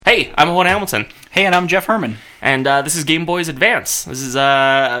Hey, I'm Owen Hamilton. Hey, and I'm Jeff Herman. And this is Game Boys Advance. This is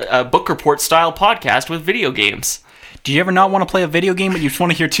a book report style podcast with video games. Do you ever not want to play a video game, but you just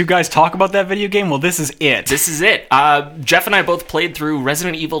want to hear two guys talk about that video game? Well, this is it. This is it. Jeff and I both played through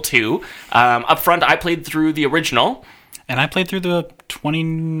Resident Evil 2. Up front, I played through the original. And I played through the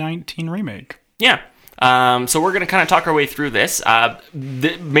 2019 remake. Yeah. So we're going to kind of talk our way through this.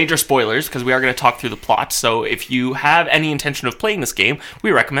 The major spoilers, because we are going to talk through the plot. So if you have any intention of playing this game,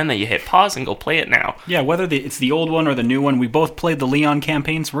 we recommend that you hit pause and go play it now. Yeah, whether it's the old one or the new one, we both played the Leon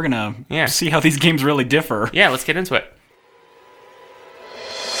campaign, so we're going to see how these games really differ. Yeah, let's get into it.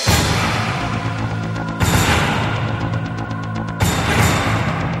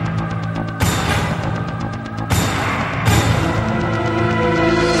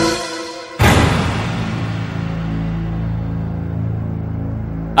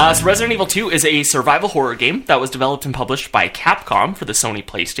 So Resident Evil 2 is a survival horror game that was developed and published by Capcom for the Sony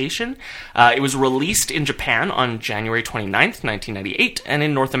PlayStation. It was released in Japan on January 29th, 1998, and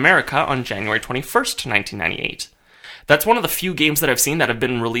in North America on January 21st, 1998. That's one of the few games that I've seen that have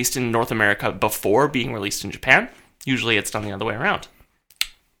been released in North America before being released in Japan. Usually it's done the other way around.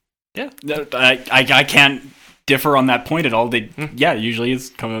 Yeah, I can't differ on that point at all. Usually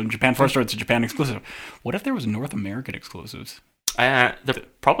it's coming in Japan first or it's a Japan exclusive. What if there was North American exclusives? There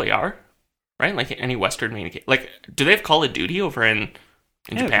probably are, right? Like any Western main game. Like, do they have Call of Duty over in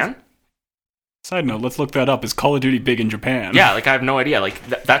Japan? Side note, let's look that up. Is Call of Duty big in Japan? Yeah, like I have no idea. Like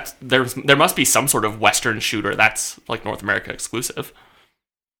there must be some sort of Western shooter that's like North America exclusive.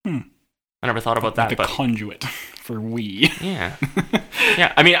 I never thought about that. The Conduit for Wii. Yeah,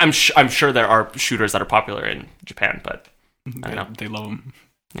 yeah. I mean, I'm sure there are shooters that are popular in Japan, but I don't know. They love them.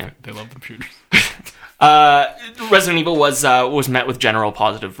 Yeah, they love them shooters. Resident Evil was met with general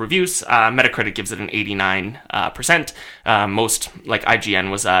positive reviews. Metacritic gives it an 89%. Most, like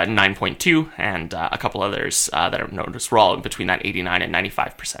IGN, was 9.2, and a couple others that I've noticed were all between that 89 and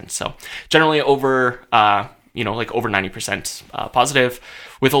 95%. So generally over, over 90% positive,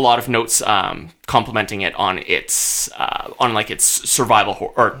 with a lot of notes complimenting it on its survival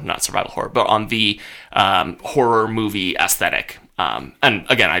horror, or not survival horror, but on the horror movie aesthetic. And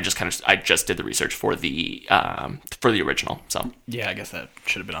again, I just did the research for the original. So yeah, I guess that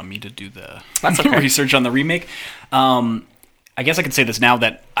should have been on me to do the okay. research on the remake. I guess I could say this now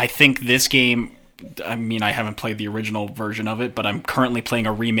that I think this game. I mean, I haven't played the original version of it, but I'm currently playing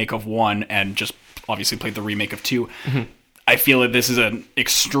a remake of 1 and just obviously played the remake of 2. Mm-hmm. I feel that this is an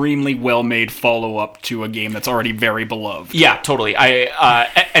extremely well-made follow-up to a game that's already very beloved. Yeah, totally.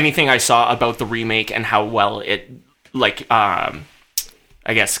 Anything I saw about the remake and how well it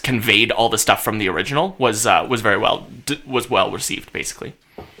I guess conveyed all the stuff from the original was well received, basically.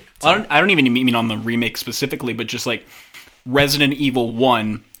 So. I don't even mean on the remake specifically, but just like Resident Evil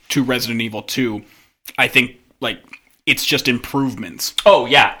 1 to Resident Evil 2, I think like it's just improvements. Oh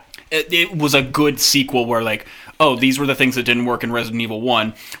yeah. It was a good sequel where like, oh, these were the things that didn't work in Resident Evil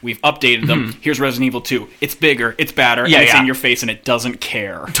 1. We've updated them. Mm-hmm. Here's Resident Evil 2. It's bigger, it's badder, and it's in your face, and it doesn't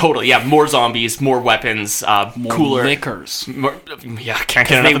care. Totally, yeah. More zombies, more weapons, more cooler liquors. Can't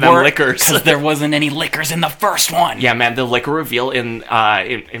get enough of them liquors. Because there wasn't any liquors in the first one. Yeah, man, the liquor reveal in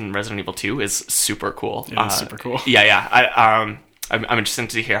Resident Evil 2 is super cool. It is super cool. Yeah. I'm interested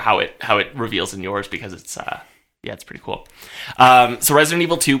to hear how it reveals in yours, because it's... it's pretty cool. So Resident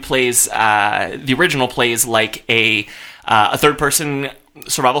Evil 2 plays, the original plays like a third-person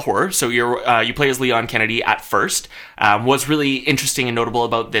survival horror. So you play as Leon Kennedy at first. What's really interesting and notable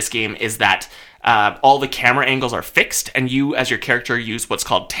about this game is that all the camera angles are fixed, and you, as your character, use what's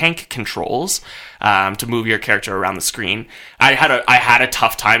called tank controls to move your character around the screen. I had a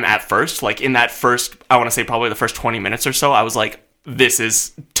tough time at first. Like in that first, I want to say probably the first 20 minutes or so, I was like, this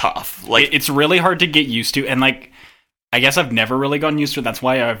is tough. Like it's really hard to get used to, and like I guess I've never really gotten used to it. That's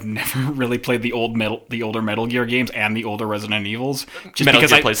why I've never really played the older Metal Gear games and the older Resident Evils. Just Metal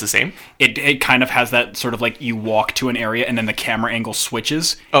Gear plays the same. It kind of has that sort of like you walk to an area and then the camera angle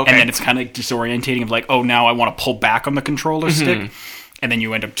switches, and then it's kind of disorientating of like, oh, now I want to pull back on the controller stick, and then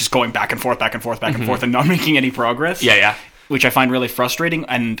you end up just going back and forth, and not making any progress. Yeah. Which I find really frustrating,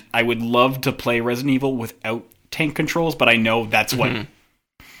 and I would love to play Resident Evil without tank controls, but I know that's what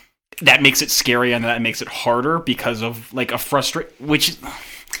that makes it scary, and that makes it harder because of like which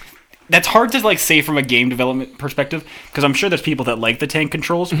that's hard to like say from a game development perspective, because I'm sure there's people that like the tank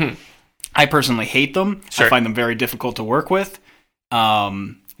controls. I personally hate them. Sure. I find them very difficult to work with,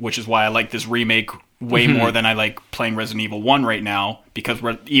 which is why I like this remake way more than I like playing Resident Evil 1 right now, because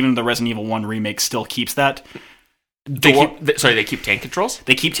even the Resident Evil 1 remake still keeps that. They keep tank controls?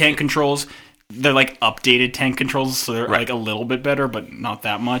 They keep tank controls. they're like updated tank controls, so they're Right. like a little bit better, but not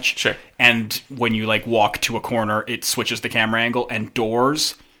that much. Sure. And when you like walk to a corner, it switches the camera angle. And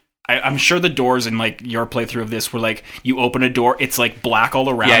doors, I'm sure the doors in like your playthrough of this were like you open a door, it's like black all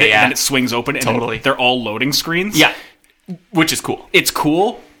around it, and then it swings open, and Totally. they're all loading screens. Yeah, which is cool. It's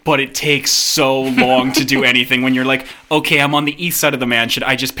cool, but it takes so long to do anything when you're like, okay, I'm on the east side of the mansion.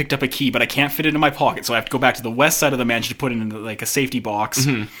 I just picked up a key, but I can't fit it in my pocket, so I have to go back to the west side of the mansion to put it in like a safety box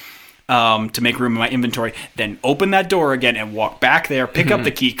to make room in my inventory. Then open that door again and walk back there, pick up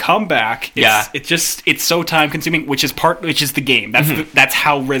the key, come back. It's so time consuming, which is the game. That's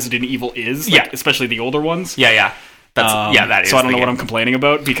how Resident Evil is. Like, especially the older ones. Yeah. That is. So I don't know the what game. I'm complaining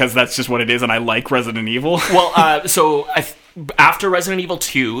about because that's just what it is, and I like Resident Evil. Well, after Resident Evil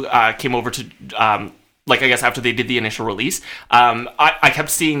 2 came over to, I guess after they did the initial release, I kept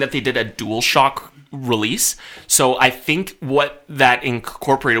seeing that they did a DualShock release. So I think what that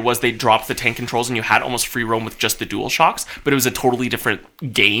incorporated was they dropped the tank controls and you had almost free roam with just the DualShocks, but it was a totally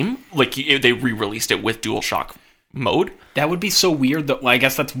different game. Like, they re-released it with DualShock mode. That would be so weird. That I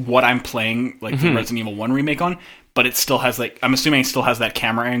guess that's what I'm playing, like the Resident Evil 1 remake on. But it still has like, I'm assuming it still has that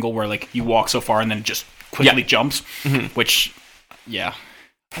camera angle where like you walk so far and then it just quickly jumps. Which,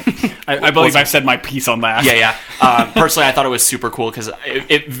 I believe I've said my piece on that. Personally, I thought it was super cool because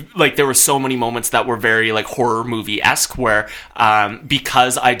it like there were so many moments that were very like horror movie-esque where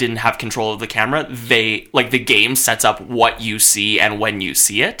because I didn't have control of the camera, the game sets up what you see and when you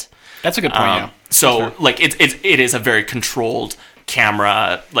see it. That's a good point. So like it is a very controlled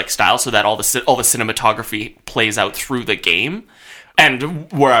camera like style, so that all the cinematography plays out through the game.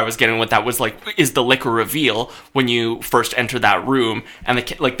 And where I was getting with that was like, is the liquor reveal when you first enter that room, and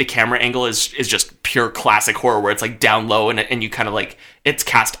the camera angle is just pure classic horror, where it's like down low and you kind of like it's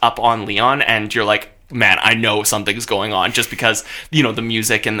cast up on Leon, and you're like, man, I know something's going on just because the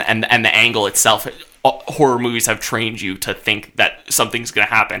music and the angle itself. Horror movies have trained you to think that something's going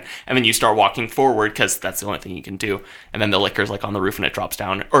to happen, and then you start walking forward because that's the only thing you can do, and then the liquor's like on the roof and it drops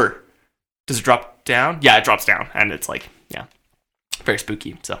down. Or does it drop down? Yeah, it drops down, and it's like, very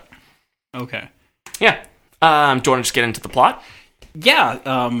spooky. So okay, do you want to just get into the plot?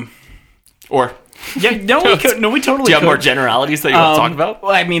 Or we totally. Do you have could. more generalities that you want to talk about?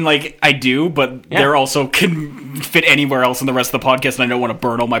 Well, I mean, like I do, but they're also can fit anywhere else in the rest of the podcast, and I don't want to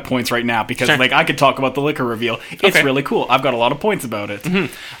burn all my points right now because like I could talk about the liquor reveal. It's really cool. I've got a lot of points about it.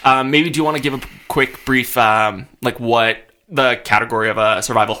 Maybe do you want to give a quick brief like what the category of a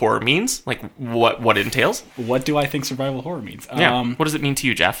survival horror means, like what it entails? What do I think survival horror means? What does it mean to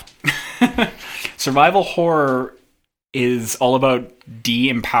you, Jeff? Survival horror is all about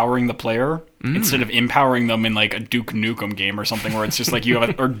de-empowering the player instead of empowering them in like a Duke Nukem game or something where it's just like you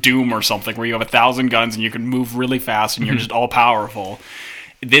have or Doom or something where you have 1,000 guns and you can move really fast and you're just all powerful.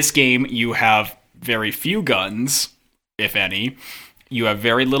 This game, you have very few guns, if any. You have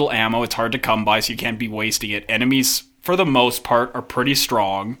very little ammo. It's hard to come by, so you can't be wasting it. Enemies, for the most part, are pretty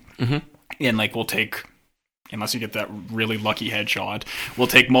strong. And like we'll take, unless you get that really lucky headshot, we'll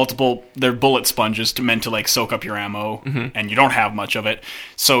take multiple, they're bullet sponges meant to like soak up your ammo, and you don't have much of it.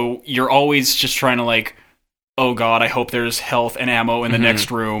 So you're always just trying to like, oh god, I hope there's health and ammo in the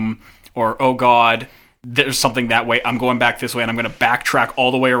next room, or oh god, there's something that way, I'm going back this way, and I'm going to backtrack all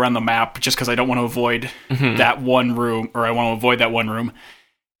the way around the map just because I don't want to avoid that one room, or I want to avoid that one room.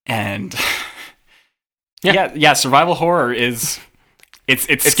 And survival horror is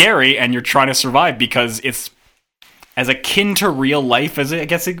it's scary, and you're trying to survive because it's as akin to real life as I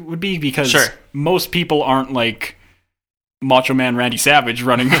guess it would be, because most people aren't like Macho Man Randy Savage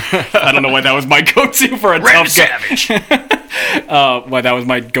running. I don't know why that was my go-to for a Randy tough guy. Savage. Why that was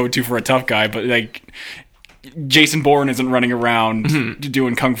my go-to for a tough guy, but like Jason Bourne isn't running around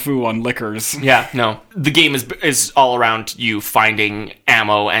doing kung fu on liquors. Yeah, no. The game is all around you finding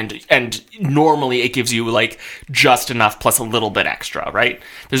ammo, and normally it gives you like just enough plus a little bit extra, right?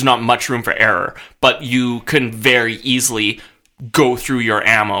 There's not much room for error, but you can very easily go through your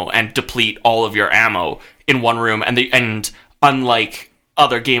ammo and deplete all of your ammo in one room, and unlike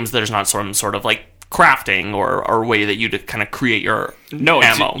other games, there's not some sort of like crafting or way that you to kind of create your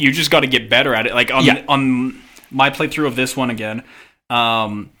ammo. You just got to get better at it. Like on my playthrough of this one again,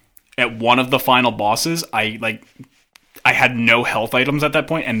 at one of the final bosses, I had no health items at that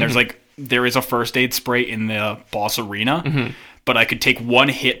point, and there is a first aid spray in the boss arena, but I could take one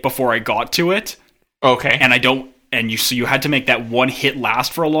hit before I got to it. Okay, and so you had to make that one hit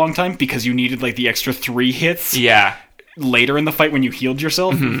last for a long time because you needed like the extra 3 hits. Yeah. Later in the fight when you healed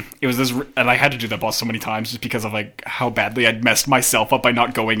yourself. It was this, and I had to do that boss so many times just because of like how badly I'd messed myself up by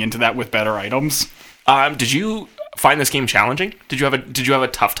not going into that with better items. Did you find this game challenging? Did you have a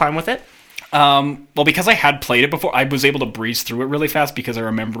tough time with it? Well, because I had played it before, I was able to breeze through it really fast because I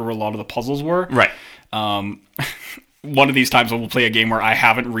remember where a lot of the puzzles were. Right. One of these times we'll play a game where I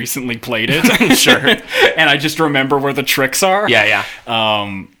haven't recently played it. Sure. And I just remember where the tricks are. Yeah.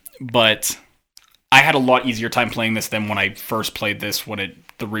 But I had a lot easier time playing this than when I first played this when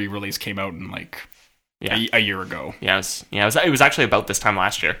the re-release came out in a year ago. Yeah, it was actually about this time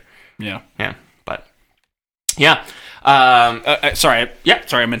last year. Yeah. Yeah, but yeah. Sorry, Yeah.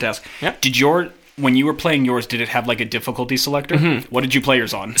 I meant to ask. Yeah. When you were playing yours, did it have like a difficulty selector? Mm-hmm. What did you play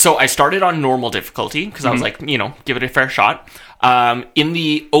yours on? So I started on normal difficulty because I was like, give it a fair shot. In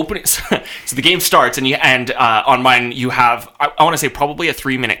the opening, so the game starts and on mine you have I want to say probably a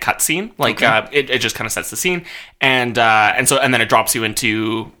 3-minute cutscene. It just kind of sets the scene and then it drops you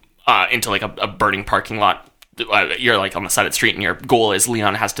into like a burning parking lot. You're like on the side of the street, and your goal is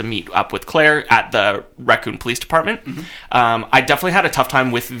Leon has to meet up with Claire at the Raccoon Police Department. Mm-hmm. I definitely had a tough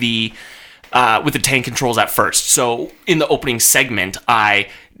time with the tank controls at first. So in the opening segment, I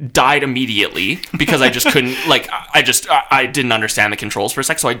died immediately because I just couldn't, I didn't understand the controls for a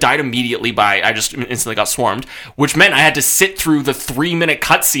sec. So I died immediately I just instantly got swarmed, which meant I had to sit through the 3-minute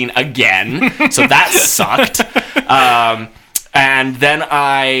cutscene again. So that sucked. And then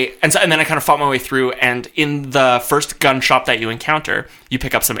I kind of fought my way through, and in the first gun shop that you encounter, you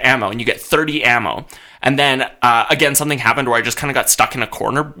pick up some ammo, and you get 30 ammo. And then, again, something happened where I just kind of got stuck in a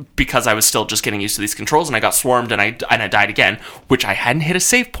corner because I was still just getting used to these controls, and I got swarmed, and I died again, which I hadn't hit a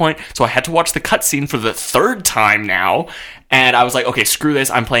save point, so I had to watch the cutscene for the third time now. And I was like, okay, screw this,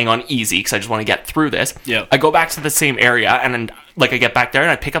 I'm playing on easy because I just want to get through this. Yeah. I go back to the same area, and then, I get back there,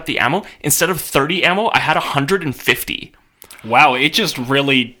 and I pick up the ammo. Instead of 30 ammo, I had 150. Wow, it just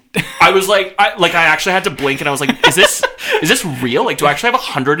really... I was like, I actually had to blink, and I was like, is this real? Like, do I actually have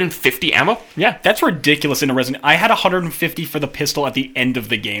 150 ammo? Yeah, that's ridiculous in a Resident. I had 150 for the pistol at the end of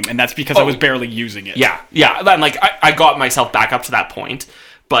the game, and that's because I was barely using it. Yeah. And I got myself back up to that point,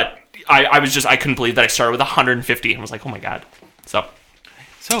 but I couldn't believe that I started with 150, and I was like, oh my god. So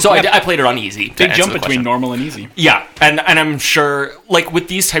I played it on easy. Big jump between normal and easy. Yeah, and I'm sure, with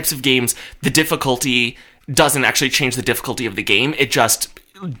these types of games, the difficulty doesn't actually change the difficulty of the game. It just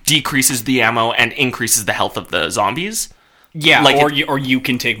decreases the ammo and increases the health of the zombies. Yeah, or you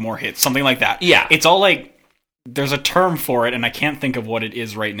can take more hits, something like that. Yeah. It's all there's a term for it, and I can't think of what it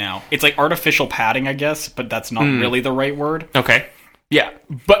is right now. It's like artificial padding, I guess, but that's not really the right word. Okay. Yeah,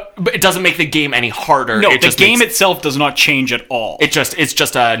 but it doesn't make the game any harder. No, the game itself does not change at all. It's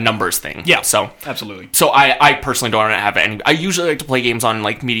just a numbers thing. Yeah, so absolutely. So I personally don't have any. I usually like to play games on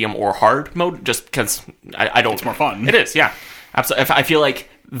medium or hard mode, just because I don't. It's more fun. It is, yeah, absolutely. I feel like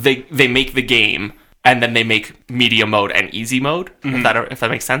they make the game and then they make medium mode and easy mode. Mm-hmm. If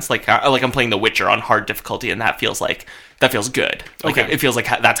that makes sense. Like I'm playing The Witcher on hard difficulty, and that feels good. Okay. It feels like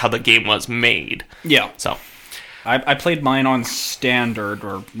that's how the game was made. Yeah. So. I played mine on standard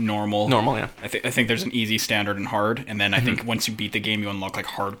or normal. Normal, yeah. I think there's an easy, standard, and hard, and then I think once you beat the game, you unlock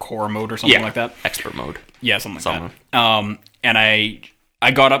hardcore mode or something like that. Expert mode. Yeah, something like that. And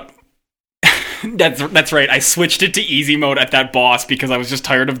I got up. That's right. I switched it to easy mode at that boss because I was just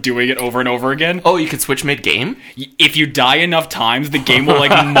tired of doing it over and over again. Oh, you could switch mid-game? If you die enough times, the game will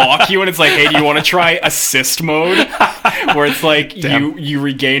mock you, and it's like, hey, do you want to try assist mode? Where it's like you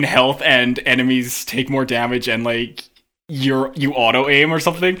regain health and enemies take more damage, and you auto aim or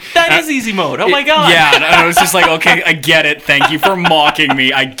something. That is easy mode. Oh my god. Yeah, and I was just like, okay, I get it. Thank you for mocking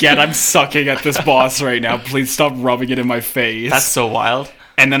me. I get I'm sucking at this boss right now. Please stop rubbing it in my face. That's so wild.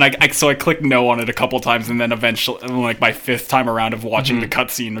 And then I clicked no on it a couple times, and then eventually, my 5th time around of watching the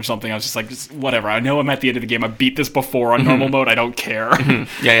cutscene or something, I was just like, whatever. I know I'm at the end of the game. I beat this before on normal mode. I don't care.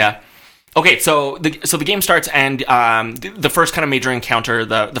 Yeah. Okay, so the game starts, and the first kind of major encounter,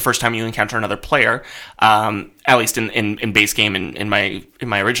 the first time you encounter another player, at least in base game in my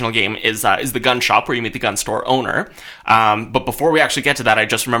original game, is the gun shop where you meet the gun store owner. But before we actually get to that, I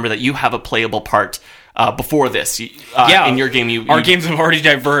just remember that you have a playable part before this. In your game, our games have already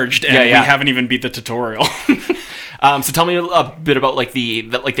diverged, and we haven't even beat the tutorial. So tell me a bit about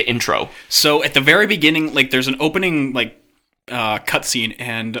the intro. So at the very beginning, there's an opening cutscene,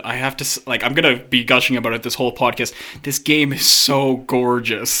 and I have to I'm gonna be gushing about it this whole podcast. This game is so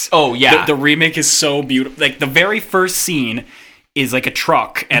gorgeous. Oh yeah, the remake is so beautiful. The very first scene is a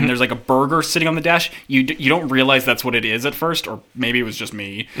truck, and there's a burger sitting on the dash. You don't realize that's what it is at first, or maybe it was just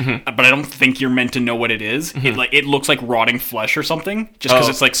me, but I don't think you're meant to know what it is. It looks like rotting flesh or something, just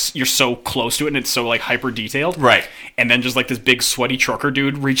because it's you're so close to it and it's so hyper detailed. Right. And then just this big sweaty trucker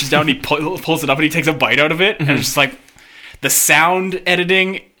dude reaches down, and he pulls it up, and he takes a bite out of it, and it's just the sound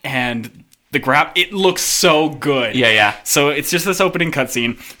editing and it looks so good. Yeah. So it's just this opening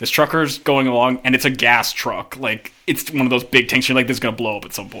cutscene. This trucker's going along, and it's a gas truck. Like, it's one of those big tanks. You're like, this is going to blow up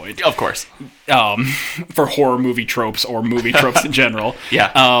at some point. Of course. For horror movie tropes or movie tropes in general.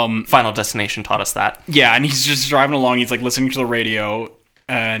 Yeah. Final Destination taught us that. Yeah, and he's just driving along. He's like listening to the radio,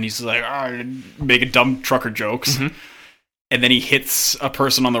 and he's like, making dumb trucker jokes. Mm-hmm. And then he hits a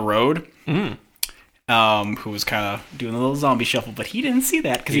person on the road. Mm. Who was kind of doing a little zombie shuffle, but he didn't see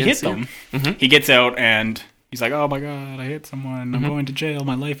that because he hit them. Mm-hmm. He gets out and he's like, "Oh my god, I hit someone! I'm going to jail.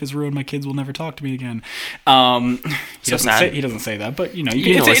 My life is ruined. My kids will never talk to me again." He doesn't say that, but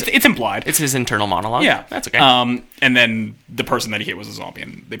it's implied. It's his internal monologue. Yeah, that's okay. And then the person that he hit was a zombie,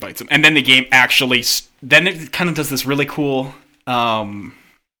 and they bites him. And then the game actually, then it kind of does this really cool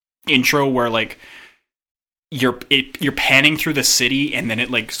intro where like. You're panning through the city, and then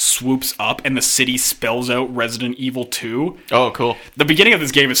it like swoops up, and the city spells out Resident Evil 2. Oh, cool! The beginning of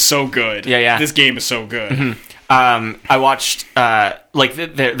this game is so good. Yeah. This game is so good. Mm-hmm. I watched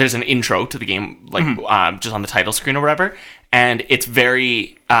there's an intro to the game, like just on the title screen or whatever, and it's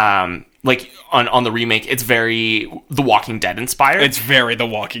very like on the remake, it's very The Walking Dead inspired. It's very The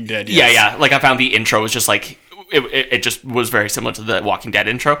Walking Dead. Yes. Yeah. Like I found the intro was just like. It just was very similar to the Walking Dead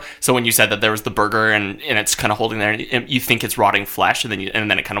intro. So when you said that there was the burger and it's kind of holding there, and you think it's rotting flesh, and then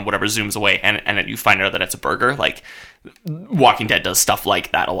it kind of whatever zooms away, and then you find out that it's a burger. Like Walking Dead does stuff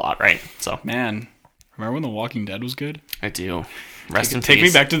like that a lot, right? So man, remember when The Walking Dead was good? I do. Rest in peace. Take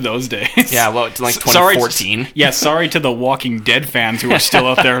me back to those days. Yeah, well, like 2014. Sorry to the Walking Dead fans who are still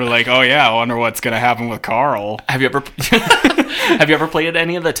out there like, oh yeah, I wonder what's going to happen with Carl. Have you ever played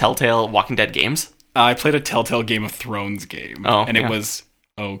any of the Telltale Walking Dead games? I played a Telltale Game of Thrones game, and it was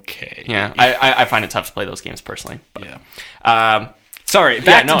okay. Yeah, I find it tough to play those games personally. But. Yeah. Sorry,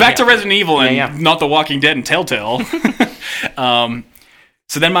 back to Resident Evil and not The Walking Dead and Telltale.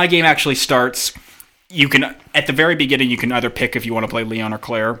 So then my game actually starts. You can, at the very beginning, you can either pick if you want to play Leon or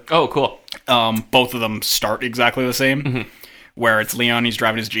Claire. Oh, cool. Both of them start exactly the same. Mm-hmm. Where it's Leon, he's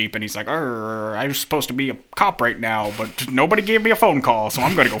driving his Jeep, and he's like, I'm supposed to be a cop right now, but nobody gave me a phone call, so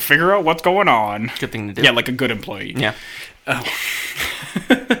I'm going to go figure out what's going on. Good thing to do. Yeah, like a good employee. Yeah.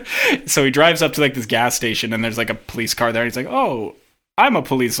 So he drives up to like this gas station, and there's like a police car there, and he's like, oh, I'm a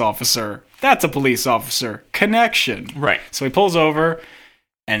police officer. That's a police officer. Connection. Right. So he pulls over,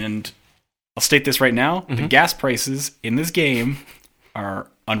 and I'll state this right now, the gas prices in this game are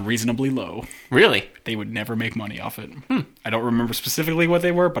unreasonably low. Really? They would never make money off it. I don't remember specifically what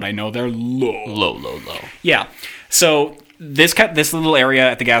they were, but I know they're low. Low. Yeah. So this little area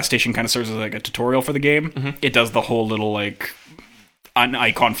at the gas station kind of serves as like a tutorial for the game. Mm-hmm. It does the whole little like an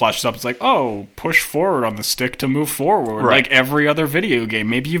icon flashes up. It's like, oh, push forward on the stick to move forward, right. Like every other video game.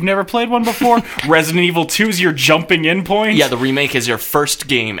 Maybe you've never played one before. Resident Evil 2 is your jumping in point. Yeah, the remake is your first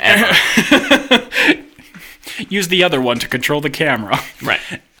game ever. Use the other one to control the camera. Right.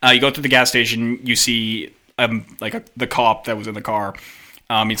 You go through the gas station. You see the cop that was in the car.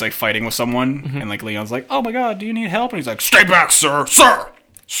 He's like fighting with someone, and like Leon's like, "Oh my god, do you need help?" And he's like, "Stay back, sir,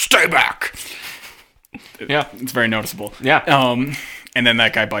 stay back." Yeah, it's very noticeable. Yeah. And then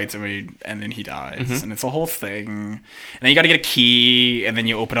that guy bites him, and then he dies, and it's a whole thing. And then you got to get a key, and then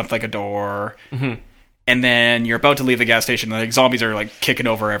you open up like a door. Mm-hmm. And then you're about to leave the gas station. Like zombies are like kicking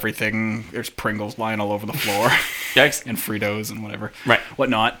over everything. There's Pringles lying all over the floor. Yikes. And Fritos and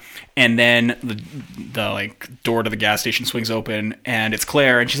whatnot. And then the like door to the gas station swings open, and it's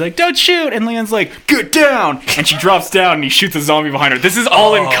Claire, and she's like, "Don't shoot!" And Leon's like, "Get down!" And she drops down, and he shoots a zombie behind her. This is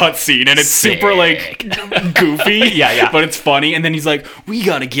all in cutscene, and it's super like goofy. Yeah. But it's funny. And then he's like, "We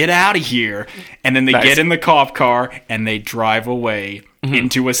gotta get out of here." And then they get in the cop car, and they drive away. Mm-hmm.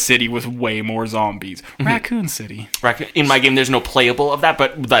 Into a city with way more zombies. Mm-hmm. Raccoon City. In my game, there's no playable of that,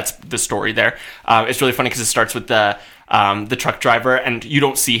 but that's the story there. It's really funny because it starts with the truck driver, and you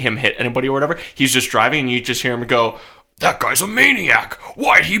don't see him hit anybody or whatever. He's just driving, and you just hear him go, "That guy's a maniac.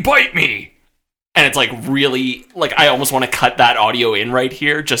 Why'd he bite me?" And it's like really, like I almost want to cut that audio in right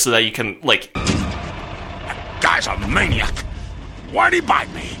here just so that you can like. That guy's a maniac. Why'd he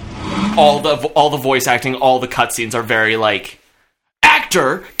bite me? All the voice acting, all the cutscenes are very like.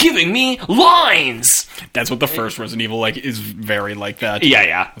 Actor giving me lines. That's what the first Resident Evil like is very like that.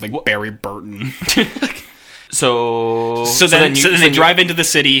 Yeah. Like Barry Burton. So then they drive into the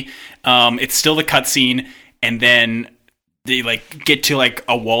city. It's still the cutscene, and then they like get to like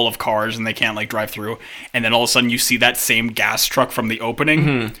a wall of cars, and they can't like drive through. And then all of a sudden, you see that same gas truck from the opening.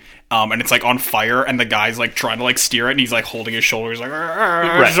 Mm-hmm. And it's like on fire, and the guy's like trying to like steer it, and he's like holding his shoulders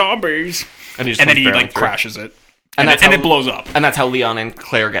like zombies. And then he like crashes it. And it blows up. And that's how Leon and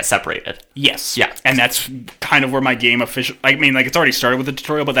Claire get separated. Yes. Yeah. And that's kind of where my game I mean, like, it's already started with the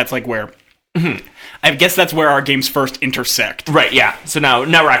tutorial, but that's, like, where I guess that's where our games first intersect. Right, yeah. So now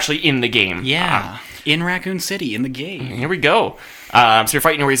we're actually in the game. In Raccoon City, in the game. Here we go. So you're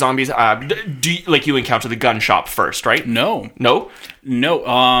fighting your way zombies. You encounter the gun shop first, right? No. No?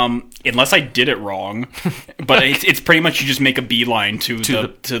 Unless I did it wrong. But it's pretty much you just make a beeline to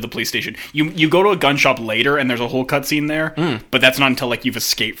the police station. You go to a gun shop later, and there's a whole cutscene there. But that's not until like you've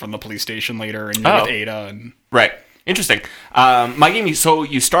escaped from the police station later, and you're with Ada. And right. Interesting. My game. So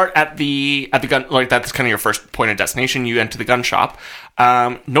you start at the gun. Like that's kind of your first point of destination. You enter the gun shop.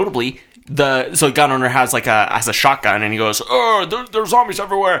 Notably, the gun owner has a shotgun, and he goes, "Oh, there's zombies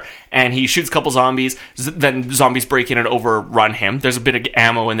everywhere!" And he shoots a couple zombies. Then zombies break in and overrun him. There's a bit of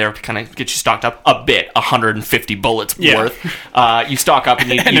ammo in there to kind of get you stocked up. 150 bullets worth. You stock up,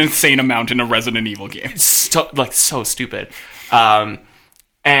 and an insane amount in a Resident Evil game. So stupid.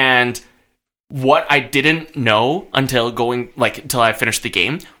 And what I didn't know until I finished the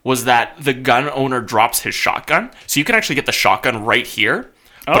game was that the gun owner drops his shotgun, so you can actually get the shotgun right here.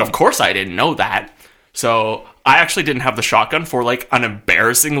 But of course I didn't know that. So I actually didn't have the shotgun for like an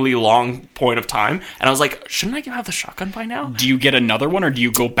embarrassingly long point of time. And I was like, shouldn't I have the shotgun by now? Do you get another one, or do you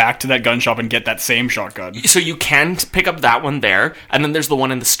go back to that gun shop and get that same shotgun? So you can pick up that one there. And then there's the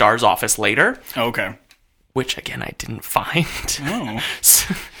one in the STARS office later. Okay. Which, again, I didn't find. Oh.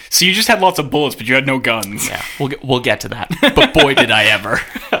 So you just had lots of bullets, but you had no guns. Yeah, we'll get to that. But boy, did I ever.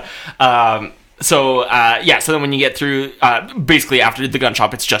 So then when you get through, basically after the gun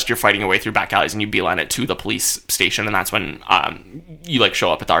shop, it's just you're fighting your way through back alleys, and you beeline it to the police station, and that's when you like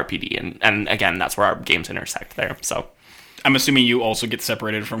show up at the RPD, and again, that's where our games intersect there. So I'm assuming you also get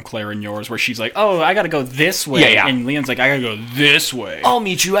separated from Claire and yours, where she's like, "Oh, I gotta go this way," and Leon's like, "I gotta go this way." I'll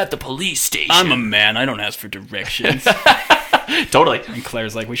meet you at the police station. I'm a man; I don't ask for directions. Totally. And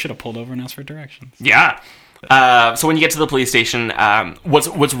Claire's like, "We should have pulled over and asked for directions." Yeah. So when you get to the police station,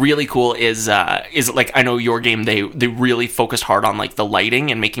 what's really cool is like, I know your game, they really focused hard on like the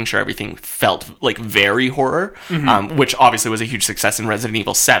lighting and making sure everything felt like very horror, which obviously was a huge success in Resident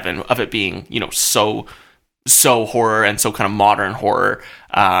Evil 7 of it being, so horror and so kind of modern horror.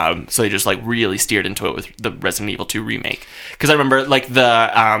 So they just like really steered into it with the Resident Evil 2 remake. Because I remember like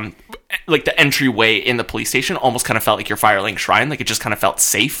the entryway in the police station almost kind of felt like your Firelink Shrine. Like it just kind of felt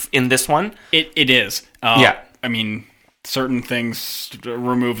safe in this one. It is. I mean, certain things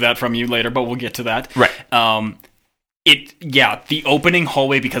remove that from you later, but we'll get to that. Right. The opening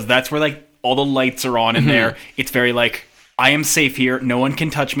hallway, because that's where like all the lights are on in there. It's very like, I am safe here. No one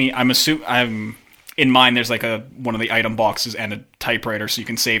can touch me. In mine, there's like one of the item boxes and a typewriter, so you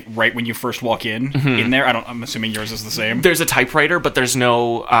can save right when you first walk in there. I'm assuming yours is the same. There's a typewriter, but there's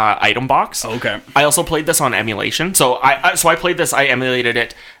no item box. Okay. I also played this on emulation, so I played this. I emulated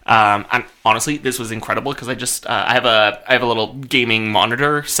it, and honestly, this was incredible because I have a little gaming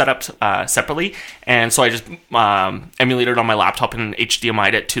monitor set up separately, and so I just emulated it on my laptop and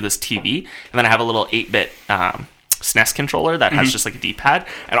HDMI'd it to this TV, and then I have a little 8-bit. SNES controller that has just like a D-pad,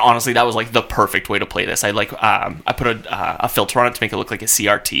 and honestly that was like the perfect way to play this. I put a filter on it to make it look like a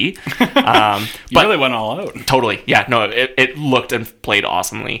CRT. You really went all out. Totally, yeah. No, it looked and played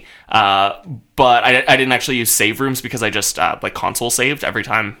awesomely. But I didn't actually use save rooms because I just like console saved every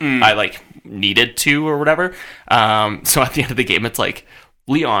time I like needed to or whatever. So at the end of the game, it's like,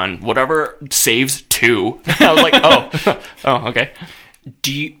 Leon, whatever saves to. I was like, oh, okay.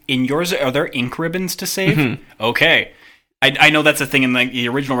 In yours, are there ink ribbons to save? Okay. I know that's a thing in the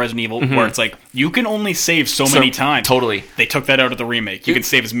original Resident Evil where it's like, you can only save so many times. Totally. They took that out of the remake. You can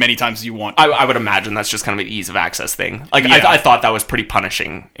save as many times as you want. I would imagine that's just kind of an ease of access thing. Like, yeah. I thought that was pretty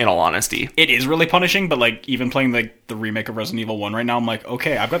punishing, in all honesty. It is really punishing, but like, even playing the remake of Resident Evil 1 right now, I'm like,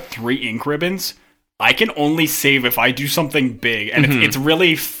 okay, I've got 3 ink ribbons. I can only save if I do something big. And it's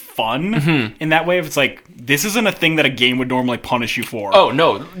really fun in that way. If it's like, this isn't a thing that a game would normally punish you for. Oh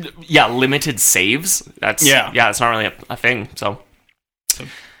no, yeah, limited saves. That's it's not really a thing. So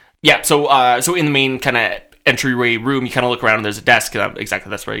in the main kind of entryway room, you kind of look around and there's a desk. Exactly,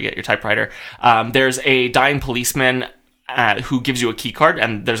 that's where you get your typewriter. There's a dying policeman who gives you a key card,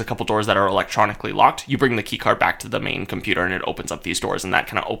 and there's a couple doors that are electronically locked. You bring the key card back to the main computer, and it opens up these doors, and that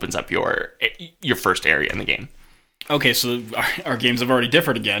kind of opens up your first area in the game. Okay, so our games have already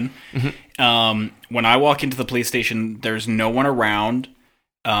differed again. When I walk into the police station, there's no one around.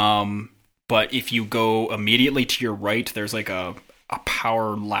 But if you go immediately to your right, there's like a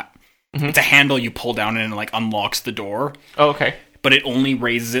power it's a handle you pull down and it like unlocks the door. Oh, okay. But it only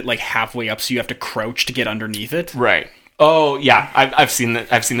raises it like halfway up, so you have to crouch to get underneath it. Right. Oh, yeah. I've seen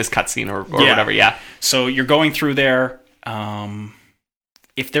that. I've seen this cutscene or whatever. Yeah. So you're going through there.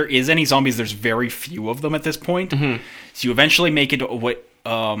 If there is any zombies, there's very few of them at this point. So you eventually make it to what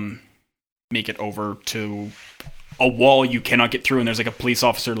make it over to a wall you cannot get through, and there's like a police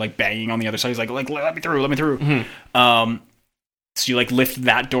officer like banging on the other side. He's like let me through. Mm-hmm. So you like lift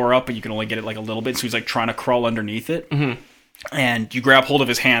that door up, but you can only get it like a little bit. So he's like trying to crawl underneath it. Mm-hmm. And you grab hold of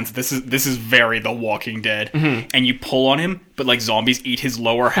his hands. This is very The Walking Dead. Mm-hmm. And you pull on him, but like zombies eat his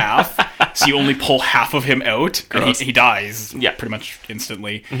lower half. So you only pull half of him out, and he dies pretty much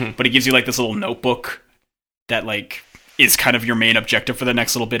instantly. Mm-hmm. But it gives you like this little notebook that like is kind of your main objective for the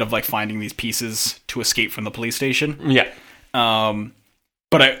next little bit of like finding these pieces to escape from the police station. Yeah.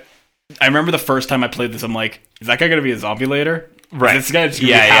 But I remember the first time I played this, I'm like, is that guy gonna be a zombie later? Right. Is this guy just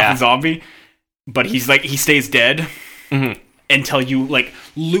gonna be half a zombie? But he stays dead. Mm-hmm. Until you like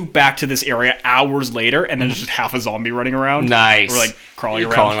loop back to this area hours later, and then there's just half a zombie running around. Nice. Or like crawling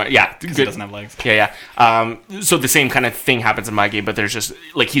around. Yeah, because he doesn't have legs. Yeah. So the same kind of thing happens in my game, but there's just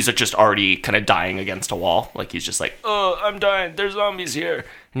like he's just already kind of dying against a wall. Like he's just like, oh, I'm dying. There's zombies here,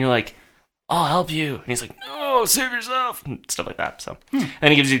 and you're like, I'll help you. And he's like, no, save yourself, and stuff like that. So, and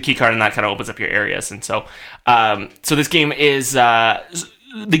he gives you a key card, and that kind of opens up your areas. And so, so this game is.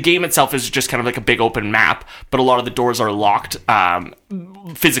 The game itself is just kind of like a big open map, but a lot of the doors are locked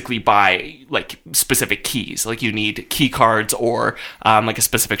physically by like specific keys. Like you need key cards or like a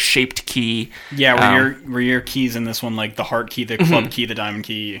specific shaped key. Yeah, were your keys in this one like the heart key, the club key, the diamond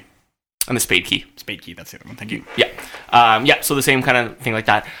key, and the spade key? Spade key, that's the other one. Thank you. Yeah, so the same kind of thing like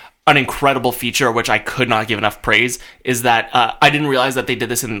that. An incredible feature, which I could not give enough praise, is that I didn't realize that they did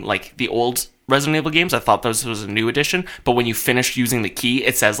this in like the old Resident Evil games. I thought this was a new addition, but when you finish using the key,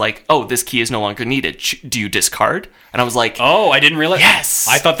 it says like, oh, this key is no longer needed. Do you discard? And I was like, oh, I didn't realize. Yes.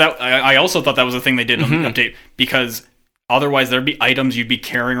 I also thought that was a thing they did on the update, because otherwise there'd be items you'd be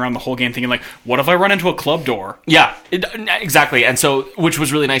carrying around the whole game thinking like, what if I run into a club door? Yeah, exactly. And so, which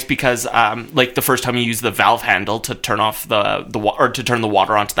was really nice because like the first time you use the valve handle to turn off or to turn the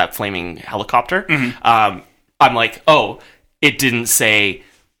water onto that flaming helicopter, I'm like, oh, it didn't say,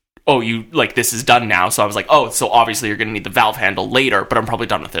 oh, you like this is done now. So I was like, oh, so obviously you're going to need the valve handle later, but I'm probably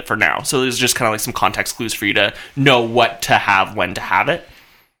done with it for now. So there's just kind of like some context clues for you to know what to have, when to have it.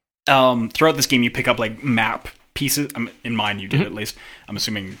 Throughout this game, you pick up like map pieces. In mine, you did at least. I'm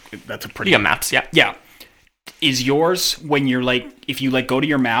assuming that's a pretty... Yeah, maps, yeah. Yeah. Is yours, when you're like, if you like go to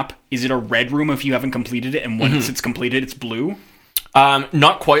your map, is it a red room if you haven't completed it, and once it's completed, it's blue?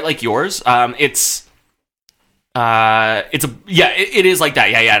 Not quite like yours. It is like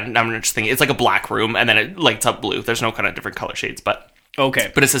that. Yeah. I'm just thinking it's like a black room, and then it lights up blue. There's no kind of different color shades, but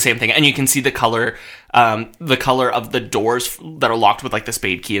it's the same thing. And you can see the color of the doors that are locked with like the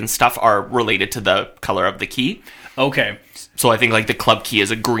spade key and stuff are related to the color of the key. Okay. So I think like the club key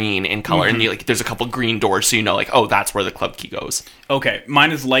is a green in color, and there's a couple green doors, so you know like, oh, that's where the club key goes. Okay,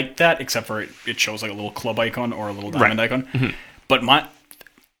 mine is like that, except for it shows like a little club icon or a little diamond icon. But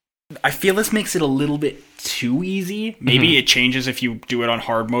I feel this makes it a little bit too easy. Maybe it changes if you do it on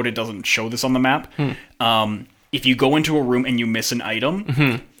hard mode. It doesn't show this on the map. If you go into a room and you miss an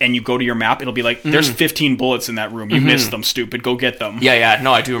item, and you go to your map, it'll be like, there's 15 bullets in that room. You missed them, stupid. Go get them. Yeah.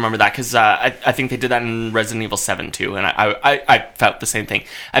 No, I do remember that, because I think they did that in Resident Evil 7 too, and I felt the same thing.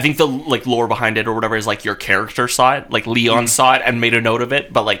 I think the like lore behind it or whatever is like your character saw it, like Leon saw it and made a note of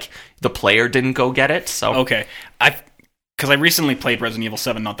it, but like the player didn't go get it. So okay, because I recently played Resident Evil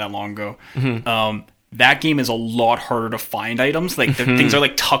 7 not that long ago. That game is a lot harder to find items. Like, the things are,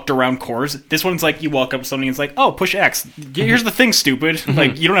 like, tucked around corners. This one's like, you walk up to something and it's like, oh, push X. Here's the thing, stupid.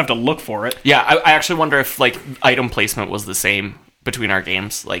 Like, you don't have to look for it. Yeah, I actually wonder if, like, item placement was the same between our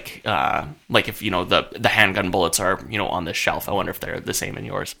games. Like if, you know, the handgun bullets are, you know, on this shelf. I wonder if they're the same in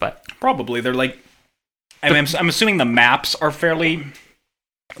yours, but... Probably. They're, like... I'm assuming the maps are fairly...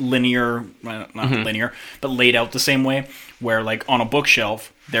 linear, not linear, but laid out the same way, where like on a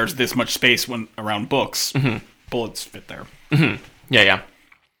bookshelf there's this much space when around books. Bullets fit there. Yeah.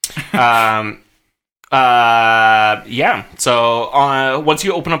 So once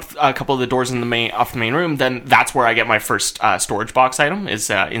you open up a couple of the doors in the main room, then that's where I get my first storage box item, is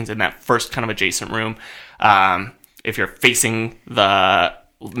in that first kind of adjacent room. If you're facing the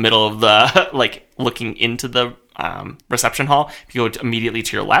middle of the like looking into the reception hall, if you go immediately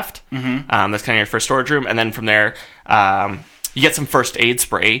to your left, that's kind of your first storage room, and then from there you get some first aid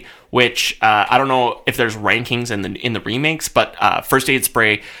spray, which I don't know if there's rankings in the remakes, but first aid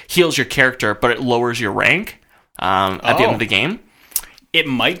spray heals your character, but it lowers your rank at the end of the game. It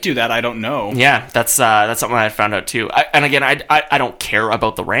might do that. I don't know. Yeah, that's something I found out too. I don't care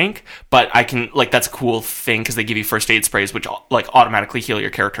about the rank, but I can like that's a cool thing because they give you first aid sprays which like automatically heal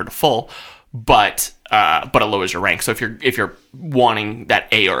your character to full, but it lowers your rank. So if you're wanting that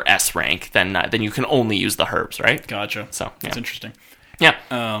A or S rank, then you can only use the herbs, right? Gotcha. So yeah. That's interesting. Yeah.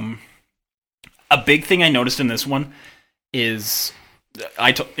 A big thing I noticed in this one is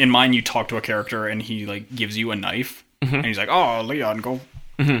in mine you talk to a character and he like gives you a knife and he's like, "Oh, Leon, go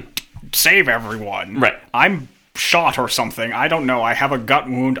save everyone." Right. I'm shot or something. I don't know. I have a gut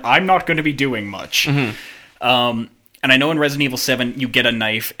wound. I'm not going to be doing much. And I know in Resident Evil 7 you get a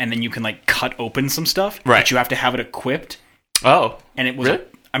knife and then you can like cut open some stuff. Right. But you have to have it equipped. Oh. And it was really?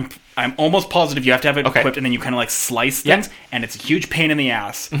 I'm almost positive you have to have it equipped and then you kind of like slice things and it's a huge pain in the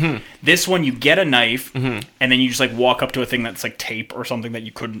ass. This one you get a knife and then you just like walk up to a thing that's like tape or something that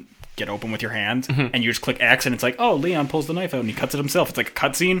you couldn't get open with your hands and you just click X and it's like, oh, Leon pulls the knife out and he cuts it himself. It's like a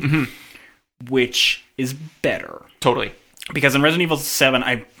cutscene, which is better. Totally. Because in Resident Evil 7,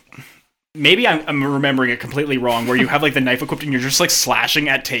 I'm remembering it completely wrong, where you have like the knife equipped and you're just like slashing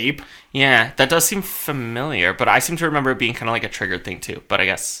at tape. Yeah, that does seem familiar, but I seem to remember it being kind of like a triggered thing too. But I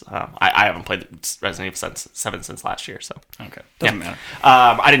guess I haven't played Resident Evil 7 since last year, so okay, doesn't matter.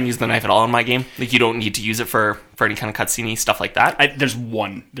 I didn't use the knife at all in my game. Like, you don't need to use it for any kind of cutscene stuff like that. There's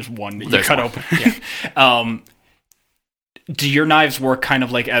one that you cut open. Yeah. Do your knives work kind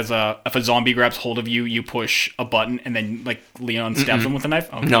of like if a zombie grabs hold of you, you push a button and then like Leon stabs him with a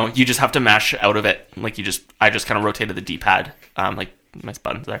knife? Okay. No, you just have to mash out of it. Like I just kind of rotated the D-pad, like nice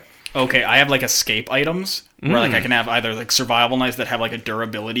buttons there. Okay, I have like escape items where like I can have either like survival knives that have like a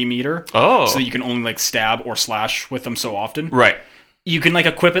durability meter. Oh. So you can only like stab or slash with them so often. Right. You can like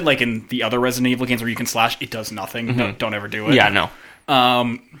equip it like in the other Resident Evil games where you can slash. It does nothing. No, don't ever do it. Yeah, no.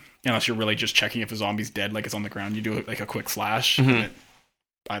 Unless you're really just checking if a zombie's dead, like it's on the ground, you do like a quick slash, and it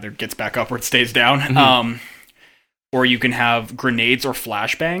either gets back up or it stays down. Or you can have grenades or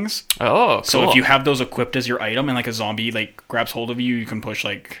flashbangs. Oh, cool. So if you have those equipped as your item, and like a zombie like grabs hold of you, you can push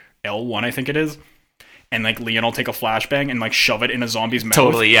like L1, I think it is, and like Leon will take a flashbang and like shove it in a zombie's mouth.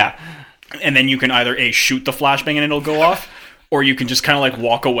 Totally, yeah. And then you can either shoot the flashbang and it'll go off. Or you can just kind of like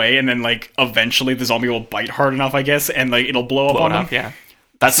walk away and then like eventually the zombie will bite hard enough, I guess, and like it'll blow up on him. Yeah.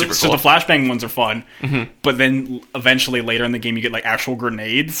 That's super so cool. the flashbang ones are fun, but then eventually later in the game you get like actual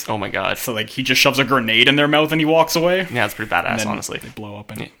grenades. Oh my god! So like he just shoves a grenade in their mouth and he walks away. Yeah, it's pretty badass, honestly. They blow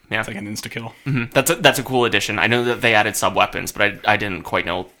up and yeah. It's like an insta kill. That's a cool addition. I know that they added sub weapons, but I didn't quite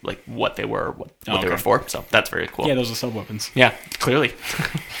know like what they were, what they were for. So that's very cool. Yeah, those are sub weapons. Yeah, clearly.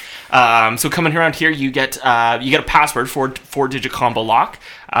 So coming around here, you get a password for 4-digit combo lock.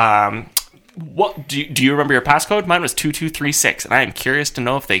 What do you remember your passcode? Mine was 2236, and I am curious to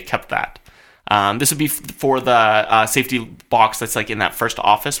know if they kept that. This would be for the safety box that's like in that first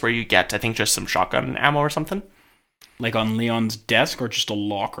office where you get, I think, just some shotgun ammo or something. Like on Leon's desk or just a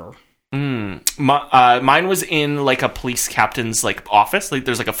locker? Mine was in like a police captain's like office. Like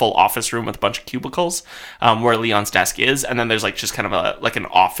there's like a full office room with a bunch of cubicles where Leon's desk is, and then there's like just kind of an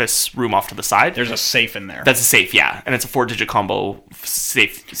office room off to the side. There's a safe in there. That's a safe, yeah, and it's a 4-digit combo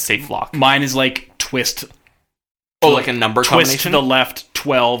safe lock. Mine is like twist. Like a number combination. Twist to the left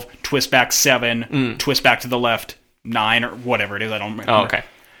 12, twist back 7, twist back to the left 9 or whatever it is. I don't remember. Oh, okay.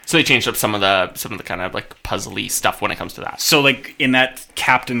 So they changed up some of the kind of like puzzly stuff when it comes to that. So like in that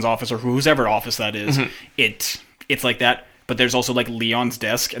captain's office or whoever office that is, it's like that. But there's also like Leon's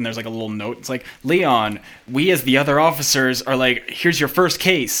desk, and there's like a little note. It's like, Leon, we as the other officers are like, here's your first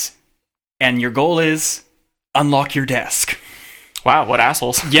case, and your goal is unlock your desk. Wow, what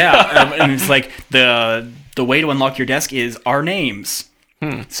assholes! Yeah, and it's like the way to unlock your desk is our names.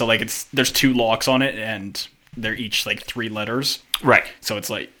 So like there's 2 locks on it, and they're each like 3 letters. Right. So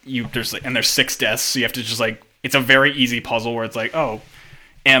it's like there's 6 desks, so you have to just like, it's a very easy puzzle where it's like, oh,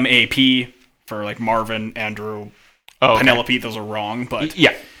 MAP for like Marvin, Andrew, Penelope, those are wrong, but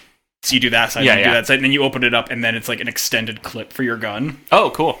yeah. So you do that side, you do that side, and then you open it up, and then it's like an extended clip for your gun. Oh,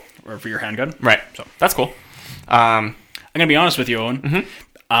 cool. Or for your handgun. Right. So that's cool. I'm gonna be honest with you, Owen.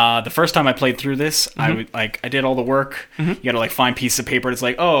 The first time I played through this, I did all the work. You gotta like find pieces of paper. It's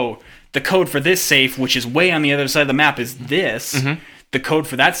like, oh, the code for this safe, which is way on the other side of the map, is this. The code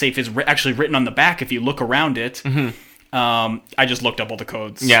for that safe is actually written on the back if you look around it. I just looked up all the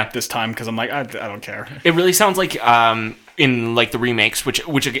codes this time because I'm like, I don't care. It really sounds like in like the remakes, which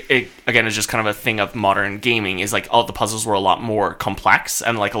again is just kind of a thing of modern gaming, is like all the puzzles were a lot more complex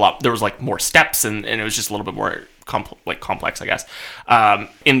and like there was like more steps and it was just a little bit more complex, I guess.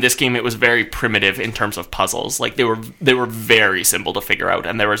 In this game, it was very primitive in terms of puzzles. Like they were very simple to figure out,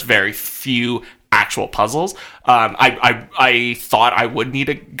 and there was very few actual puzzles. I thought I would need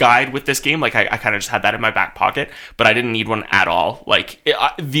a guide with this game. Like I kind of just had that in my back pocket, but I didn't need one at all. Like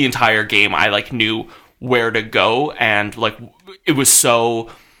the entire game, I like knew where to go, and like it was so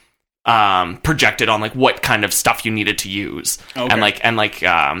projected on like what kind of stuff you needed to use. Okay. and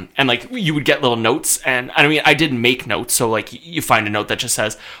like you would get little notes, and I mean I did make notes, so like you find a note that just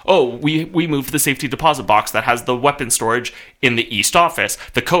says, oh, we moved the safety deposit box that has the weapon storage in the east office,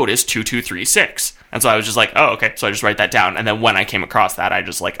 the code is 2236. And so I was just like, oh, okay, so I just write that down, and then when I came across that, I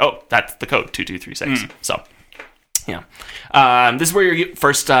just like, oh, that's the code 2236. So yeah, this is where your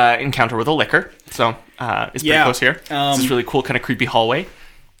first encounter with a liquor, so it's pretty close here. It's this really cool kind of creepy hallway.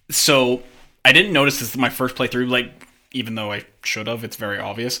 So I didn't notice this my first playthrough, like, even though I should have, it's very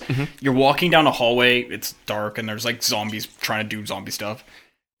obvious. You're walking down a hallway, it's dark, and there's like zombies trying to do zombie stuff.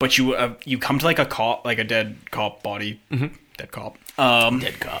 But you come to like a cop, like a dead cop body. Dead cop.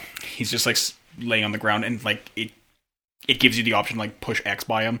 Dead cop. He's just like laying on the ground, and like it gives you the option to like push X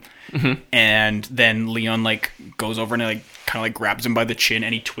by him. And then Leon like goes over and like kind of like grabs him by the chin,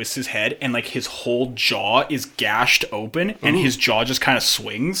 and he twists his head, and like his whole jaw is gashed open, and his jaw just kind of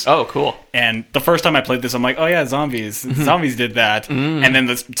swings. Oh, cool. And the first time I played this, I'm like, oh yeah, zombies. Zombies did that. And then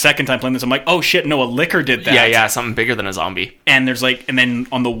the second time playing this, I'm like, oh shit, no, a liquor did that. Yeah, something bigger than a zombie. And there's like, and then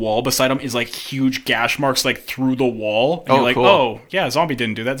on the wall beside him is like huge gash marks like through the wall. And you're like, cool. oh yeah, a zombie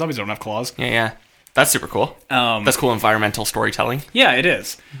didn't do that. Zombies don't have claws. Yeah. That's super cool. That's cool environmental storytelling. Yeah, it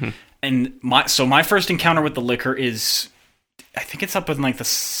is. And my first encounter with the liquor is, I think it's up in like the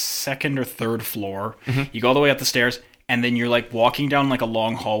second or third floor. You go all the way up the stairs, and then you're like walking down like a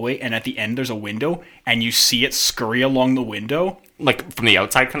long hallway, and at the end there's a window, and you see it scurry along the window. Like from the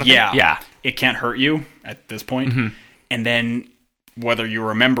outside kind of thing? Yeah. It can't hurt you at this point. And then, whether you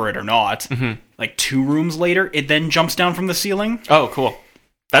remember it or not, like 2 rooms later, it then jumps down from the ceiling. Oh, cool.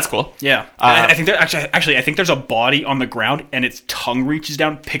 That's cool. Yeah, I think actually I think there's a body on the ground, and its tongue reaches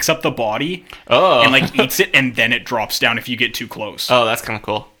down, picks up the body, and like eats it, and then it drops down if you get too close. Oh, that's kind of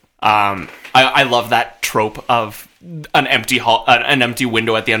cool. I love that trope of an empty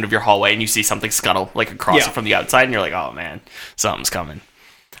window at the end of your hallway, and you see something scuttle like across it from the outside, and you're like, oh man, something's coming.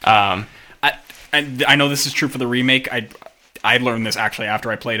 I know this is true for the remake. I learned this actually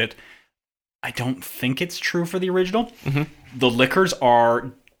after I played it. I don't think it's true for the original. The liquors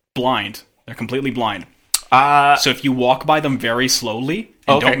are blind. They're completely blind. So if you walk by them very slowly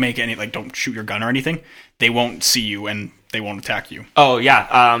and don't make any, like, don't shoot your gun or anything, they won't see you and they won't attack you. Oh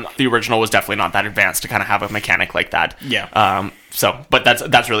yeah, the original was definitely not that advanced to kind of have a mechanic like that. Yeah. But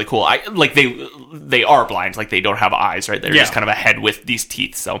that's really cool. They are blind, like they don't have eyes, right? They're just kind of a head with these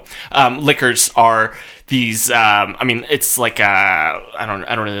teeth. So liquors are these. I mean, it's like I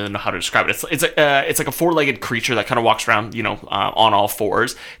don't really know how to describe it. It's like a 4-legged creature that kind of walks around, on all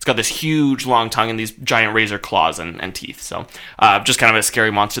fours. It's got this huge long tongue and these giant razor claws and teeth. So just kind of a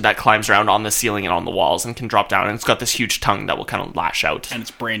scary monster that climbs around on the ceiling and on the walls and can drop down. And it's got this huge tongue that will kind of lash out. And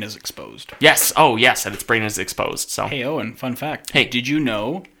its brain is exposed. Yes. Oh yes, and its brain is exposed. So hey, Owen, fun fact. Hey, did you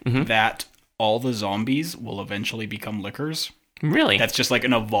know that all the zombies will eventually become liquors? Really? That's just like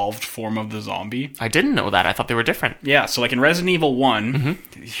an evolved form of the zombie. I didn't know that. I thought they were different. Yeah, so like in Resident Evil 1,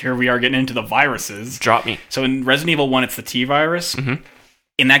 here we are getting into the viruses. Drop me. So in Resident Evil 1, it's the T virus.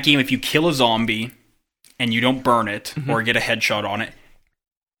 In that game, if you kill a zombie and you don't burn it or get a headshot on it,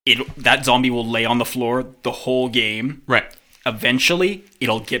 that zombie will lay on the floor the whole game. Right. Eventually,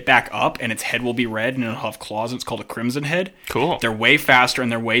 it'll get back up, and its head will be red, and it'll have claws, and it's called a Crimson Head. Cool. They're way faster,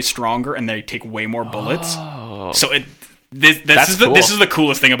 and they're way stronger, and they take way more bullets. Oh. So this is the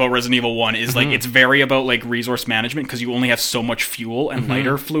coolest thing about Resident Evil 1, is like it's very about like resource management, because you only have so much fuel and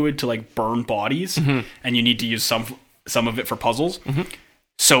lighter fluid to like burn bodies, and you need to use some of it for puzzles.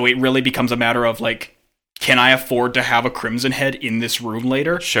 So it really becomes a matter of like, can I afford to have a Crimson Head in this room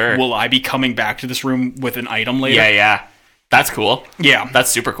later? Sure. Will I be coming back to this room with an item later? Yeah. That's cool. Yeah.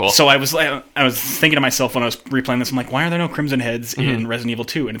 That's super cool. So I was thinking to myself when I was replaying this, I'm like, why are there no Crimson Heads in Resident Evil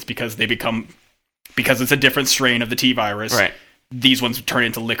 2? And it's because because it's a different strain of the T virus. Right. These ones turn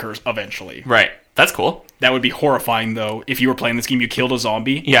into liquors eventually. Right. That's cool. That would be horrifying, though, if you were playing this game, you killed a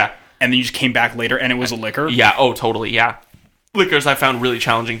zombie. Yeah. And then you just came back later and it was a liquor. Yeah. Oh, totally. Yeah. Liquors I found really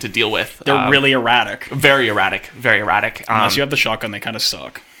challenging to deal with. They're really erratic. Very erratic. Very erratic. Unless you have the shotgun, they kind of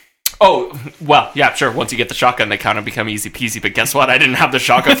suck. Oh, well, yeah, sure. Once you get the shotgun, they kind of become easy peasy. But guess what? I didn't have the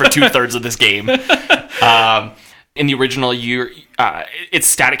shotgun for 2/3 of this game. In the original, it's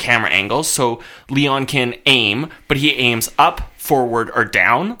static camera angles, so Leon can aim, but he aims up, forward, or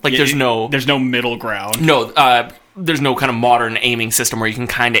down. Like there's no middle ground. No, there's no kind of modern aiming system where you can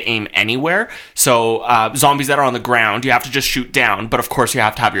kind of aim anywhere. So zombies that are on the ground, you have to just shoot down. But of course, you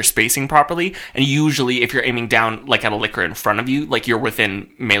have to have your spacing properly. And usually, if you're aiming down like at a liquor in front of you, like you're within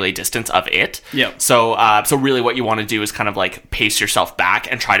melee distance of it. Yeah. So really, what you want to do is kind of like pace yourself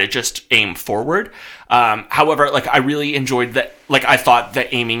back and try to just aim forward. However, like I really enjoyed that. Like I thought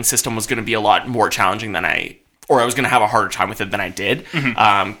the aiming system was going to be a lot more challenging than I was going to have a harder time with it than I did.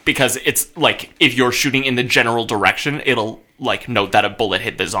 Because it's like, if you're shooting in the general direction, it'll like note that a bullet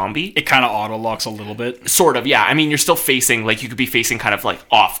hit the zombie. It kind of auto locks a little bit. Sort of, yeah. I mean, you're still facing, like, you could be facing kind of like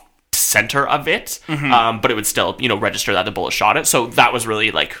off center of it, but it would still, register that the bullet shot it. So that was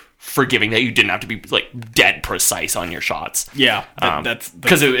really like forgiving that you didn't have to be like dead precise on your shots. Yeah, that's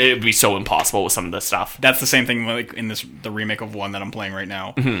because it would be so impossible with some of this stuff. That's the same thing like in the remake of 1 that I'm playing right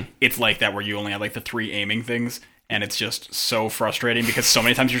now. It's like that where you only have like the 3 aiming things, and it's just so frustrating because so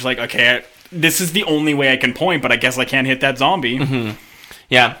many times you're just like, okay, this is the only way I can point, but I guess I can't hit that zombie.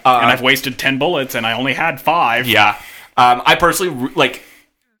 Yeah, and I've wasted 10 bullets, and I only had 5. Yeah, I personally like.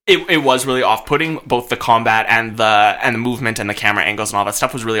 It was really off-putting. Both the combat and the movement and the camera angles and all that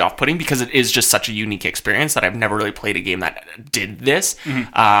stuff was really off-putting because it is just such a unique experience that I've never really played a game that did this.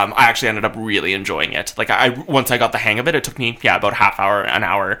 I actually ended up really enjoying it. Like once I got the hang of it, it took me about half hour, an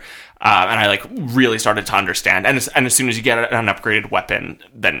hour, and I like really started to understand. And as soon as you get an upgraded weapon,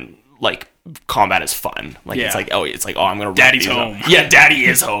 then like combat is fun. Like it's like oh I'm gonna Daddy's home. Yeah, Daddy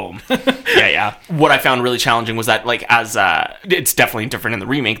is home. yeah. What I found really challenging was that like as it's definitely different in the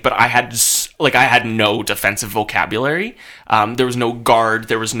remake, but I had no defensive vocabulary. There was no guard.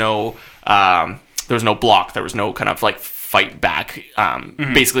 There was no block. There was no kind of like fight back.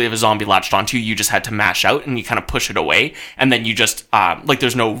 Basically, if a zombie latched onto you, you just had to mash out and you kind of push it away, and then you just like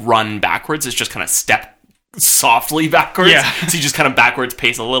there's no run backwards. It's just kind of step softly backwards. So you just kind of backwards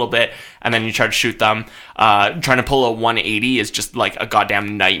pace a little bit and then you try to shoot them. Trying to pull a 180 is just like a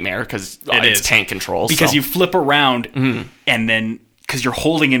goddamn nightmare because it's tank controls. Because you flip around and then because you're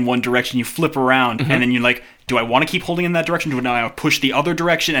holding in one direction, you flip around and then you're like, do I want to keep holding in that direction? Do I push the other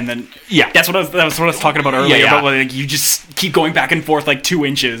direction? And then that's what I was talking about earlier. About like you just keep going back and forth like 2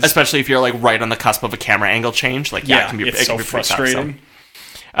 inches, especially if you're like right on the cusp of a camera angle change. Like it can be so frustrating.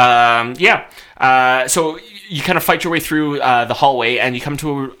 So you kind of fight your way through the hallway, and you come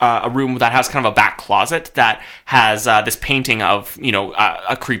to a room that has kind of a back closet that has this painting of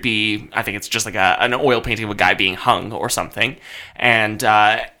a creepy. I think it's just like an oil painting of a guy being hung or something, and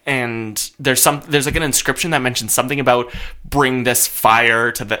there's like an inscription that mentions something about bring this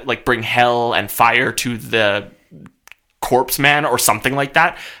fire to the bring hell and fire to the corpse man or something like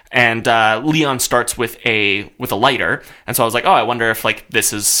that. And Leon starts with a lighter, and so I was like, oh, I wonder if like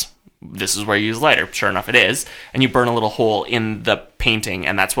this is where you use lighter. Sure enough, it is. And you burn a little hole in the painting,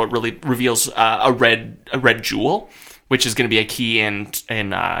 and that's what really reveals a red jewel, which is going to be a key in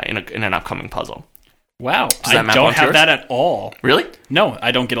an upcoming puzzle. Wow, I don't have that at all. Really? No,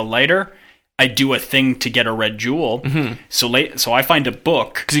 I don't get a lighter. I do a thing to get a red jewel. So I find a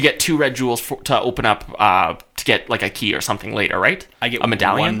book because you get 2 red jewels to open up to get like a key or something later, right? I get a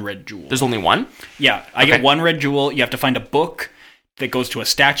medallion. 1 red jewel. There's only 1? Yeah, I get 1 red jewel. You have to find a book that goes to a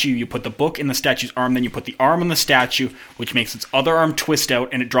statue. You put the book in the statue's arm, then you put the arm on the statue, which makes its other arm twist out,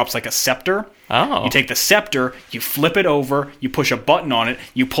 and it drops like a scepter. Oh. You take the scepter, you flip it over, you push a button on it,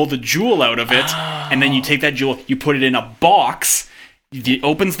 you pull the jewel out of it, and then you take that jewel, you put it in a box. It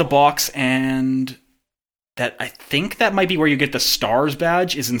opens the box, and I think that might be where you get the STARS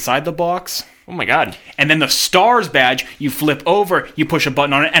badge, is inside the box. Oh my god. And then the STARS badge, you flip over, you push a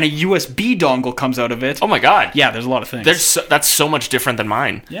button on it, and a USB dongle comes out of it. Oh my god. Yeah, there's a lot of things. That's so much different than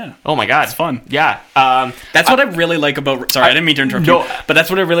mine. Yeah. Oh my god. It's fun. Yeah. That's what I really like about... Sorry, I didn't mean to interrupt you. But that's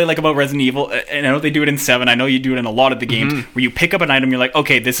what I really like about Resident Evil. And I know they do it in 7. I know you do it in a lot of the games, where you pick up an item, you're like,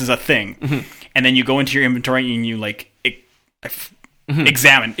 okay, this is a thing. And then you go into your inventory and you like...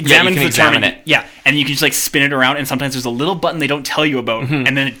 Examine it. Yeah, and you can just like spin it around, and sometimes there's a little button they don't tell you about,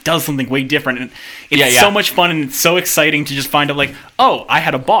 and then it does something way different. And it's so much fun, and it's so exciting to just find out like, oh, I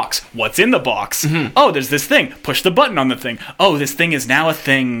had a box. What's in the box? Oh, there's this thing. Push the button on the thing. Oh, this thing is now a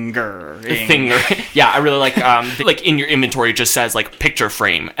thinger. Yeah, I really like like in your inventory it just says like picture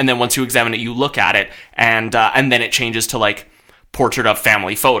frame, and then once you examine it, you look at it, and then it changes to like portrait of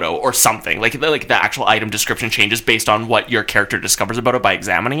family photo or something like the actual item description changes based on what your character discovers about it by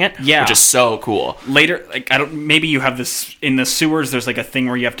examining it, which is so cool. Later, like maybe you have this in the sewers, there's like a thing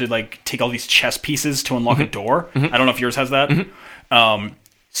where you have to like take all these chess pieces to unlock a door. I don't know if yours has that. So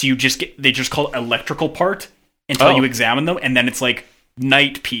they just call it electrical part until you examine them, and then it's like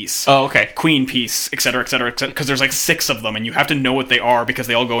knight piece, queen piece, etc., because there's like 6 of them, and you have to know what they are because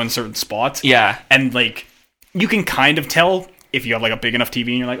they all go in certain spots. Yeah. And like you can kind of tell if you have like a big enough TV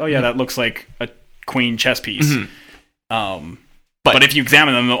and you're like, oh yeah, that looks like a queen chess piece. But if you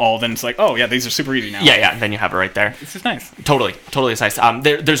examine them all, then it's like, oh yeah, these are super easy now. Yeah, then you have it right there. This is nice. Totally it's nice.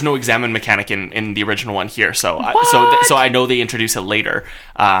 There's no examine mechanic in the original one here, so I know they introduce it later.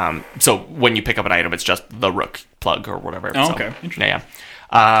 So when you pick up an item, it's just the rook plug or whatever. Oh, so, okay, interesting.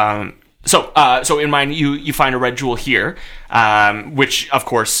 Yeah. So in mine, you find a red jewel here, which of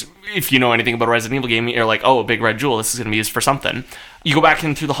course, if you know anything about a Resident Evil game, you're like, oh, a big red jewel. This is going to be used for something. You go back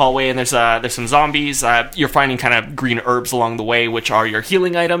in through the hallway, and there's some zombies. You're finding kind of green herbs along the way, which are your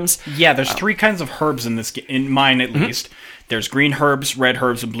healing items. Yeah, there's 3 kinds of herbs in this game, in mine at least. There's green herbs, red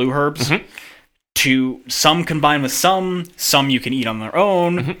herbs, and blue herbs. Some combine with some you can eat on their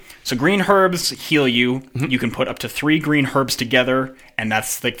own. So green herbs heal you. You can put up to 3 green herbs together, and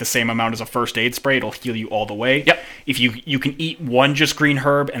that's like the same amount as a first aid spray. It'll heal you all the way. Yep. If you can eat one just green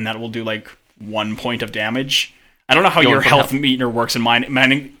herb, and that will do like 1 point of damage. I don't know how your health meter works in mine.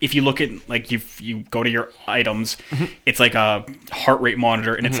 If you look at, like, if you go to your items, it's like a heart rate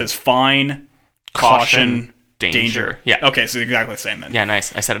monitor, and it says fine, caution, danger. Yeah. Okay, so exactly the same then. Yeah,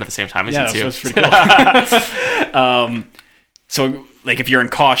 nice. I said it at the same time as Yeah, you. that's pretty cool. So, like, if you're in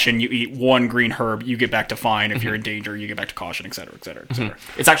caution, you eat 1 green herb, you get back to fine. If you're in danger, you get back to caution, etc., etc., etc.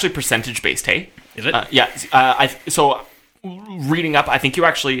 It's actually percentage based, hey? Is it? Yeah. So reading up, I think you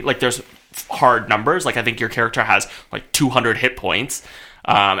actually, like, there's hard numbers. Like, I think your character has like 200 hit points,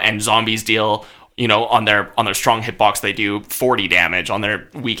 and zombies deal, on their strong hitbox they do 40 damage. On their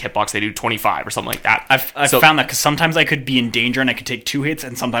weak hitbox they do 25 or something like that. I've found that because sometimes I could be in danger and I could take 2 hits,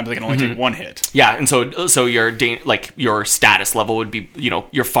 and sometimes I can only take 1 hit. Yeah, and so your status level would be,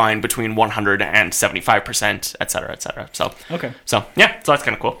 you're fine between 100 and 75%, etc., etc. So okay. So yeah, so that's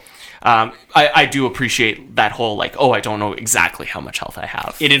kind of cool. I do appreciate that whole, like, oh, I don't know exactly how much health I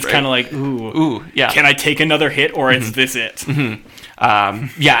have. It is kind of like, ooh, yeah. Can I take another hit, or is this it?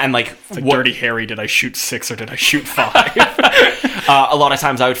 Yeah, and like, It's like Dirty Harry, did I shoot 6 or did I shoot 5? A lot of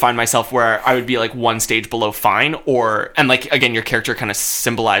times I would find myself where I would be like 1 stage below fine, and like, again, your character kind of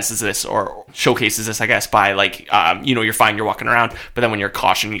symbolizes this or showcases this, I guess, by like, you're fine, you're walking around, but then when you're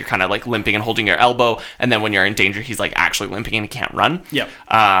caution, you're kind of like limping and holding your elbow, and then when you're in danger, he's like actually limping and he can't run. Yep.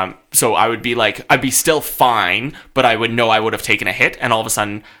 So I would be like, I'd be still fine, but I would know I would have taken a hit, and all of a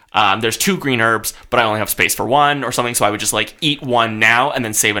sudden, there's 2 green herbs, but I only have space for 1 or something, so I would just like eat 1 now and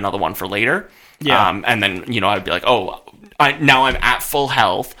then save another 1 for later. Yeah. And then, I'd be like, oh, now I'm at full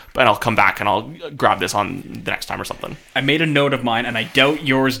health, but I'll come back and I'll grab this on the next time or something. I made a note of mine, and I doubt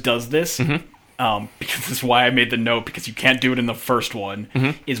yours does this, because this is why I made the note, because you can't do it in the first one,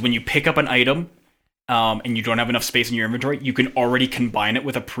 is when you pick up an item, and you don't have enough space in your inventory, you can already combine it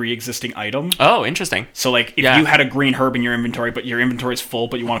with a pre-existing item. Oh, interesting. So, like, if you had a green herb in your inventory, but your inventory is full,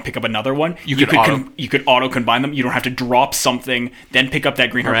 but you want to pick up another one, you could auto-combine them. You don't have to drop something, then pick up that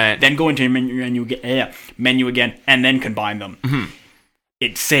green herb, then go into your menu again, and then combine them.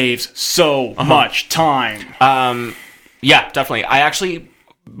 It saves so much time. Yeah, definitely. I actually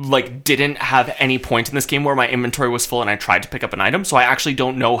didn't have any point in this game where my inventory was full and I tried to pick up an item, so I actually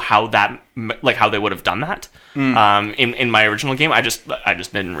don't know how they would have done that in my original game. I just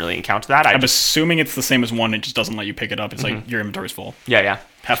didn't really encounter that. I'm assuming it's the same as 1. It just doesn't let you pick it up. It's like your inventory's full. Yeah.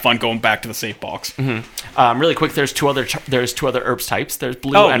 Have fun going back to the safe box. Really quick, there's two other herbs types. There's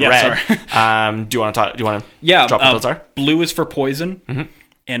blue and red. Sorry. Do you want to drop what those are? Blue is for poison,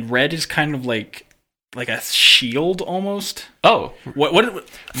 and red is kind of like a shield almost. Oh, what?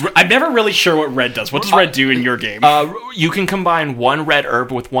 I'm never really sure what red does. What does red do in your game? You can combine 1 red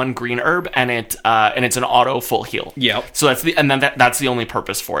herb with 1 green herb, and it's an auto full heal. Yep. So that's the only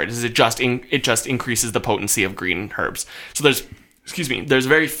purpose for it. Is it just increases the potency of green herbs. So there's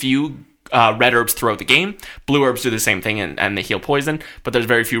very few red herbs throughout the game. Blue herbs do the same thing and they heal poison, but there's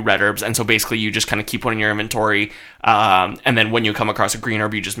very few red herbs, and so basically you just kind of keep one in your inventory, and then when you come across a green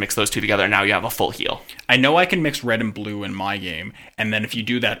herb, you just mix those 2 together, and now you have a full heal. I know I can mix red and blue in my game, and then if you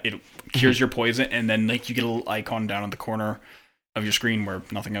do that, it cures your poison, and then like you get a little icon down in the corner of your screen where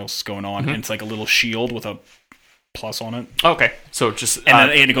nothing else is going on, and it's like a little shield with a plus on it. Okay, so just and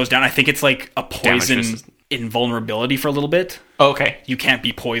then it goes down. I think it's like a poison invulnerability for a little bit. Okay. You can't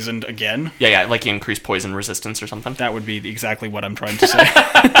be poisoned again. Yeah, like you increase poison resistance or something. That would be exactly what I'm trying to say.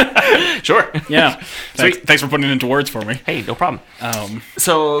 Sure. Yeah. Thanks for putting it into words for me. Hey, no problem.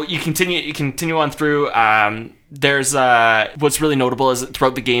 So you continue on through. There's what's really notable is that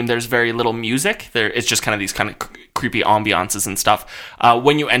throughout the game there's very little music. It's just kind of these kind of creepy ambiances and stuff.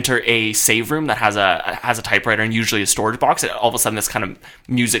 When you enter a save room that has a typewriter and usually a storage box, all of a sudden this kind of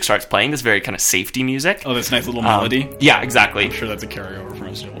music starts playing. This very kind of safety music. Oh, this nice little melody. Yeah, exactly. I'm sure that's a carryover from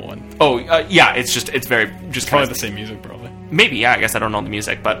Resident Evil 1. Oh, yeah. It's very just Probably kinda, the same music, probably. maybe. Yeah, I guess I don't know the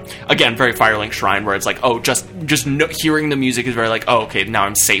music, but again, very Firelink Shrine, where it's like, oh, just hearing the music is very like, oh, okay, now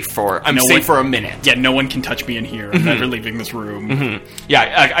I'm safe for a minute. Yeah, no one can touch me in here. I'm never leaving this room.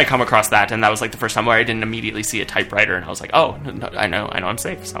 Yeah, I come across that, and that was like the first time where I didn't immediately see a typewriter, and I was like, oh, no, I know I'm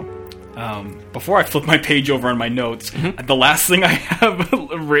safe. So, Before I flip my page over on my notes, the last thing I have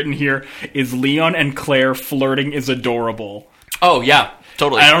written here is Leon and Claire flirting is adorable. oh yeah,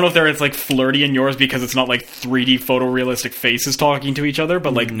 totally. I don't know if it's like flirty in yours because it's not like 3D photorealistic faces talking to each other,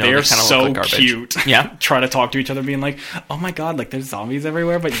 but like No, they're they kinda look so like garbage. cute. Yeah. Trying to talk to each other, being like, "Oh my god, like there's zombies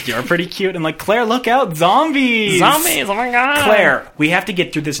everywhere, but you're pretty cute." And like, "Claire, look out, zombies! Zombies! Oh my god, Claire, we have to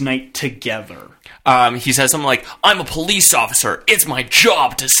get through this night together." He says something like, "I'm a police officer. It's my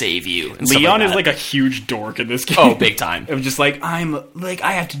job to save you." And stuff Leon is that. like a huge dork in this game. oh, big time. It was just like I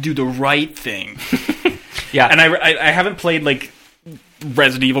have to do the right thing. Yeah, And I haven't played like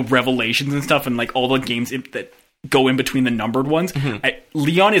Resident Evil Revelations and stuff, and like all the games that go in between the numbered ones.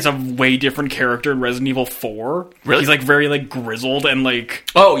 Leon is a way different character in Resident Evil 4. Really? He's like very like grizzled and like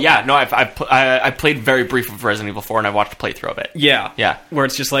oh yeah, no, I played very brief of Resident Evil 4, and I watched a playthrough of it. yeah, where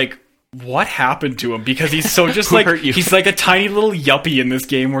it's just like, what happened to him? Because he's so just like hurt you? he's like a tiny little yuppie in this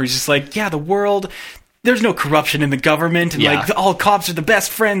game where he's just like, yeah, the world. There's no corruption in the government, and Yeah. like all cops are the best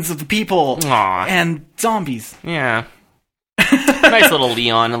friends of the people, Aw. and zombies. Yeah, nice little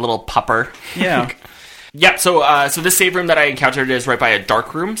Leon, a little pupper. Yeah. Yeah, so this save room that I encountered is right by a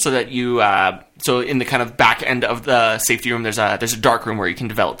dark room, so that you so in the kind of back end of the safety room, there's a dark room where you can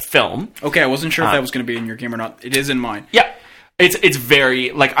develop film. Okay, I wasn't sure if that was going to be in your game or not. It is in mine. Yeah, it's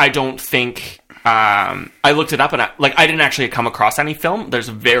very like I don't think I looked it up and I didn't actually come across any film. There's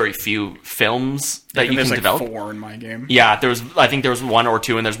very few films that you can There's like develop. 4 in my game. Yeah, I think there was 1 or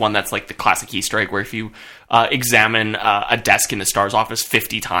 2, and there's one that's like the classic Easter egg where if you examine a desk in the STARS office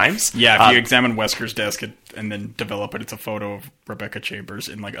 50 times. Yeah, if you examine Wesker's desk and then develop it, it's a photo of Rebecca Chambers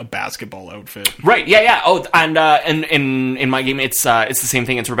in like a basketball outfit. Right, yeah. Oh, and in my game, it's the same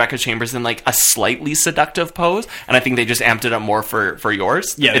thing. It's Rebecca Chambers in like a slightly seductive pose, and I think they just amped it up more for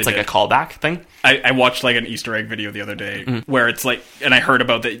yours. Yeah, it's they like did. a callback thing. I watched like an Easter egg video the other day where it's like, and I heard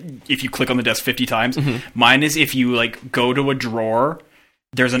about that if you click on the desk 50 times. Mine is if you like go to a drawer,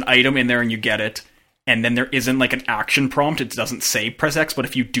 there's an item in there and you get it, and then there isn't like an action prompt. It doesn't say press X, but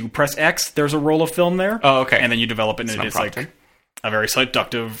if you do press X, there's a roll of film there. Oh, okay. And then you develop it, and it is like prompting. a very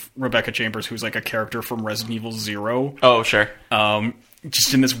seductive Rebecca Chambers, who's like a character from Resident Evil 0. Oh, sure.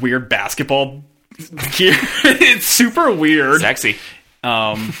 Just in this weird basketball gear. It's super weird. Sexy.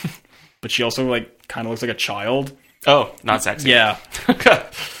 But she also like kind of looks like a child. Oh, not sexy. Yeah.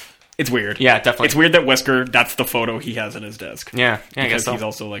 It's weird. Yeah, definitely. It's weird that Wesker, that's the photo he has in his desk. Yeah, I guess Because so. he's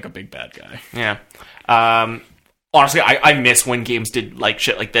also like a big bad guy. Yeah. Honestly, I miss when games did like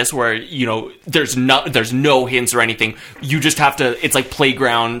shit like this, where you know there's no hints or anything. You just have to. It's like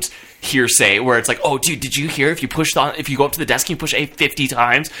playground hearsay, where it's like, oh, dude, did you hear if you go up to the desk and you push A 50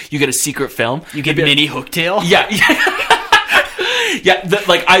 times, you get a secret film. You get mini hooktail? Yeah. Yeah,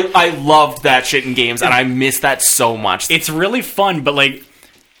 like I loved that shit in games, and I miss that so much. It's really fun, but like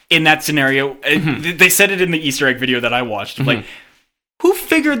in that scenario, they said it in the Easter egg video that I watched. Like, who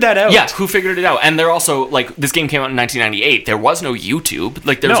figured that out? Yeah, who figured it out? And they're also like, this game came out in 1998. There was no YouTube.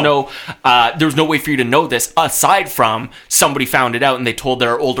 Like, there was no way for you to know this aside from somebody found it out and they told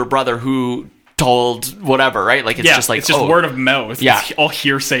their older brother who told whatever, right? Like, it's just like, it's just word of mouth. Yeah. It's all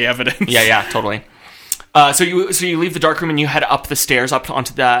hearsay evidence. Yeah, totally. So you leave the dark room and you head up the stairs up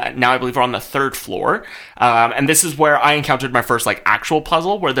onto the, now I believe we're on the 3rd floor, and this is where I encountered my first like actual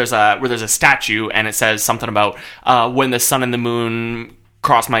puzzle where there's a statue and it says something about when the sun and the moon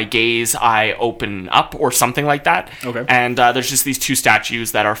cross my gaze I open up or something like that. Okay. And there's just these 2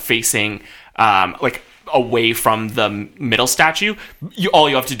 statues that are facing like away from the middle statue. All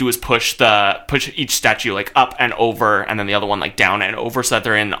you have to do is push each statue like up and over, and then the other one like down and over, so that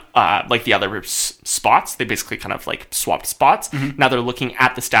they're in like the other spots. They basically kind of like swapped spots. Now they're looking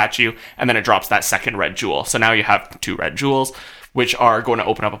at the statue, and then it drops that second red jewel. So now you have 2 red jewels, which are going to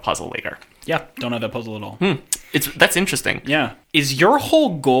open up a puzzle later. Yeah, don't have that puzzle at all. That's interesting. Yeah. Is your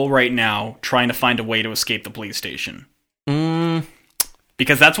whole goal right now trying to find a way to escape the police station?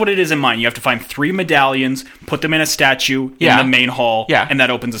 Because that's what it is in mine. You have to find 3 medallions, put them in a statue in the main hall, and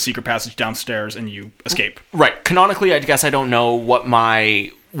that opens a secret passage downstairs, and you escape. Right. Canonically, I guess I don't know what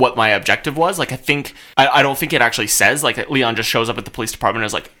my what my objective was. Like, I don't think it actually says, like, Leon just shows up at the police department and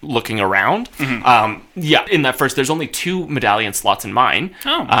is, like, looking around. Yeah, in that first, there's only 2 medallion slots in mine.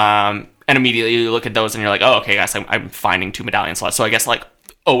 And immediately you look at those and you're like, oh, okay, guys, I'm finding 2 medallion slots. So I guess, like,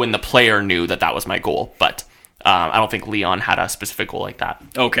 Owen, the player, knew that was my goal, but I don't think Leon had a specific goal like that.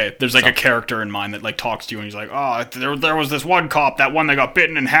 Okay, there's like a character in mind that like talks to you and he's like, oh, there was this one cop, that one that got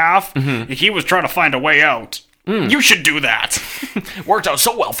bitten in half. He was trying to find a way out. You should do that. Worked out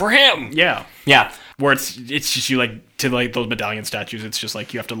so well for him. Yeah. Yeah. Where it's just you like to like those medallion statues. It's just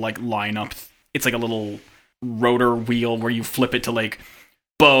like you have to like line up. It's like a little rotor wheel where you flip it to like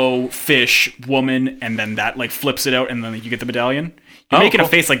bow, fish, woman, and then that like flips it out, and then you get the medallion. You're making a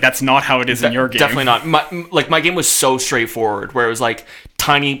face like that's not how it is in your game. Definitely not. My game was so straightforward, where it was like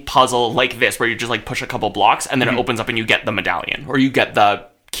tiny puzzle like this, where you just like push a couple blocks, and then it opens up and you get the medallion, or you get the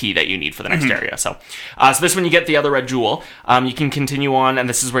key that you need for the next area. So this one you get the other red jewel. You can continue on, and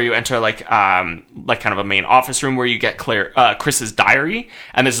this is where you enter like kind of a main office room where you get Chris's diary,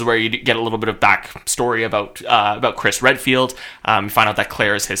 and this is where you get a little bit of backstory about Chris Redfield. You find out that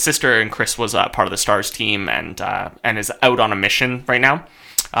Claire is his sister, and Chris was part of the STARS team, and is out on a mission right now.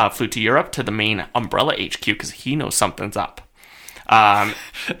 Flew to Europe to the main Umbrella HQ because he knows something's up.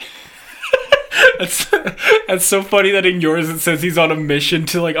 That's so funny that in yours it says he's on a mission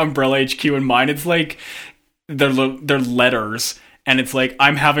to like Umbrella HQ. In mine it's like they're letters, and it's like,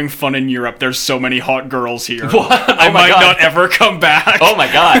 I'm having fun in Europe, there's so many hot girls here. I might not ever come back. Oh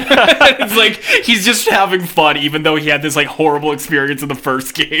my god. It's like he's just having fun even though he had this like horrible experience in the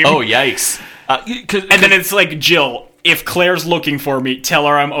first game. Oh yikes. And then it's like, Jill, if Claire's looking for me, tell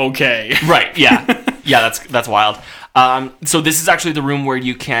her I'm okay. Right, yeah. Yeah, that's wild. So this is actually the room where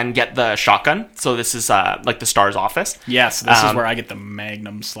you can get the shotgun. So this is like the STARS office. Yes, this is where I get the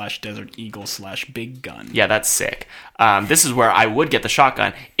Magnum / Desert Eagle / Big Gun. Yeah, that's sick. This is where I would get the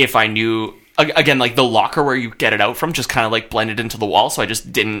shotgun if I knew, again, like the locker where you get it out from just kind of like blended into the wall. So I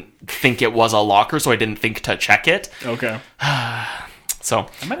just didn't think it was a locker, so I didn't think to check it. Okay. So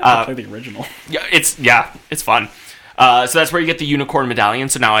I might have to play the original. Yeah, it's fun. So that's where you get the unicorn medallion.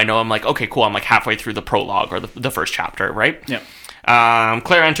 So now I know I'm like, okay, cool. I'm like halfway through the prologue or the first chapter, right? Yeah.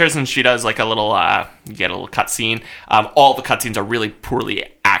 Claire enters and she does like a little, you get a little cutscene. All the cutscenes are really poorly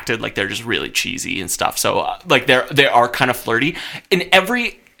acted. Like they're just really cheesy and stuff. So like they are kind of flirty. In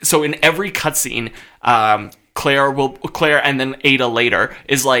every cutscene, Claire and then Ada later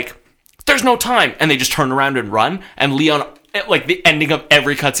is like, there's no time. And they just turn around and run. And Leon, like the ending of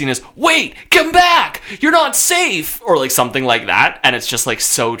every cutscene is, wait, come back, you're not safe, or like something like that, and it's just like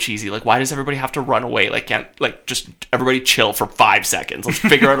so cheesy. Like, why does everybody have to run away? Like, can't like just everybody chill for 5 seconds? Let's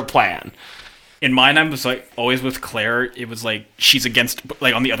figure out a plan. In mine, I was like always with Claire. It was like she's against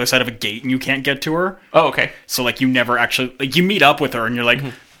like on the other side of a gate, and you can't get to her. Oh, okay. So like you never actually like you meet up with her, and you're like,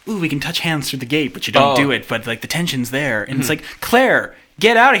 ooh, we can touch hands through the gate, but you don't do it. But like the tension's there, and it's like, Claire,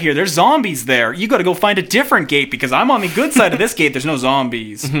 get out of here. There's zombies there. You got to go find a different gate because I'm on the good side of this gate. There's no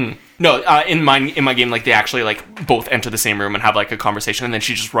zombies. No, in my game, like they actually like both enter the same room and have like a conversation, and then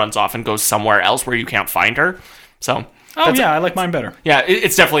she just runs off and goes somewhere else where you can't find her. So, I like mine better. Yeah,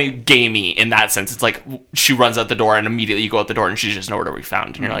 it's definitely gamey in that sense. It's like she runs out the door and immediately you go out the door and she's just nowhere to be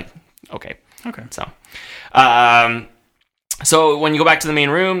found, and you're like, okay. So when you go back to the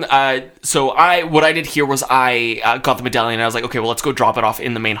main room, what I did here was I got the medallion and I was like, okay, well, let's go drop it off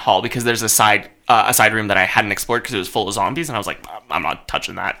in the main hall because there's a side room that I hadn't explored because it was full of zombies, and I was like, I'm not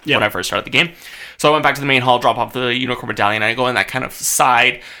touching that when I first started the game. So I went back to the main hall, drop off the unicorn medallion, and I go in that kind of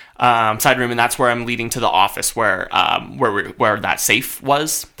side room, and that's where I'm leading to the office where that safe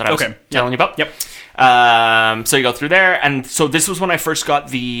was that I was telling you about. Yep. So you go through there, and so this was when I first got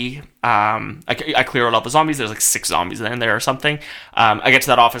the I cleared all the zombies. There's like 6 zombies in there or something. I get to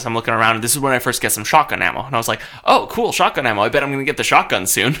that office, I'm looking around, and this is when I first get some shotgun ammo, and I was like, oh cool, shotgun ammo, I bet I'm gonna get the shotgun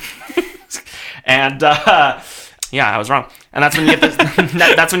soon. And I was wrong. And that's when you get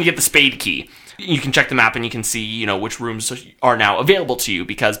that's when you get the spade key. You can check the map and you can see, you know, which rooms are now available to you,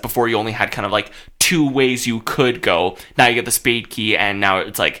 because before you only had kind of like 2 ways you could go. Now you get the spade key, and now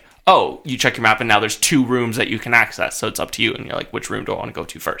it's like, oh, you check your map and now there's 2 rooms that you can access. So it's up to you, and you're like, which room do I want to go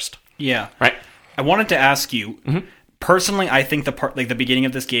to first? Yeah. Right? I wanted to ask you, personally, I think the part, like the beginning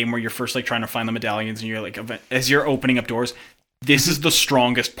of this game where you're first like trying to find the medallions and you're like, as you're opening up doors, this is the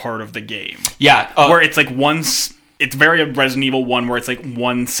strongest part of the game. Yeah. Where it's like it's very Resident Evil 1 where it's like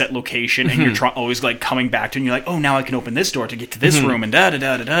one set location and you're always like coming back to it, and you're like, oh, now I can open this door to get to this room and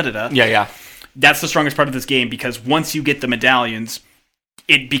da-da-da-da-da-da. Yeah. That's the strongest part of this game, because once you get the medallions,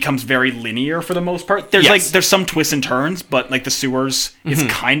 it becomes very linear for the most part. There's Yes. there's some twists and turns, but like the sewers is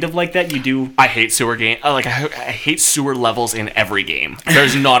kind of like that. You do. I hate sewer game. I hate sewer levels in every game.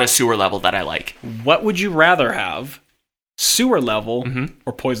 There's not a sewer level that I like. What would you rather have? Sewer level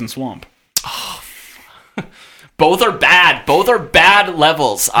or poison swamp? Both are bad. Both are bad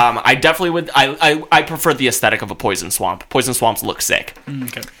levels. I definitely would. I prefer the aesthetic of a poison swamp. Poison swamps look sick.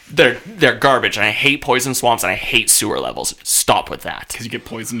 Okay. They're garbage, and I hate poison swamps, and I hate sewer levels. Stop with that. Because you get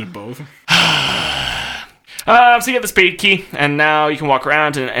poisoned in both. So you get the spade key, and now you can walk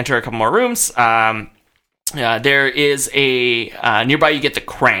around and enter a couple more rooms. There is a nearby. You get the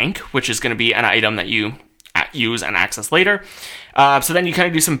crank, which is going to be an item that you use and access later. So then you kind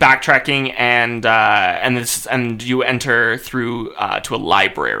of do some backtracking, and you enter through to a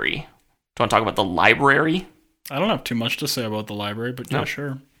library. Do you want to talk about the library? I don't have too much to say about the library, but yeah,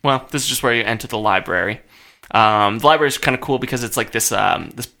 sure. Well, this is just where you enter the library. The library is kind of cool because it's like this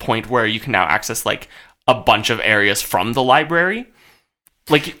this point where you can now access like a bunch of areas from the library.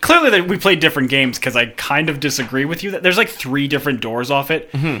 Like, clearly we played different games, because I kind of disagree with you. That there's like 3 different doors off it.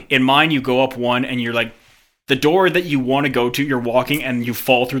 In mine, you go up one, and you're like, the door that you want to go to, you're walking, and you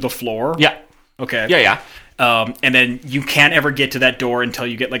fall through the floor. Yeah. Okay. Yeah. And then you can't ever get to that door until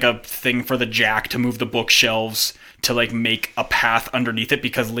you get like a thing for the jack to move the bookshelves to like make a path underneath it,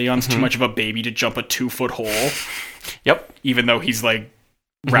 because Leon's too much of a baby to jump a 2-foot hole. Yep. Even though he's like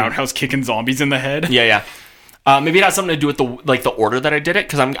roundhouse kicking zombies in the head. Yeah. Maybe it has something to do with the order that I did it,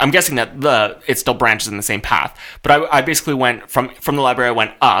 because I'm guessing that it still branches in the same path. But I basically went from the library. I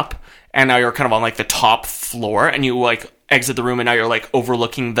went up, and now you're kind of on like the top floor, and you like exit the room, and now you're like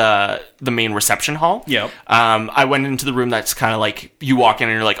overlooking the main reception hall. Yep. I went into the room that's kind of like you walk in,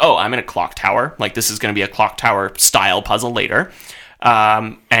 and you're like, oh, I'm in a clock tower. Like this is going to be a clock tower style puzzle later.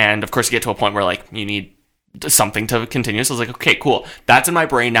 And of course, you get to a point where like you need something to continue. So I was like, okay, cool. That's in my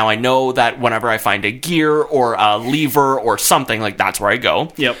brain. Now I know that whenever I find a gear or a lever or something, like that's where I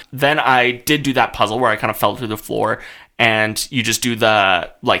go. Yep. Then I did do that puzzle where I kind of fell through the floor, and you just do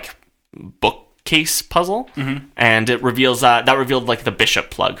the like bookcase puzzle, and it reveals that revealed like the bishop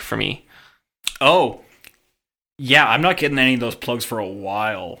plug for me. Oh. Yeah, I'm not getting any of those plugs for a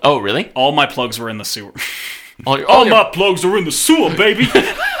while. Oh, really? All my plugs were in the sewer. All my plugs are in the sewer, baby.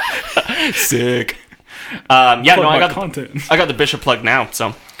 sick. I got the bishop plug now.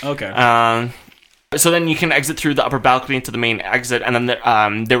 So okay. So then you can exit through the upper balcony into the main exit, and then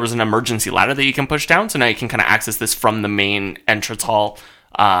there was an emergency ladder that you can push down. So now you can kind of access this from the main entrance hall.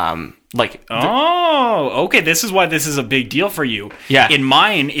 Okay. This is why this is a big deal for you. Yeah. In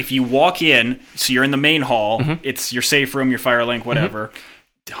mine, if you walk in, so you're in the main hall, it's your safe room, your fire link, whatever.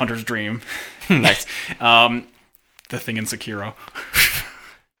 Hunter's dream. Nice. The thing in Sekiro.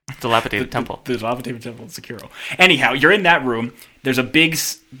 Dilapidated temple. The dilapidated temple in Sekiro. Anyhow, you're in that room. There's like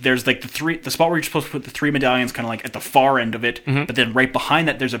the spot where you're supposed to put the 3 medallions kind of like at the far end of it, but then right behind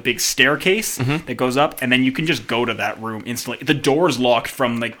that there's a big staircase that goes up, and then you can just go to that room instantly. The door's locked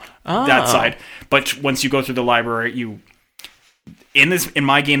from like that side, but once you go through the library, in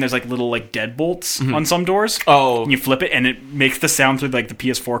my game there's like little like deadbolts on some doors. Oh. And you flip it and it makes the sound through like the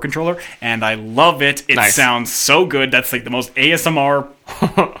PS4 controller, and I love it. It Nice. sounds so good. That's like the most ASMR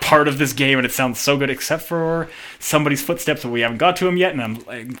part of this game, and it sounds so good, except for somebody's footsteps, and we haven't got to him yet, and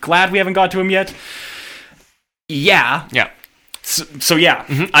I'm glad we haven't got to him yet. Yeah. So yeah,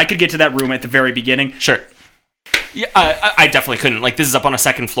 I could get to that room at the very beginning. Sure. Yeah, I definitely couldn't. Like, this is up on a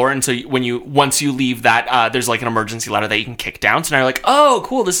second floor, and so once you leave that, there's like an emergency ladder that you can kick down. So now you're like, oh,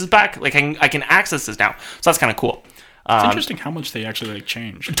 cool, this is back. Like, I can access this now. So that's kind of cool. It's interesting how much they actually like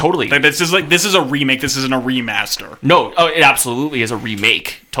changed. Totally. Like, this is a remake. This isn't a remaster. No, it absolutely is a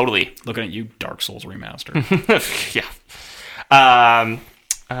remake. Totally. Looking at you, Dark Souls remaster. Yeah.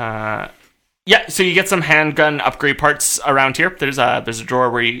 Yeah, so you get some handgun upgrade parts around here. There's a drawer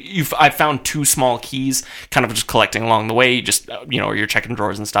where I found 2 small keys, kind of just collecting along the way. You just you're checking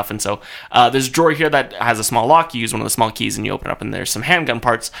drawers and stuff, and so there's a drawer here that has a small lock. You use one of the small keys and you open it up, and there's some handgun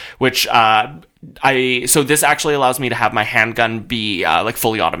parts, which so this actually allows me to have my handgun be like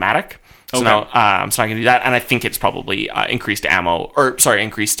fully automatic. So now I can do that, and I think it's probably increased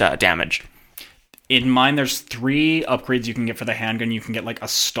damage. In mine, there's 3 upgrades you can get for the handgun. You can get like a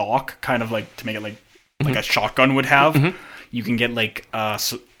stock, kind of like to make it like a shotgun would have. You can get like I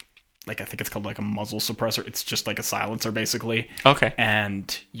think it's called like a muzzle suppressor. It's just like a silencer basically. Okay.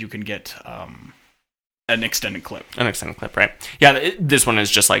 And you can get an extended clip. An extended clip, right? Yeah, this one is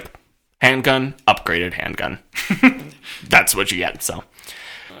just like handgun, upgraded handgun. That's what you get. So,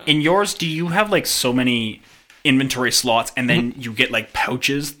 in yours, do you have like so many inventory slots, and then you get like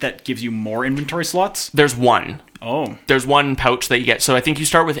pouches that gives you more inventory slots? There's one. Oh. There's one pouch that you get. So I think you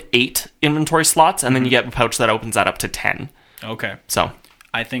start with 8 inventory slots, and then you get a pouch that opens that up to 10. Okay. So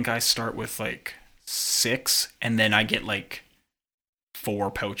I think I start with like 6, and then I get like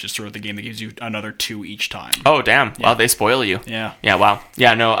 4 pouches throughout the game that gives you another 2 each time. oh damn, wow, they spoil you. Yeah. Yeah, wow.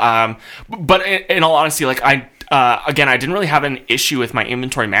 Yeah, no. But in all honesty, like again, I didn't really have an issue with my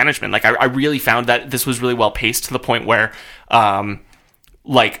inventory management. Like I really found that this was really well paced to the point where,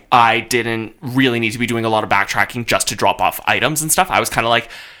 like I didn't really need to be doing a lot of backtracking just to drop off items and stuff. I was kind of like,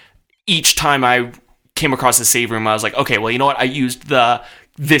 each time I came across a save room, I was like, okay, well, you know what? I used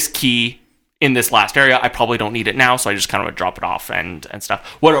this key in this last area. I probably don't need it now, so I just kind of would drop it off and stuff.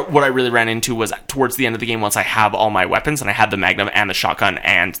 What I really ran into was towards the end of the game, once I have all my weapons, and I had the Magnum and the shotgun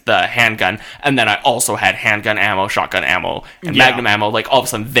and the handgun, and then I also had handgun ammo, shotgun ammo, and Magnum ammo, like all of a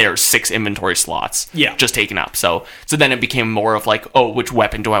sudden there's 6 inventory slots just taken up. So then it became more of like, oh, which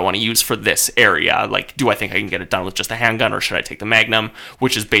weapon do I want to use for this area? Like, do I think I can get it done with just a handgun, or should I take the Magnum,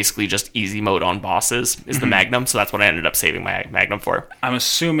 which is basically just easy mode on bosses, is the Magnum. So that's what I ended up saving my Magnum for. I'm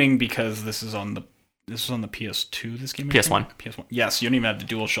assuming because this is on the PS2, this game? PS1. PS1. Yes, you don't even have the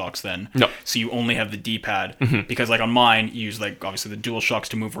dual shocks then. No. So you only have the D-pad. Because like on mine, you use like obviously the dual shocks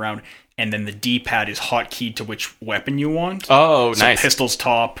to move around, and then the D-pad is hotkeyed to which weapon you want. Oh, so nice. Pistol's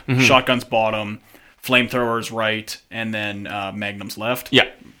top, shotgun's bottom, flamethrower's right, and then Magnum's left. Yeah.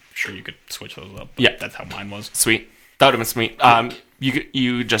 I'm sure you could switch those up. Yeah. That's how mine was. Sweet. That would have been sweet.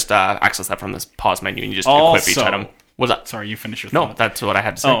 You just access that from this pause menu, and you just equip each item. What's that? Sorry, you finish your No, thought. that's what I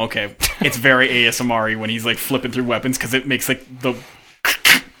had to say. Oh, okay. It's very ASMR-y when he's like flipping through weapons, because it makes like the...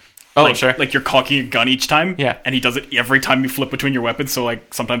 Oh, like, sure. Like you're cocking a gun each time. Yeah. And he does it every time you flip between your weapons, so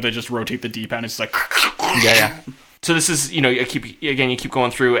like sometimes I just rotate the D-pad and it's like... Yeah. So this is, you keep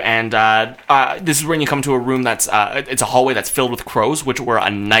going through, and this is when you come to a room that's it's a hallway that's filled with crows, which were a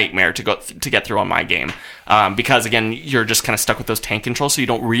nightmare to get through on my game, because again, you're just kind of stuck with those tank controls, so you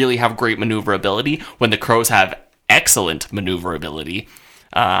don't really have great maneuverability when the crows have excellent maneuverability,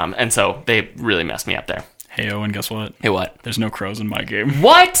 and so they really messed me up there. Hey, Owen, guess what? Hey, what? There's no crows in my game.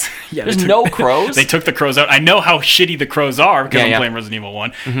 What? Yeah, There's no crows? They took the crows out. I know how shitty the crows are because I'm Yeah. playing Resident Evil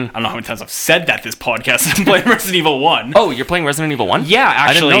 1. I don't know how many times I've said that this podcast. I'm playing Resident Evil 1. Oh, you're playing Resident Evil 1? Yeah, actually,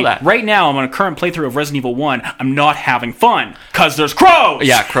 I didn't know that. right now I'm on a current playthrough of Resident Evil 1. I'm not having fun because there's crows!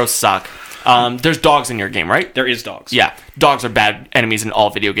 Yeah, crows suck. There's dogs in your game, right? There is dogs. Yeah, dogs are bad enemies in all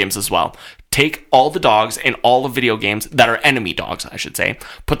video games as well. Take all the dogs in all of video games that are enemy dogs, I should say,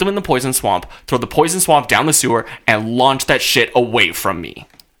 put them in the poison swamp, throw the poison swamp down the sewer, and launch that shit away from me.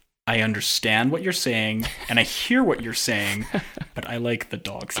 I understand what you're saying, and I hear what you're saying, but I like the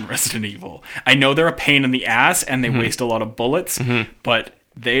dogs in Resident Evil. I know they're a pain in the ass, and they waste a lot of bullets, but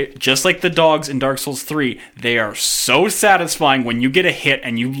they, just like the dogs in Dark Souls 3, they are so satisfying when you get a hit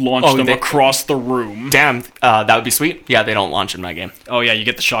and you launch them across the room. Damn, that would be sweet. Yeah, they don't launch in my game. Oh yeah, you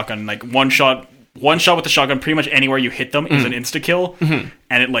get the shotgun, like one shot with the shotgun, pretty much anywhere you hit them is an insta-kill,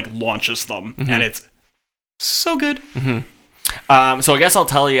 and it like launches them, and it's so good. So I guess I'll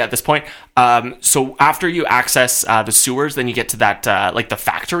tell you at this point. So after you access the sewers, then you get to that, like the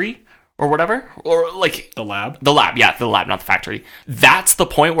factory or whatever, or like The lab? the lab, not the factory. That's the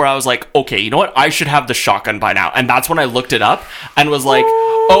point where I was like, okay, you know what? I should have the shotgun by now. And that's when I looked it up and was like,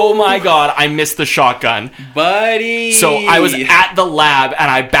 oh my god, I missed the shotgun. Buddy! So I was at the lab and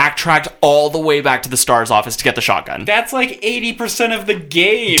I backtracked all the way back to the STARS office to get the shotgun. That's like 80% of the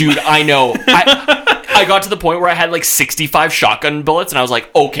game. Dude, I know. I got to the point where I had like 65 shotgun bullets and I was like,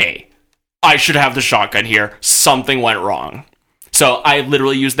 okay, I should have the shotgun here. Something went wrong. So I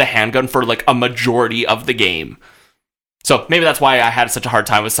literally used the handgun for like a majority of the game. So maybe that's why I had such a hard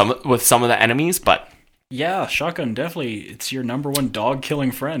time with some of the enemies, but Yeah, shotgun, definitely. It's your number one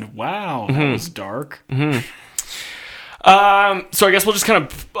dog-killing friend. Wow, that was dark. So I guess we'll just kind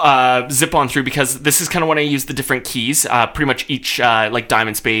of zip on through, because this is kind of when I use the different keys. Pretty much each like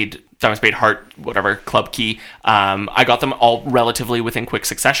Diamond Spade, Heart, whatever, club key. I got them all relatively within quick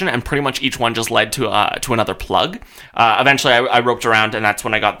succession, and pretty much each one just led to another plug. Eventually, I roped around, and that's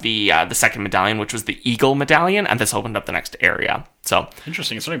when I got the second medallion, which was the Eagle medallion, and this opened up the next area. So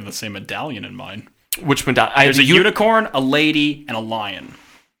Interesting. It's not even the same medallion in mine. which medallion? There's a unicorn, a lady, and a lion.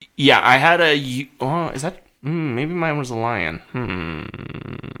 Yeah, I had a. Oh, is that? Maybe mine was a lion.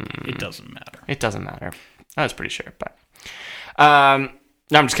 It doesn't matter. It doesn't matter. I was pretty sure, but I'm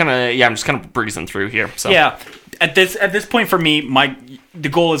just kind of breezing through here. So Yeah, at this point for me, the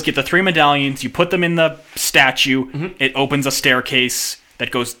goal is get the 3 medallions. You put them in the statue. It opens a staircase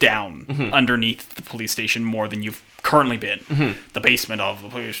that goes down underneath the police station more than you've currently been. The basement of the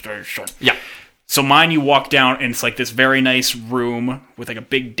police station. Yeah. So mine, you walk down, and it's like this very nice room with like a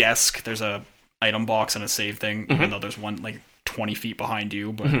big desk. There's a item box and a save thing, even though there's one like 20 feet behind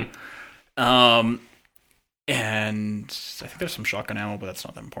you. But and I think there's some shotgun ammo, but that's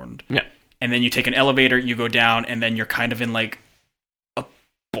not that important. Yeah. And then you take an elevator, you go down, and then you're kind of in like a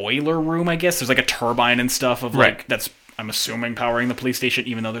boiler room, I guess. There's like a turbine and stuff of like that's, I'm assuming, powering the police station,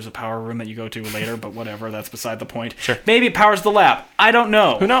 even though there's a power room that you go to later, but whatever, that's beside the point. Sure. Maybe it powers the lab. I don't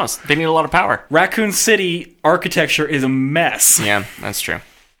know. Who knows? They need a lot of power. Raccoon City architecture is a mess. Yeah, that's true.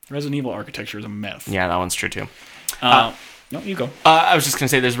 Resident Evil architecture is a mess. Yeah, that one's true too. No, you go. I was just gonna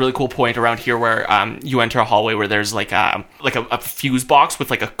say, there's a really cool point around here where you enter a hallway where there's like a fuse box with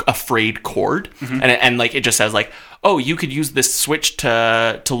like a frayed cord, and like it just says like, oh, you could use this switch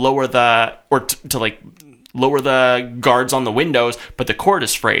to lower the to like lower the guards on the windows, but the cord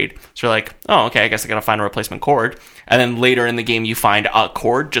is frayed. So you're like, oh, okay, I guess I gotta find a replacement cord. And then later in the game, you find a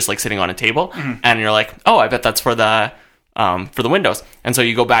cord just like sitting on a table, and you're like, oh, I bet that's for the windows. And so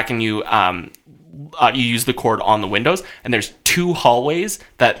you go back and you use the cord on the windows, and there's 2 hallways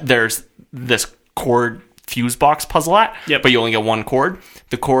that there's this cord fuse box puzzle at, but you only get 1 cord.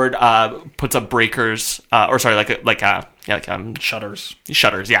 The cord puts up breakers, Shutters.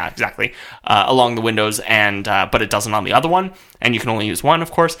 Shutters, yeah, exactly, along the windows, and but it doesn't on the other one, and you can only use 1,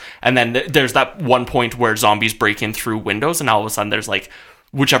 of course. And then there's that one point where zombies break in through windows, and all of a sudden there's like,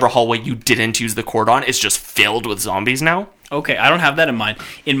 whichever hallway you didn't use the cord on is just filled with zombies now. Okay, I don't have that in mind.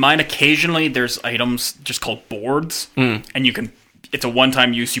 In mine, occasionally there's items just called boards, and you can. It's a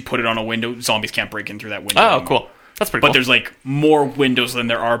one-time use. You put it on a window. Zombies can't break in through that window. Oh, anymore. cool. That's pretty cool. But there's like more windows than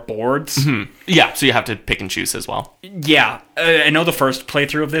there are boards. Yeah, so you have to pick and choose as well. Yeah, I know the first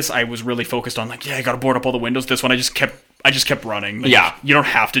playthrough of this, I was really focused on like, I gotta board up all the windows. This one, I just kept running. Like, yeah, you don't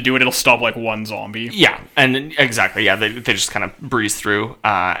have to do it. It'll stop like 1 zombie. Yeah, and exactly. Yeah, they just kind of breeze through.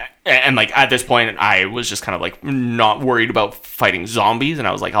 And like at this point, I was just kind of like not worried about fighting zombies, and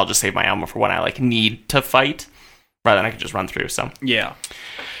I was like, I'll just save my ammo for when I like need to fight, rather than I could just run through. So yeah.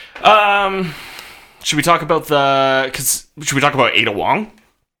 Should we talk about should we talk about Ada Wong?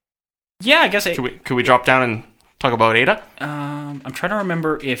 Yeah, I guess. Could we drop down and talk about Ada? I'm trying to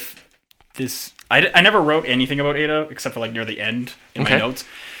remember if this. I never wrote anything about Ada except for like near the end in my notes.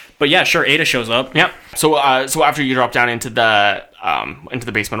 But yeah, sure, Ada shows up. Yep. So after you drop down into the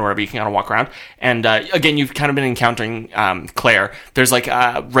basement or wherever, you can kind of walk around. And again, you've kind of been encountering Claire. There's like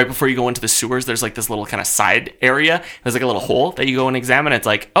right before you go into the sewers, there's like this little kind of side area. There's like a little hole that you go and examine. It's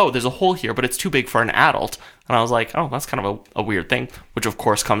like, oh, there's a hole here, but it's too big for an adult. And I was like, oh, that's kind of a weird thing, which of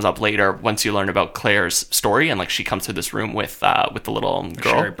course comes up later once you learn about Claire's story, and like she comes to this room with the little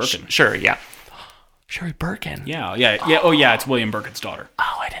girl. Sherry Birkin. Sure, yeah. Sherry Birkin. Yeah. Oh, yeah, it's William Birkin's daughter.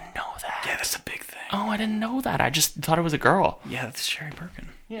 Oh, I didn't know that. Yeah, that's a big thing. Oh, I didn't know that. I just thought it was a girl. Yeah, that's Sherry Birkin.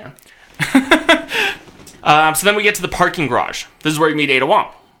 Yeah. So then we get to the parking garage. This is where you meet Ada Wong.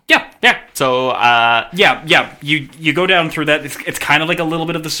 Yeah. Yeah. So, Yeah. You go down through that. It's kind of like a little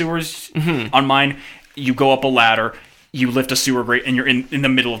bit of the sewers. On mine, you go up a ladder, you lift a sewer grate, and you're in the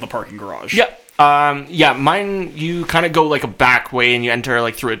middle of the parking garage. Yeah. Yeah, mine, you kind of go like a back way and you enter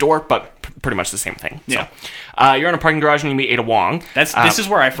like through a door, but pretty much the same thing. Yeah. So, you're in a parking garage and you meet Ada Wong. This is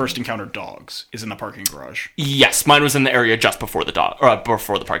where I first encountered dogs, is in the parking garage. Yes, mine was in the area just before the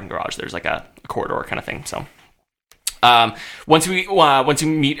before the parking garage. There's like a corridor kind of thing. So, once you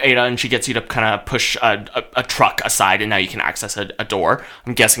meet Ada and she gets you to kind of push a truck aside, and now you can access a door.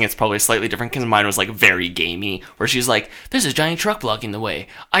 I'm guessing it's probably slightly different because mine was like very gamey, where she's like, "There's a giant truck blocking the way.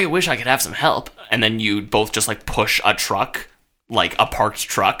 I wish I could have some help." And then you both just like push a truck, like a parked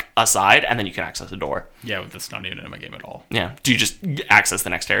truck, aside, and then you can access a door. Yeah, that's not even in my game at all. Yeah. Do you just access the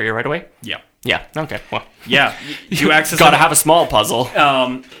next area right away? Yeah. Yeah. Okay. Well. Yeah. You access. Gotta have a small puzzle.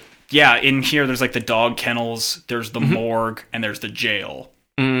 Yeah, in here there's like the dog kennels, there's the morgue, and there's the jail.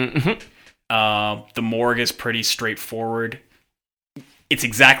 The morgue is pretty straightforward. It's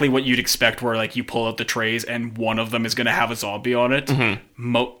exactly what you'd expect, where like you pull out the trays and one of them is going to have a zombie on it.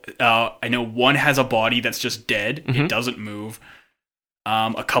 I know one has a body that's just dead. It doesn't move.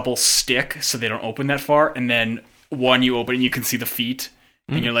 A couple stick so they don't open that far, and then one you open and you can see the feet,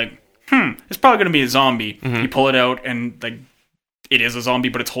 and you're like, it's probably going to be a zombie. You pull it out and like, it is a zombie,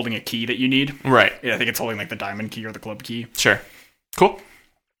 but it's holding a key that you need. Right. Yeah, I think it's holding like the diamond key or the club key. Sure. Cool.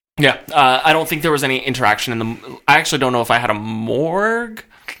 Yeah. I don't think there was any interaction in the... I actually don't know if I had a morgue.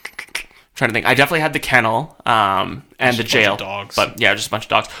 I'm trying to think. I definitely had the kennel and the jail. Dogs. But yeah, just a bunch of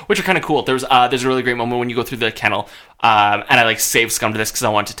dogs, which are kind of cool. There's a really great moment when you go through the kennel, and I like save scum to this because I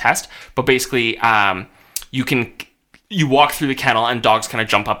wanted to test. But basically, you walk through the kennel and dogs kind of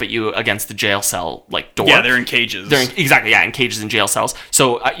jump up at you against the jail cell like door. Yeah, they're in cages. Exactly, in cages in jail cells.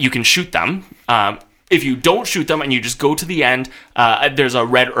 So you can shoot them, If you don't shoot them and you just go to the end, there's a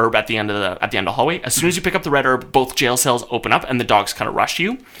red herb at the end of the hallway. As soon as you pick up the red herb, both jail cells open up and the dogs kind of rush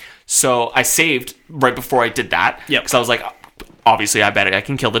you. So I saved right before I did that. Yep. Because I was like, obviously, I bet I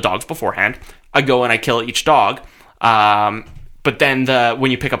can kill the dogs beforehand. I go and I kill each dog. But then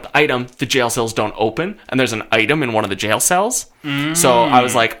when you pick up the item, the jail cells don't open, and there's an item in one of the jail cells. So I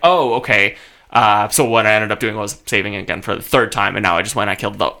was like, oh, okay. So what I ended up doing was saving again for the third time, and now I just went and I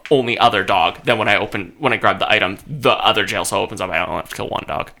killed the only other dog. Then when I grabbed the item, the other jail cell opens up. I only have to kill one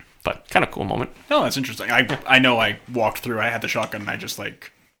dog. But kind of cool moment. Oh, that's interesting. I know I walked through, I had the shotgun, and I just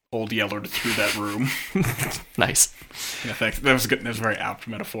like old yellered through that room. Nice. Yeah, thanks. That was good. That was a very apt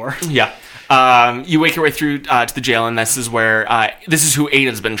metaphor. Yeah. You make your way through to the jail, and this is where this is who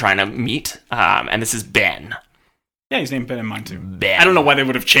Ada's been trying to meet, and this is Ben. Yeah, he's named Ben in mine too. Ben. I don't know why they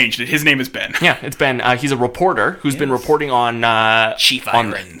would have changed it. His name is Ben. Yeah, it's Ben. He's a reporter who's been reporting on Chief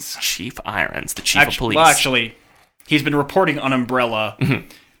Irons. Chief Irons, the chief of police. Well, actually, he's been reporting on Umbrella,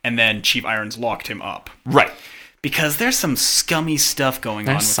 and then Chief Irons locked him up. Right. Because there's some scummy stuff going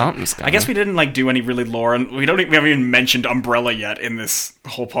on. There's something scummy. I guess we didn't do any really lore, and we haven't even mentioned Umbrella yet in this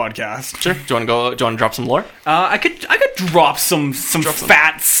whole podcast. Sure. Do you want to drop some lore? I could drop some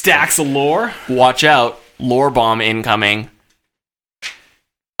fat stacks of lore. Watch out. Lore bomb incoming.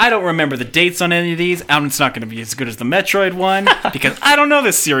 I don't remember the dates on any of these. It's not going to be as good as the Metroid one, because I don't know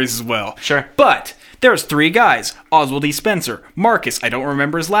this series as well. Sure. But there's 3 guys. Oswald E. Spencer, Marcus, I don't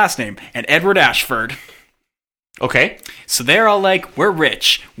remember his last name, and Edward Ashford. Okay. So they're all like, we're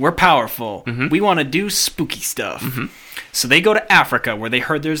rich, we're powerful, we want to do spooky stuff. So they go to Africa, where they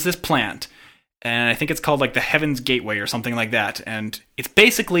heard there's this plant, and I think it's called the Heaven's Gateway or something like that, and it's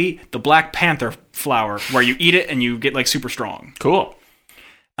basically the Black Panther flower, where you eat it and you get super strong. Cool.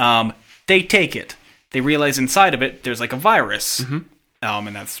 They take it. They realize inside of it there's a virus,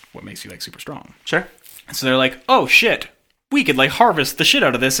 and that's what makes you super strong. Sure. So they're like, oh shit, we could harvest the shit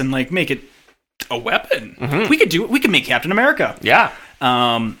out of this and make it a weapon. We could do it. We could make Captain America. Yeah.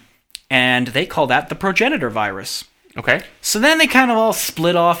 And they call that the progenitor virus. Okay. So then they kind of all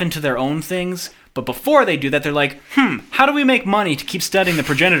split off into their own things. But before they do that, they're like, how do we make money to keep studying the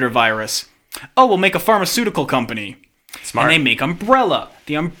progenitor virus? Oh, we'll make a pharmaceutical company. Smart. And they make Umbrella,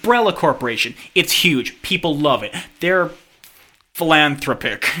 the Umbrella Corporation. It's huge. People love it. They're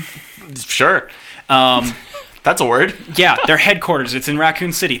philanthropic. Sure. That's a word. Yeah, their headquarters, it's in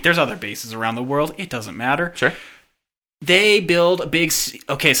Raccoon City. There's other bases around the world. It doesn't matter. Sure. They build a big...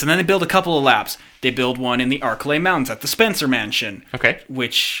 Okay, so then they build a couple of labs. They build one in the Arklay Mountains at the Spencer Mansion. Okay.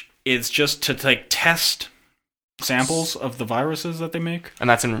 Which is just to test samples of the viruses that they make. And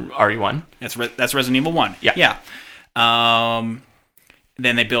that's in RE1? That's Resident Evil 1. Yeah. Yeah.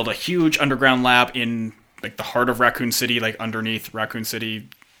 Then they build a huge underground lab in the heart of Raccoon City, underneath Raccoon City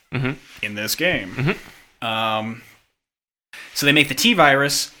in this game. So they make the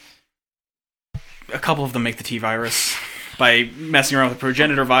T-Virus. A couple of them make the T-Virus by messing around with the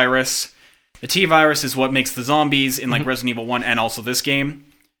progenitor virus. The T-Virus is what makes the zombies in Resident Evil 1 and also this game.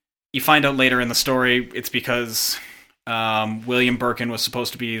 You find out later in the story it's because William Birkin was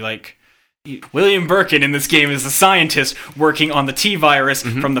supposed to be William Birkin in this game is a scientist working on the T-Virus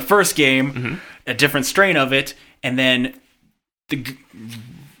from the first game, a different strain of it, and then the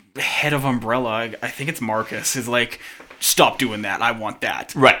head of Umbrella, I think it's Marcus, is stop doing that, I want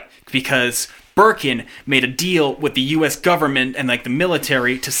that. Right. Because Birkin made a deal with the U.S. government and the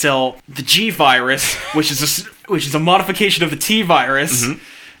military to sell the G-Virus, which is a modification of the T-Virus.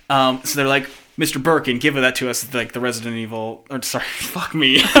 So they're like, Mr. Birkin, give that to us, the Resident Evil... fuck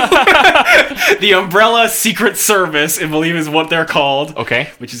me. The Umbrella Secret Service, I believe is what they're called. Okay.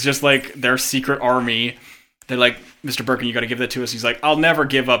 Which is just their secret army. They're like, Mr. Birkin, you gotta give that to us. He's like, I'll never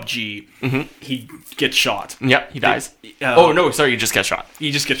give up G. He gets shot. Yep, he dies. Oh, no, sorry, you just get shot.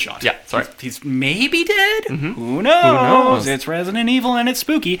 He just gets shot. Yeah, sorry. He's maybe dead? Who knows? It's Resident Evil and it's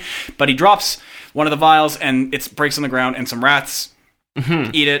spooky. But he drops one of the vials and it breaks on the ground and some rats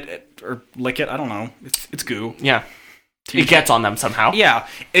eat it or lick it. I don't know. It's goo. Yeah. It gets on them somehow. Yeah.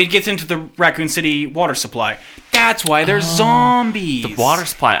 It gets into the Raccoon City water supply. That's why there's zombies. The water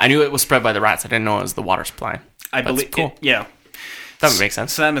supply. I knew it was spread by the rats. I didn't know it was the water supply. I believe. Cool. Yeah. That would make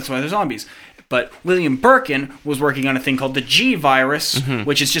sense. So that's why there's zombies. But William Birkin was working on a thing called the G-Virus,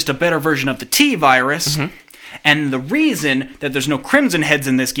 which is just a better version of the T-Virus. And the reason that there's no Crimson Heads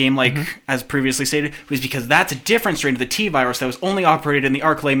in this game, as previously stated, was because that's a different strain of the T-Virus that was only operated in the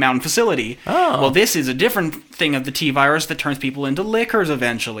Arklay Mountain facility. Oh. Well, this is a different thing of the T-Virus that turns people into lickers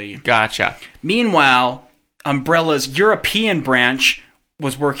eventually. Gotcha. Meanwhile, Umbrella's European branch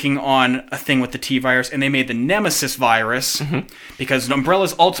was working on a thing with the T-Virus, and they made the Nemesis virus, because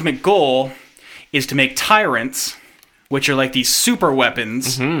Umbrella's ultimate goal is to make tyrants, which are like these super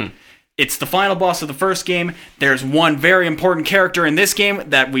weapons. It's the final boss of the first game. There's one very important character in this game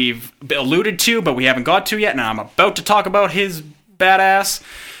that we've alluded to, but we haven't got to yet, and I'm about to talk about his badass.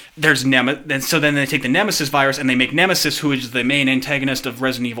 There's Nemesis, so then they take the Nemesis virus and they make Nemesis, who is the main antagonist of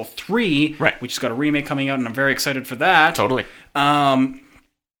Resident Evil 3, which has got a remake coming out, and I'm very excited for that. Totally. And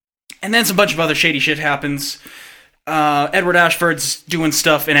then some bunch of other shady shit happens. Edward Ashford's doing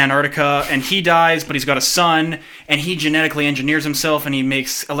stuff in Antarctica, and he dies, but he's got a son, and he genetically engineers himself, and he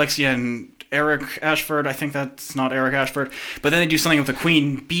makes Alexia and Eric Ashford. I think that's not Eric Ashford. But then they do something with the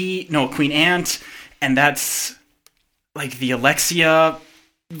Queen Ant, and that's like the Alexia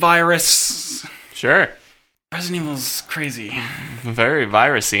virus. Sure. Resident Evil's crazy. Very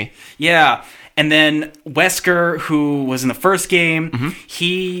virusy. Yeah. And then Wesker, who was in the first game,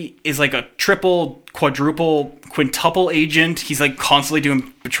 he is like a triple, quadruple, quintuple agent. He's like constantly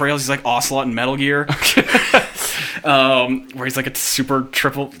doing betrayals. He's like Ocelot in Metal Gear. Where he's like a super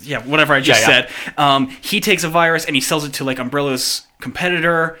triple, whatever I just said. He takes a virus and he sells it to like Umbrella's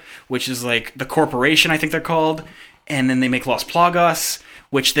competitor, which is like the Corporation, I think they're called. And then they make Los Plagas,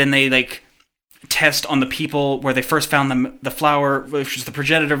 which then they like test on the people where they first found the flower, which is the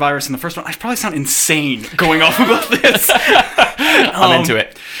progenitor virus in the first one. I probably sound insane going off about this. I'm into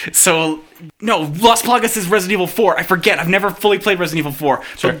it. So, no, Las Plagas is Resident Evil 4. I forget. I've never fully played Resident Evil 4.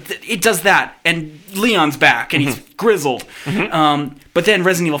 Sure. But it does that. And Leon's back, and he's grizzled. But then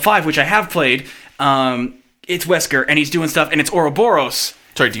Resident Evil 5, which I have played, it's Wesker, and he's doing stuff, and it's Ouroboros.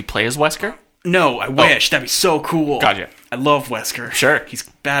 Sorry, do you play as Wesker? No, I wish. That'd be so cool. Gotcha. I love Wesker. Sure. He's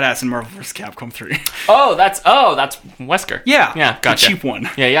badass in Marvel vs. Capcom 3. That's Wesker. Yeah, gotcha. The cheap one.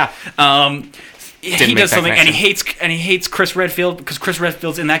 Yeah. He does something, and he hates Chris Redfield because Chris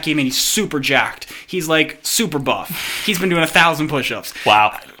Redfield's in that game, and he's super jacked. He's like super buff. He's been doing 1,000 push-ups.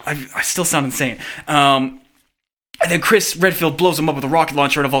 Wow. I still sound insane. And then Chris Redfield blows him up with a rocket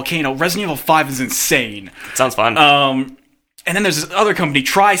launcher at a volcano. Resident Evil 5 is insane. Sounds fun. And then there's this other company,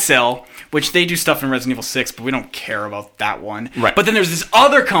 Tricell, which they do stuff in Resident Evil 6, but we don't care about that one. Right. But then there's this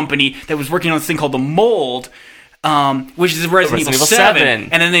other company that was working on this thing called The Mold, which is Resident Evil 7.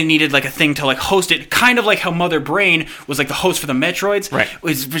 And then they needed like a thing to like host it, kind of like how Mother Brain was like the host for the Metroids. Right.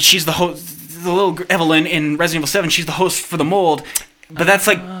 She's the host, the little Evelyn in Resident Evil 7, she's the host for The Mold. But that's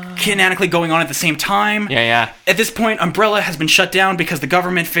like canonically going on at the same time. Yeah. At this point, Umbrella has been shut down because the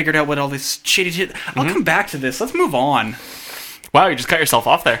government figured out what all this shady shit. I'll come back to this. Let's move on. Wow, you just cut yourself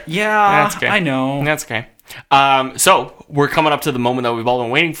off there. Yeah, that's okay. I know. That's okay. So we're coming up to the moment that we've all been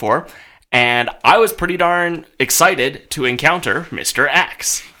waiting for, and I was pretty darn excited to encounter Mr.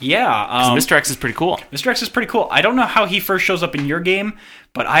 X. Yeah. Mr. X is pretty cool. Mr. X is pretty cool. I don't know how he first shows up in your game,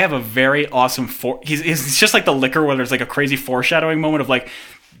 but I have a very awesome... He's just like the Licker where there's like a crazy foreshadowing moment of like,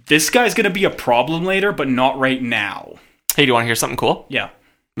 this guy's going to be a problem later, but not right now. Hey, do you want to hear something cool? Yeah.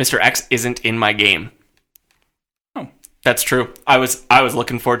 Mr. X isn't in my game. That's true. I was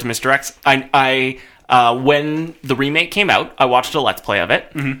looking forward to Mr. X. I when the remake came out, I watched a Let's Play of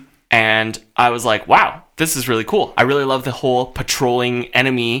it, and I was like, wow, this is really cool. I really love the whole patrolling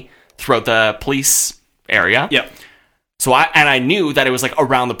enemy throughout the police area. Yeah. So I knew that it was like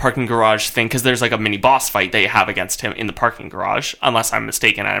around the parking garage thing, because there's like a mini boss fight that you have against him in the parking garage, unless I'm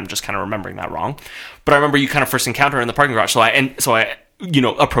mistaken, and I'm just kind of remembering that wrong. But I remember you kind of first encounter in the parking garage, so I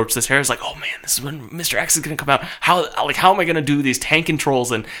approach this area. It's like, oh man, this is when Mr. X is going to come out. How am I going to do these tank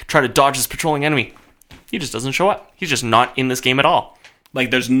controls and try to dodge this patrolling enemy? He just doesn't show up. He's just not in this game at all.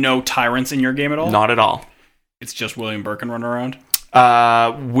 Like, there's no tyrants in your game at all? Not at all. It's just William Birkin running around?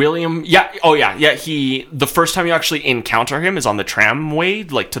 William, yeah. Oh yeah. The first time you actually encounter him is on the tramway,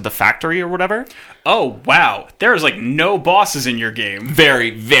 like to the factory or whatever. Oh, wow. There's like no bosses in your game. Very,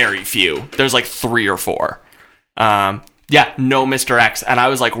 very few. There's like 3 or 4. Yeah, no Mr. X. And I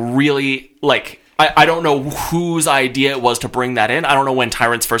was like, really, like, I don't know whose idea it was to bring that in. I don't know when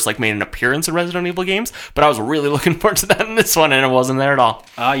Tyrants first like made an appearance in Resident Evil games, but I was really looking forward to that in this one, and it wasn't there at all.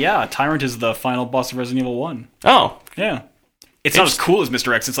 Yeah, Tyrant is the final boss of Resident Evil 1. Oh. Yeah. It's not as cool as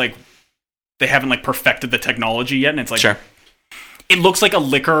Mr. X. It's like, they haven't like perfected the technology yet, and it's like... Sure. It looks like a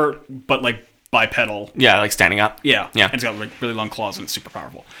Licker, but like bipedal. Yeah, like standing up. Yeah. And it's got like really long claws and it's super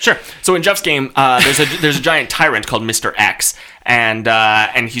powerful. Sure. So in Jeff's game, there's a giant tyrant called Mr. X,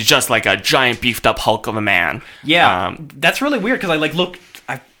 and he's just like a giant beefed up Hulk of a man. Yeah. That's really weird because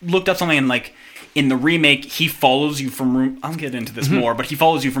I looked up something and like in the remake he follows you from room. I'll get into this more, but he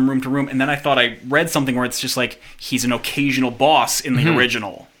follows you from room to room, and then I thought I read something where it's just like he's an occasional boss in the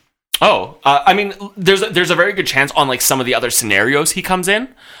original. Oh, I mean, there's a very good chance on like some of the other scenarios he comes in.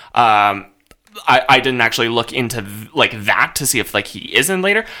 I didn't actually look into like that to see if like he is in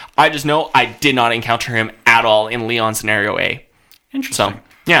later. I just know I did not encounter him at all in Leon Scenario A. Interesting. So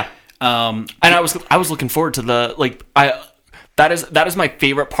yeah, and I was looking forward to the that is my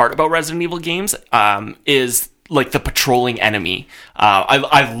favorite part about Resident Evil games. Is like the patrolling enemy.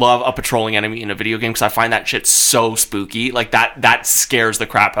 I love a patrolling enemy in a video game because I find that shit so spooky. Like that scares the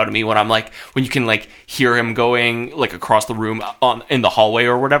crap out of me when you can like hear him going like across the room in the hallway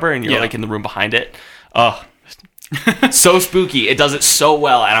or whatever, and you're like in the room behind it. So spooky. It does it so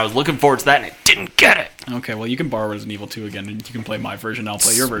well, and I was looking forward to that, and it didn't get it. Okay, well, you can borrow Resident Evil 2 again, and you can play my version, I'll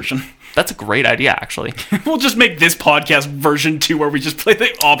play your version. That's a great idea, actually. We'll just make this podcast version 2, where we just play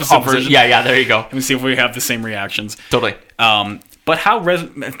the opposite version. Yeah, there you go. Let me see if we have the same reactions. Totally. But how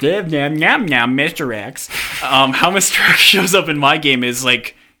Mr. X, how Mr. X shows up in my game is,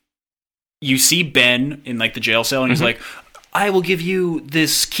 like, you see Ben in, like, the jail cell, and he's like, I will give you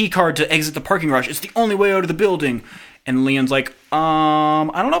this key card to exit the parking garage. It's the only way out of the building. And Leon's like, I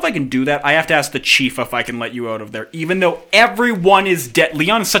don't know if I can do that. I have to ask the chief if I can let you out of there, even though everyone is dead.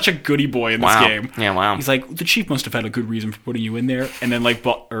 Leon is such a goody boy in this game. Yeah, wow. He's like, the chief must have had a good reason for putting you in there. And then like,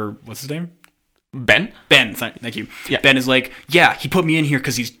 or what's his name? Ben, thank you. Yeah. Ben is like, yeah, he put me in here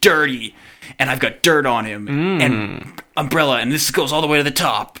because he's dirty, and I've got dirt on him, and umbrella, and this goes all the way to the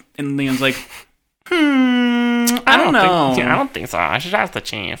top. And Leon's like, I don't know. I don't think so. I should ask the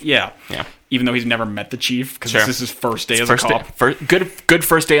chief. Yeah. Even though he's never met the chief, because this is his first day as a cop. Good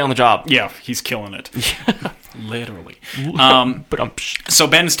first day on the job. Yeah, he's killing it. Literally. But so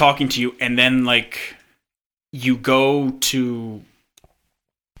Ben's talking to you, and then like you go to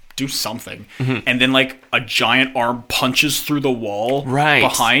do something, and then like a giant arm punches through the wall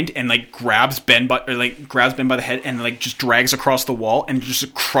behind, and like grabs Ben by the head, and like just drags across the wall, and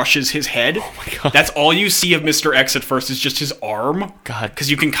just crushes his head. Oh my god! That's all you see of Mr. X at first is just his arm. God,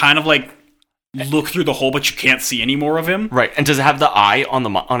 because you can kind of like look through the hole, but you can't see any more of him. Right, and does it have the eye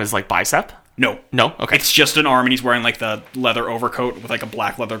on his like bicep? No. Okay. It's just an arm, and he's wearing like the leather overcoat with like a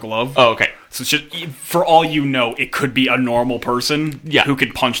black leather glove. Oh, okay. So it's just, for all you know, it could be a normal person who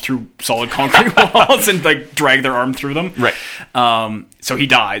could punch through solid concrete walls and like drag their arm through them. Right. So he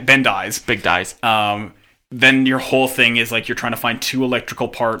died. Ben dies. Big dies. Then your whole thing is like you're trying to find 2 electrical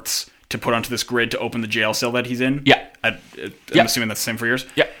parts to put onto this grid to open the jail cell that he's in. Yeah. I'm assuming that's the same for yours.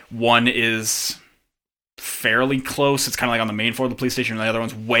 Yeah. One is fairly close. It's kind of like on the main floor of the police station, and the other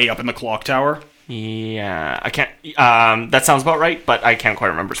one's way up in the clock tower. Yeah, I can't. That sounds about right, but I can't quite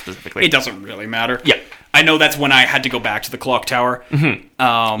remember specifically. It doesn't really matter. Yeah, I know that's when I had to go back to the clock tower.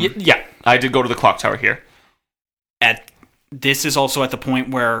 Yeah, I did go to the clock tower here. This is also at the point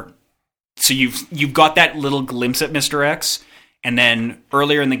where, so you've got that little glimpse at Mr. X, and then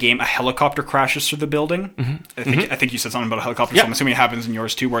earlier in the game, a helicopter crashes through the building. I think you said something about a helicopter, so I'm assuming it happens in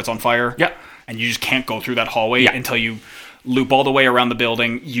yours too, where it's on fire. Yeah. And you just can't go through that hallway until you loop all the way around the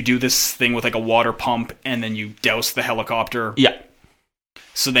building. You do this thing with like a water pump, and then you douse the helicopter. Yeah.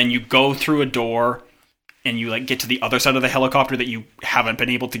 So then you go through a door, and you like get to the other side of the helicopter that you haven't been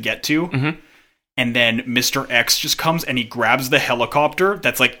able to get to. And then Mr. X just comes and he grabs the helicopter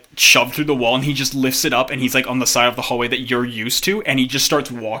that's like shoved through the wall, and he just lifts it up, and he's like on the side of the hallway that you're used to, and he just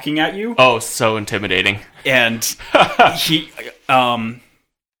starts walking at you. Oh, so intimidating. And he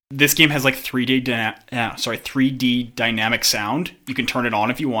this game has like 3D dynamic sound. You can turn it on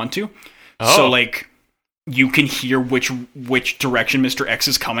if you want to. So like you can hear which direction Mr. X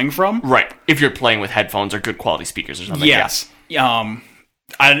is coming from. Right. If you're playing with headphones or good quality speakers or something. Yes.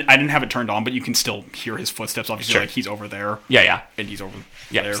 I didn't have it turned on, but you can still hear his footsteps. Obviously, like he's over there. Yeah. And he's over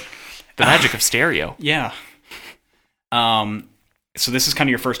there. The magic of stereo. Yeah. So this is kind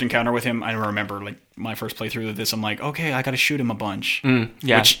of your first encounter with him. I remember like my first playthrough of this. I'm like, okay, I got to shoot him a bunch.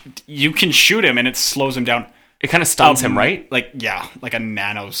 Yeah. Which you can shoot him and it slows him down. It kind of stuns him, right? Like a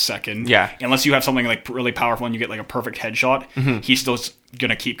nanosecond. Yeah. Unless you have something like really powerful and you get like a perfect headshot, he's still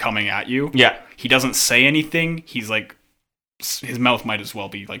gonna keep coming at you. Yeah. He doesn't say anything. He's like, his mouth might as well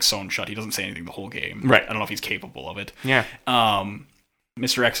be like sewn shut. He doesn't say anything the whole game. Right. I don't know if he's capable of it. Yeah.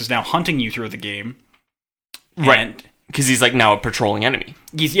 Mr. X is now hunting you through the game. Right. Because he's like now a patrolling enemy.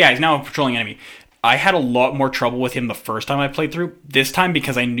 He's now a patrolling enemy. I had a lot more trouble with him the first time I played through. This time,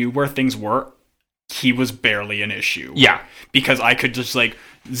 because I knew where things were, he was barely an issue. Yeah. Because I could just like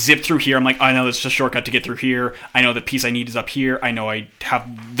zip through here. I'm like, I know there's a shortcut to get through here. I know the piece I need is up here. I know I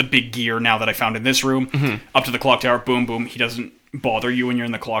have the big gear now that I found in this room. Up to the clock tower. Boom, boom. He doesn't bother you when you're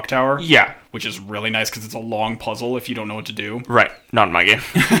in the clock tower. Yeah. Which is really nice because it's a long puzzle if you don't know what to do. Right. Not in my game.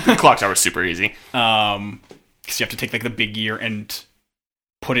 The clock tower is super easy. Because you have to take like the big gear and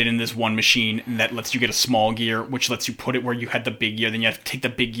put it in this one machine, and that lets you get a small gear, which lets you put it where you had the big gear. Then you have to take the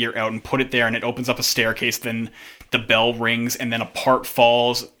big gear out and put it there, and it opens up a staircase. Then the bell rings, and then a part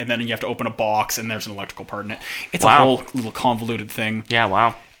falls, and then you have to open a box, and there's an electrical part in it. It's a whole little convoluted thing. Yeah,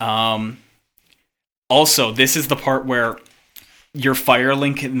 wow. Also, this is the part where your fire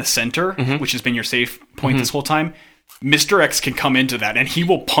link in the center, which has been your save point this whole time, Mr. X can come into that, and he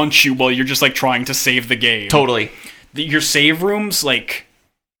will punch you while you're just like trying to save the game. Totally. Your save rooms like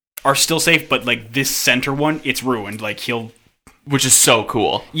are still safe, but like this center one, it's ruined. Like Which is so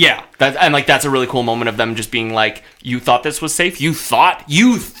cool. Yeah. That's a really cool moment of them just being like, you thought this was safe? You thought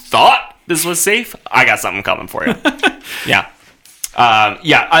this was safe? I got something coming for you. Yeah.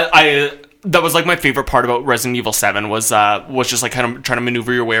 I that was like my favorite part about Resident Evil 7 was just like kind of trying to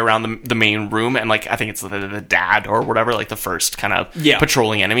maneuver your way around the main room, and like I think it's the dad or whatever, like the first kind of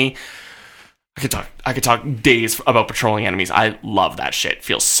patrolling enemy. I could talk days about patrolling enemies. I love that shit. It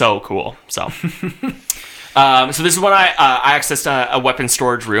feels so cool. So so this is when I accessed a weapon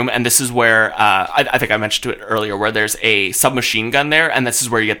storage room, and this is where I think I mentioned it earlier, where there's a submachine gun there, and this is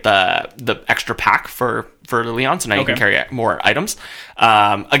where you get the extra pack for Leon, so now you can carry more items.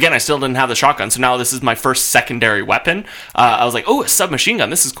 Again, I still didn't have the shotgun, so now this is my first secondary weapon. I was like, oh, a submachine gun,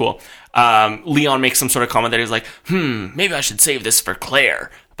 this is cool. Leon makes some sort of comment that he's like, maybe I should save this for Claire.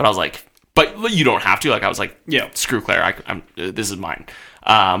 But I was like, but you don't have to. Like, I was like, yeah, screw Claire, this is mine.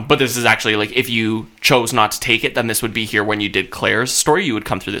 But this is actually, like, if you chose not to take it, then this would be here when you did Claire's story. You would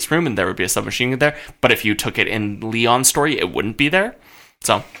come through this room, and there would be a submachine gun there. But if you took it in Leon's story, it wouldn't be there.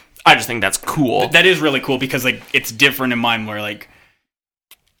 So I just think that's cool. That is really cool, because, like, it's different in mine where, like,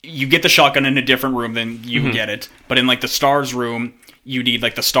 you get the shotgun in a different room than you get it. But in, like, the STARS room, you need,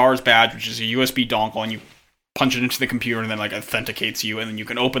 like, the STARS badge, which is a USB dongle, and you punch it into the computer, and then, like, authenticates you, and then you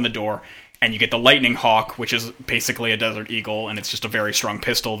can open the door. And you get the Lightning Hawk, which is basically a Desert Eagle, and it's just a very strong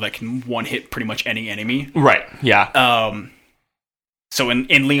pistol that can one-hit pretty much any enemy. Right, yeah. So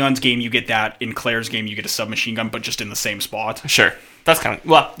in Leon's game, you get that. In Claire's game, you get a submachine gun, but just in the same spot. Sure. That's kind of...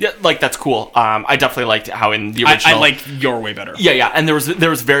 Well, yeah, like, that's cool. I definitely liked how in the original... I like your way better. Yeah, and there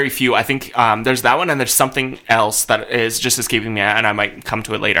was very few. I think there's that one, and there's something else that is just escaping me, and I might come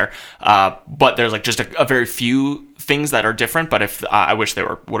to it later. But there's, like, just a very few things that are different, but if I wish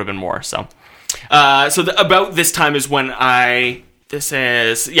there would have been more. So about this time is when this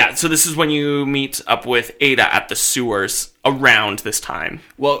is when you meet up with Ada at the sewers around this time.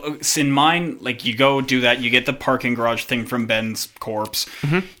 Well, in mine, like, you go do that, you get the parking garage thing from Ben's corpse.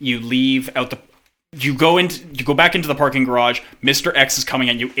 You leave out you go back into the parking garage. Mr. X is coming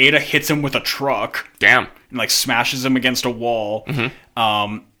at you. Ada hits him with a truck. Damn. And, like, smashes him against a wall.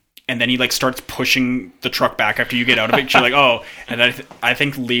 And then he, like, starts pushing the truck back after you get out of it. You're like, oh. And I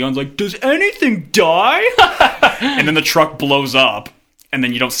think Leon's like, does anything die? And then the truck blows up. And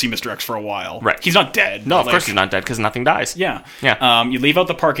then you don't see Mr. X for a while. Right. He's not dead. No, of course he's not dead, because nothing dies. Yeah. Yeah. You leave out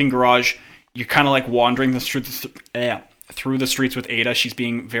the parking garage. You're kind of, like, wandering through the streets with Ada. She's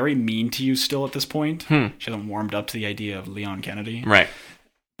being very mean to you still at this point. She hasn't warmed up to the idea of Leon Kennedy. Right.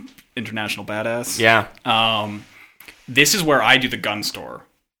 International badass. Yeah. This is where I do the gun store.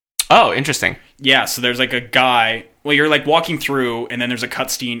 Oh, interesting. Yeah, so there's like a guy. Well, you're like walking through, and then there's a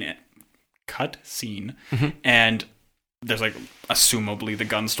cutscene, and there's like assumably the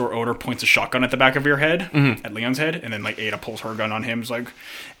gun store owner points a shotgun at the back of your head, at Leon's head, and then like Ada pulls her gun on him.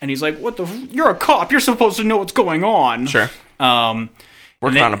 And he's like, "What the? You're a cop. You're supposed to know what's going on." Sure. Working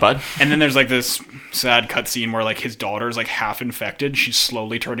on it, bud. And then there's like this sad cutscene where like his daughter's like half infected. She's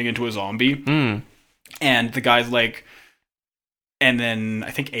slowly turning into a zombie, and the guy's like. And then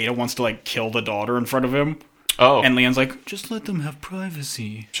I think Ada wants to, like, kill the daughter in front of him. Oh. And Leon's like, just let them have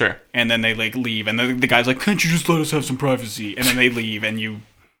privacy. Sure. And then they, like, leave. And the guy's like, can't you just let us have some privacy? And then they leave, and you...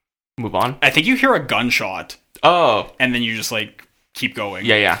 Move on? I think you hear a gunshot. Oh. And then you just, like, keep going.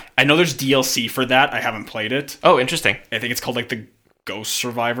 Yeah. I know there's DLC for that. I haven't played it. Oh, interesting. I think it's called, like, the Ghost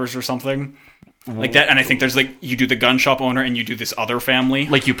Survivors or something. Like that, and I think there's like you do the gun shop owner and you do this other family.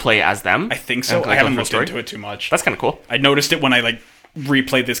 Like you play as them? I think so. I haven't looked into it too much. That's kind of cool. I noticed it when I like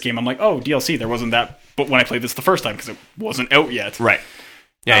replayed this game. I'm like, oh, DLC. There wasn't that, but when I played this the first time because it wasn't out yet. Right.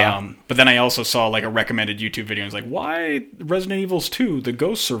 Yeah. But then I also saw like a recommended YouTube video. And it's like, why Resident Evil 2, the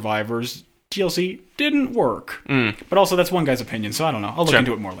Ghost Survivors DLC didn't work. But also that's one guy's opinion, so I don't know. I'll look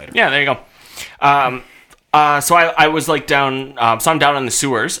into it more later. Yeah, there you go. So I was like down, so I'm down in the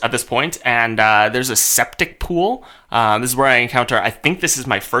sewers at this point, and there's a septic pool. This is where I encounter, I think this is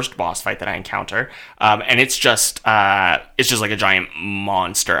my first boss fight that I encounter, and it's just like a giant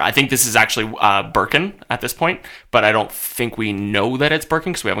monster. I think this is actually Birkin at this point, but I don't think we know that it's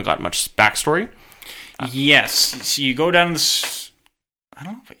Birkin because we haven't got much backstory. Yes, so you go down this. I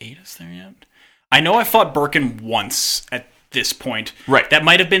don't know if Ada's there yet. I know I fought Birkin once at this point. Right. That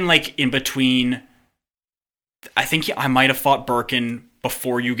might have been like in between. I think I might have fought Birkin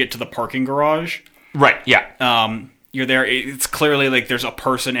before you get to the parking garage. Right, yeah. You're there. It's clearly like there's a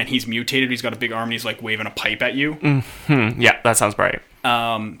person and he's mutated. He's got a big arm and he's like waving a pipe at you. Mm-hmm. Yeah, that sounds right.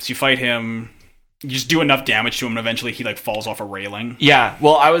 So you fight him. You just do enough damage to him and eventually he like falls off a railing. Yeah,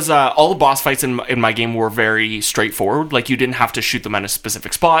 well, I was all the boss fights in my game were very straightforward. Like, you didn't have to shoot them at a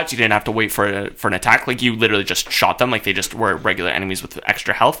specific spot. You didn't have to wait for an attack. Like, you literally just shot them. Like, they just were regular enemies with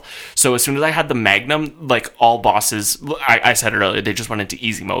extra health. So as soon as I had the Magnum, like, all bosses, I said it earlier, they just went into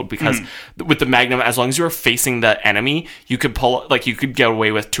easy mode because with the Magnum, as long as you were facing the enemy, you could you could get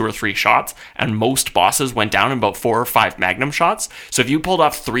away with 2 or 3 shots, and most bosses went down in about 4 or 5 Magnum shots. So if you pulled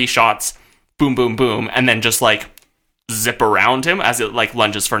off 3 shots, boom, boom, boom, and then just like zip around him as it like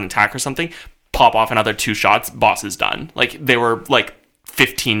lunges for an attack or something, pop off another 2 shots, boss is done. Like, they were like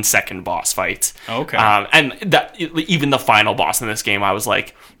 15-second boss fights. Okay. And that even the final boss in this game, I was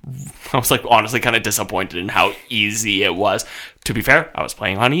like honestly kind of disappointed in how easy it was. To be fair, I was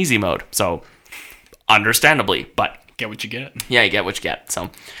playing on easy mode, so understandably, but get what you get. Yeah, you get what you get. So,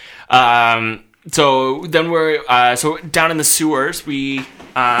 so then we're so down in the sewers. We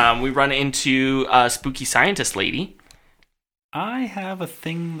run into a spooky scientist lady. I have a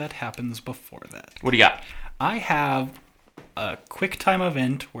thing that happens before that. What do you got? I have a quick time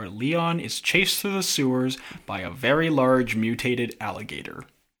event where Leon is chased through the sewers by a very large mutated alligator.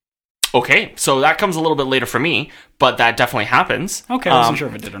 Okay, so that comes a little bit later for me, but that definitely happens. Okay, I wasn't sure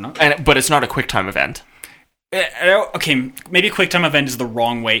if it did or not. But it's not a quick time event. Okay, maybe a quick time event is the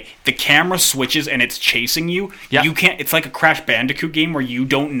wrong way. The camera switches and it's chasing you. Yeah. You can't. It's like a Crash Bandicoot game where you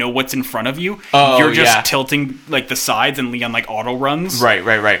don't know what's in front of you. Oh, you're just yeah. tilting like the sides, and Leon like auto runs. Right.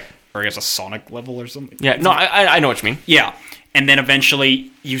 Or he has a Sonic level or something. Yeah, no, I know what you mean. Yeah, and then eventually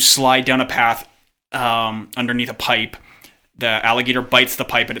you slide down a path underneath a pipe. The alligator bites the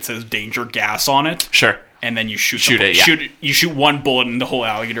pipe and it says "danger gas" on it. Sure. And then you shoot it. Yeah. You shoot one bullet and the whole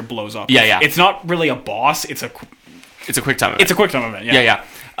alligator blows up. Yeah. It's not really a boss. It's a quick time event. It's a quick time event. Yeah.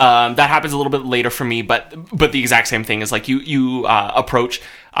 That happens a little bit later for me, but the exact same thing is like you approach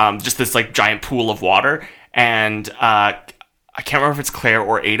just this like giant pool of water, and I can't remember if it's Claire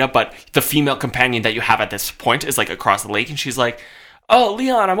or Ada, but the female companion that you have at this point is like across the lake, and she's like, "Oh,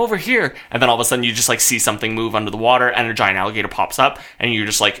 Leon, I'm over here." And then all of a sudden you just like see something move under the water and a giant alligator pops up, and you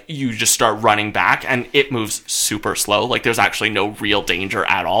just start running back, and it moves super slow. Like, there's actually no real danger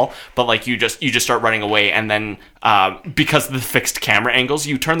at all, but like you just start running away, and then because of the fixed camera angles,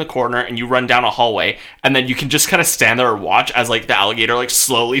 you turn the corner and you run down a hallway, and then you can just kind of stand there and watch as like the alligator like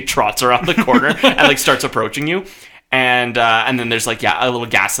slowly trots around the corner and like starts approaching you. And then there's like a little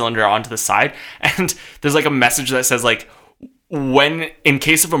gas cylinder onto the side, and there's like a message that says like, "When in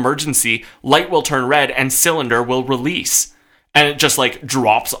case of emergency, light will turn red and cylinder will release." And it just like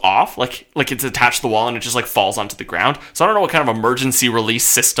drops off, like it's attached to the wall, and it just like falls onto the ground. So I don't know what kind of emergency release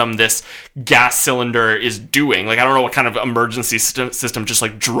system this gas cylinder is doing. Like, I don't know what kind of emergency system just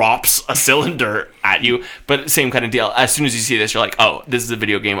like drops a cylinder at you. But same kind of deal. As soon as you see this, you're like, oh, this is a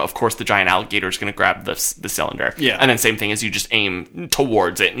video game. Of course, the giant alligator is going to grab the cylinder. Yeah. And then same thing is you just aim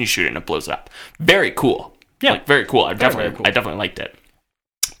towards it and you shoot it and it blows up. Very cool. Yeah. Like, very cool. I definitely liked it.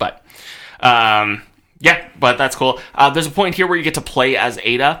 But, yeah, but that's cool. There's a point here where you get to play as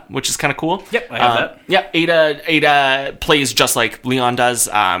Ada, which is kind of cool. Yep, I have that. Yeah, Ada plays just like Leon does,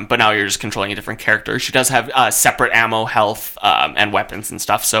 but now you're just controlling a different character. She does have separate ammo, health, and weapons and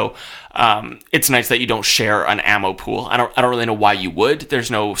stuff. So it's nice that you don't share an ammo pool. I don't really know why you would.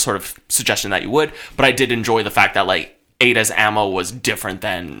 There's no sort of suggestion that you would, but I did enjoy the fact that like Ada's ammo was different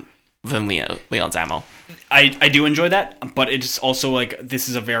than Leon's ammo. I do enjoy that, but it's also like this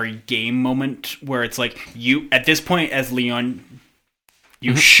is a very game moment where it's like you at this point as Leon,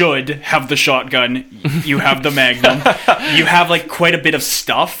 you should have the shotgun, you have the Magnum, you have like quite a bit of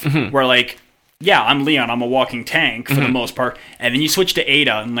stuff where like, yeah, I'm Leon, I'm a walking tank for the most part, and then you switch to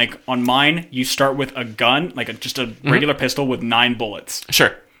Ada, and like on mine you start with a gun, like just a regular pistol with 9 bullets.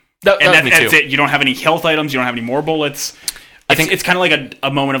 Sure, that's it. You don't have any health items, you don't have any more bullets. I think it's kind of like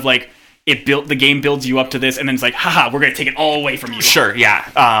a moment of like, the game builds you up to this, and then it's like, haha, we're gonna take it all away from you. Sure, yeah.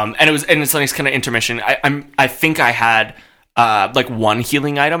 And it's a nice kind of intermission. I think I had like 1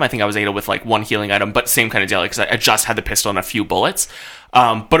 healing item. I think I was Ada with like 1 healing item, but same kind of deal because I just had the pistol and a few bullets.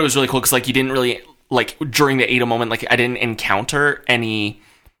 But it was really cool because like you didn't really like during the Ada moment, like I didn't encounter any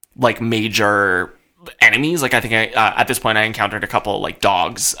like major enemies. Like I think at this point I encountered a couple like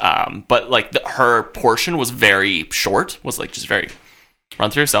dogs, but like her portion was very short. Was like just very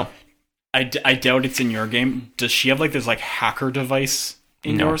run through. So. I doubt it's in your game. Does she have like this like hacker device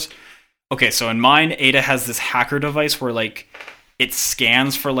in No. yours? Okay, so in mine, Ada has this hacker device where like it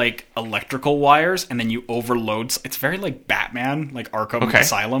scans for like electrical wires and then you overload. It's very like Batman, like Arkham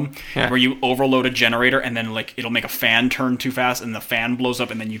Asylum, Yeah. where you overload a generator and then like it'll make a fan turn too fast and the fan blows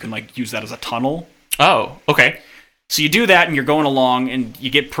up and then you can like use that as a tunnel. Oh, okay. So you do that and you're going along and you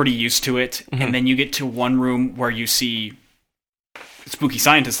get pretty used to it. And then you get to one room where you see spooky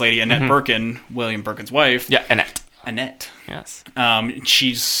scientist lady, Annette Birkin, William Birkin's wife. Yeah, Annette. Yes.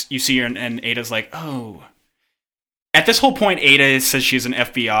 Yes. You see her and Ada's like, oh. At this whole point, Ada says she's an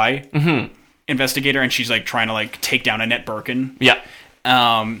FBI investigator and she's like trying to like take down Annette Birkin. Yeah.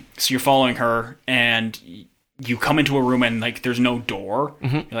 So you're following her and you come into a room and like there's no door.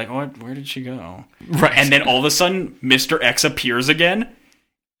 You're like, what? Where did she go? Right. And then all of a sudden, Mr. X appears again.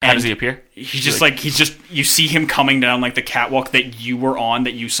 How does he appear? He's just like you see him coming down like the catwalk that you were on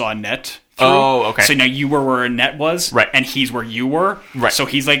that you saw Annette through. Oh, okay. So now you were where Annette was, right? And he's where you were, right? So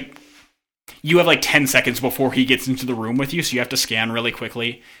he's like, you have like 10 seconds before he gets into the room with you, so you have to scan really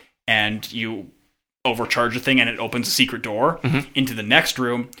quickly, and you overcharge the thing, and it opens a secret door into the next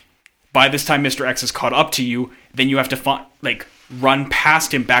room. By this time, Mr. X is caught up to you. Then you have to run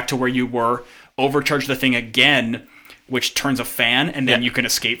past him back to where you were, overcharge the thing again, which turns a fan, and then you can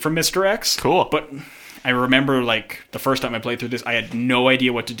escape from Mr. X. Cool. But I remember, like, the first time I played through this, I had no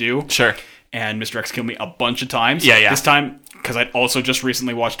idea what to do. Sure. And Mr. X killed me a bunch of times. Yeah. This time, because I'd also just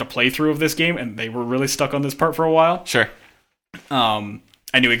recently watched a playthrough of this game, and they were really stuck on this part for a while. Sure.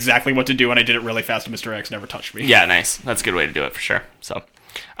 I knew exactly what to do, and I did it really fast, and Mr. X never touched me. Yeah, nice. That's a good way to do it for sure. So,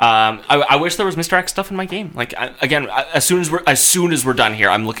 I wish there was Mr. X stuff in my game. Like, as soon as we're done here,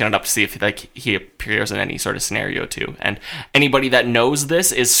 I'm looking it up to see if like he appears in any sort of scenario too. And anybody that knows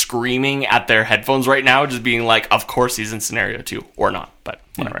this is screaming at their headphones right now, just being like, "Of course he's in scenario 2 or not," but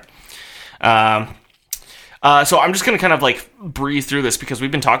whatever. So I'm just gonna kind of like breeze through this because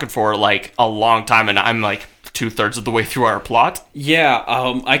we've been talking for like a long time, and I'm like 2/3 of the way through our plot. Yeah,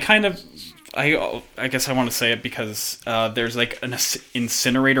 I guess I want to say it because there's like an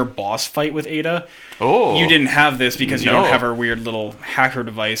incinerator boss fight with Ada. Oh, you didn't have this because you don't have her weird little hacker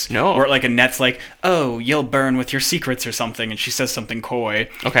device. No, where like Annette's like, "Oh, you'll burn with your secrets" or something, and she says something coy.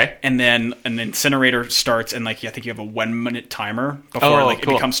 Okay, and then an incinerator starts, and like I think you have a 1 minute timer before it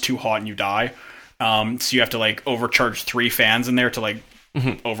becomes too hot and you die. So you have to like overcharge 3 fans in there to like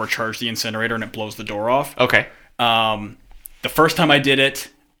overcharge the incinerator, and it blows the door off. Okay. The first time I did it,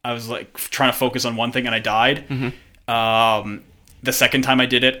 I was like trying to focus on one thing and I died. The second time I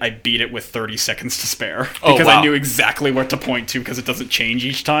did it, I beat it with 30 seconds to spare because I knew exactly what to point to because it doesn't change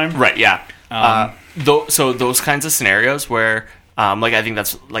each time. Right. Yeah. So those kinds of scenarios where, like, I think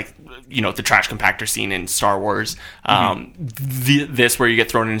that's like, the trash compactor scene in Star Wars. This where you get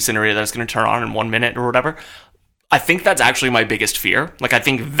thrown in an incinerator that's going to turn on in 1 minute or whatever. I think that's actually my biggest fear. Like, I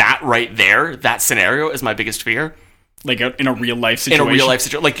think that right there, that scenario is my biggest fear. Like in a real life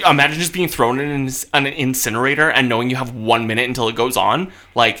situation. Like, imagine just being thrown in an incinerator and knowing you have 1 minute until it goes on.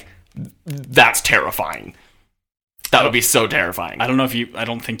 Like, that's terrifying. That would be so terrifying. I don't know if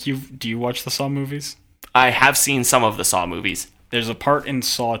do you watch the Saw movies? I have seen some of the Saw movies. There's a part in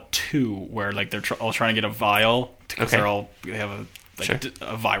Saw 2 where like they're all trying to get a vial because they have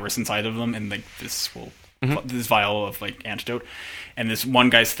a virus inside of them, and like this vial of like antidote, and this one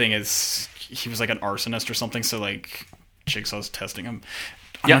guy's thing is he was like an arsonist or something, so like Jigsaw's testing him.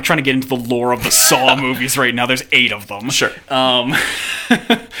 I'm not trying to get into the lore of the Saw movies right now. There's 8 of them. Sure.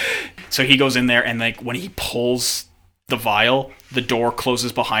 So he goes in there, and like when he pulls the vial, the door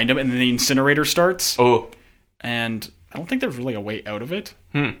closes behind him, and then the incinerator starts. Oh. And I don't think there's really a way out of it.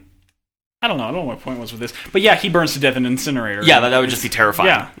 I don't know what my point was with this. But yeah, he burns to death in an incinerator. Yeah, that would just be terrifying.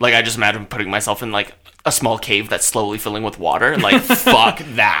 Yeah. Like, I just imagine putting myself in like a small cave that's slowly filling with water. Like, fuck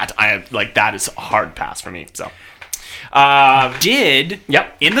that. That is a hard pass for me. So,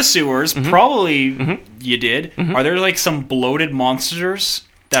 Yep. In the sewers, probably you did. Are there like some bloated monsters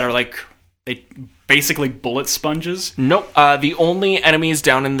that are like they basically bullet sponges? Nope. The only enemies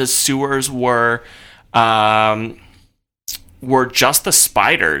down in the sewers were just the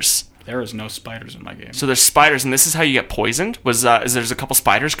spiders. There is no spiders in my game. So there's spiders, and this is how you get poisoned. Is there's a couple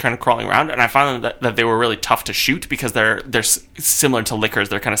spiders kind of crawling around, and I found that they were really tough to shoot because they're similar to lickers.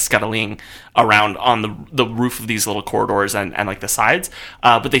 They're kind of scuttling around on the roof of these little corridors and like the sides,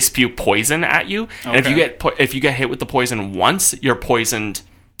 but they spew poison at you. Okay. And if you get hit with the poison once, you're poisoned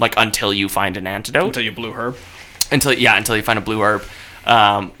like until you find an antidote. Until you blue herb. Until you find a blue herb.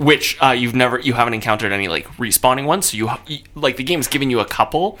 Which you haven't encountered any like respawning ones. So you like the game is giving you a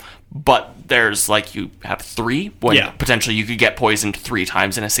couple, but there's like you have 3 when potentially you could get poisoned 3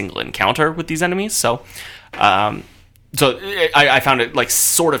 times in a single encounter with these enemies. So So I found it like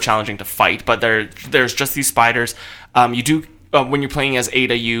sort of challenging to fight, but there's just these spiders. You do when you're playing as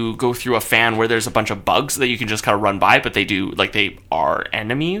Ada, you go through a fan where there's a bunch of bugs that you can just kind of run by, but they are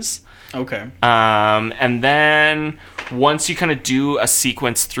enemies. Okay. And then once you kind of do a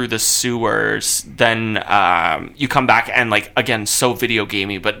sequence through the sewers, then you come back and like again, so video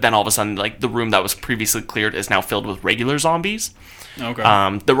gamey, but then all of a sudden like the room that was previously cleared is now filled with regular zombies. Okay.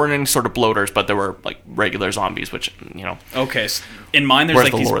 There weren't any sort of bloaters, but there were like regular zombies, which Okay. So in mine, there's Where's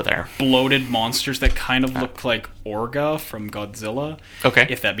like the these lore there? bloated monsters that kind of look like Orga from Godzilla. Okay.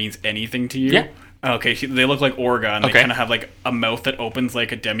 If that means anything to you. Yeah. Okay, they look like Orga, and they Okay. kind of have like a mouth that opens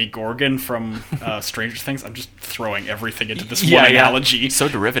like a Demogorgon from Stranger Things. I'm just throwing everything into this one analogy. So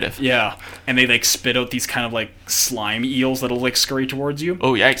derivative. Yeah, and they like spit out these kind of like slime eels that'll like scurry towards you.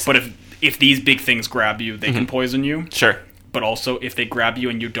 Oh yikes! But if these big things grab you, they can poison you. Sure. But also, if they grab you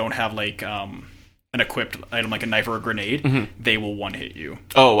and you don't have like an equipped item like a knife or a grenade, they will one hit you.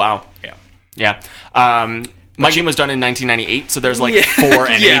 Oh wow. Yeah. Yeah. My game was done in 1998, so there's like 4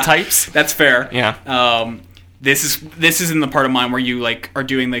 NA types. That's fair. Yeah. This is in the part of mine where you like are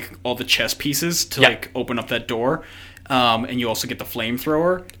doing like all the chess pieces to like open up that door, and you also get the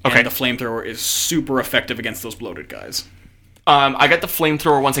flamethrower. Okay. And the flamethrower is super effective against those bloated guys. I got the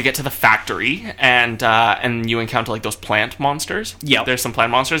flamethrower once I get to the factory, and you encounter like those plant monsters. Yeah. There's some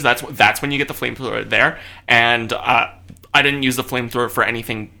plant monsters. That's when you get the flamethrower there, and I didn't use the flamethrower for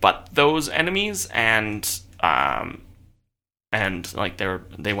anything but those enemies, and like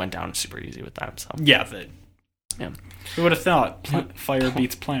they went down super easy with that. So Yeah. yeah, Who would have thought? Fire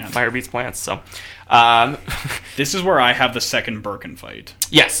beats plant. fire beats plants. So This is where I have the second Birkin fight.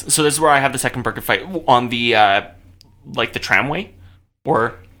 yes, so this is where I have the second Birkin fight on the like the tramway,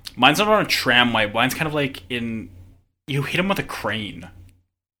 or Mine's not on a tramway. Mine's kind of like you hit him with a crane.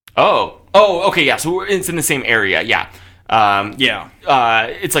 oh okay, yeah, so it's in the same area. Yeah. Yeah.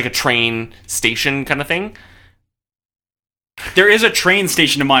 It's like a train station kind of thing. There is a train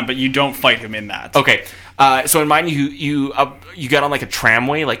station in mine, but you don't fight him in that. Okay, so in mine you get on like a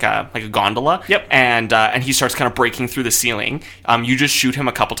tramway, like a gondola. Yep. And he starts kind of breaking through the ceiling. You just shoot him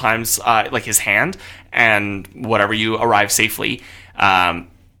a couple times, like his hand, and whatever, you arrive safely. Then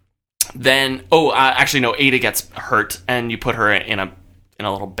actually no, Ada gets hurt, and you put her in a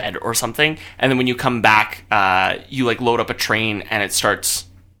little bed or something, and then when you come back, you like load up a train, and it starts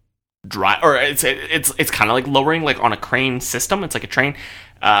or it's kind of like lowering, like on a crane system. It's like a train,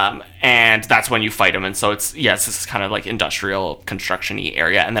 and that's when you fight him. And so it's this is kind of like industrial construction-y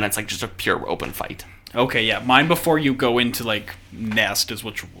area, and then it's like just a pure open fight. Okay, yeah. Mine before you go into like Nest is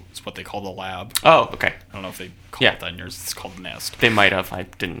what they call the lab. Oh, okay. I don't know if they call Yeah. it that in yours. It's called Nest. They might have. I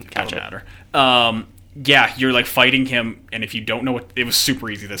didn't catch Doesn't it. matter. Yeah, you're like fighting him, and if you don't know it was super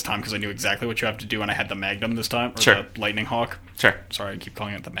easy this time because I knew exactly what you have to do, and I had the Magnum this time, or Sure. the Lightning Hawk. Sure. Sorry, I keep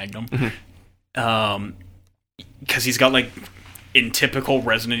calling it the Magnum. Because he's got like, in typical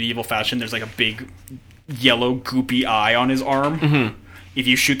Resident Evil fashion, there's like a big yellow goopy eye on his arm. If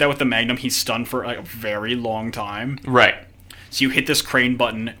you shoot that with the Magnum, he's stunned for like a very long time. Right. So you hit this crane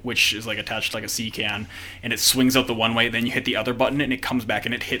button, which is like attached to like a C can, and it swings out the one way. Then you hit the other button, and it comes back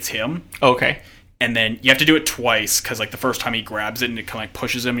and it hits him. Okay. And then you have to do it twice because like the first time he grabs it and it kind of like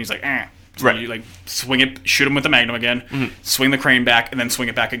pushes him, and he's like, eh. So Right. you like swing it, shoot him with the Magnum again, swing the crane back, and then swing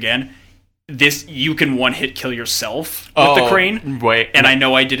it back again. This you can one hit kill yourself with the crane. Right. And I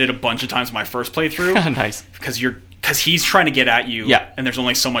know I did it a bunch of times my first playthrough. Nice. Because he's trying to get at you. Yeah. And there's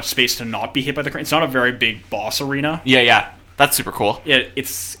only so much space to not be hit by the crane. It's not a very big boss arena. Yeah. That's super cool. Yeah,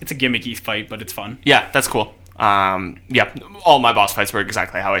 it's a gimmicky fight, but it's fun. Yeah, that's cool. Yeah, all my boss fights were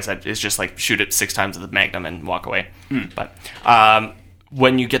exactly how I said. It's just like shoot it 6 times with the Magnum and walk away. But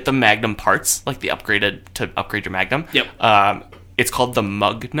when you get the Magnum parts, like to upgrade your Magnum, Yep. it's called the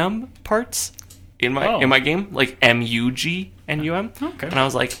Mugnum parts in my game, like MUGNUM. Okay. And I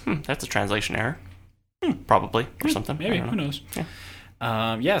was like, that's a translation error, probably, or something. Maybe, I don't who know. knows? Yeah.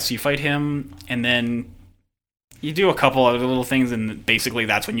 So you fight him, and then you do a couple other little things, and basically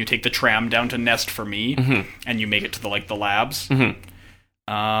that's when you take the tram down to Nest for me, and you make it to the labs. Then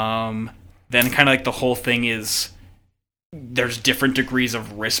kind of like the whole thing is there's different degrees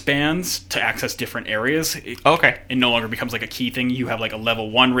of wristbands to access different areas. Okay. It no longer becomes like a key thing. You have like a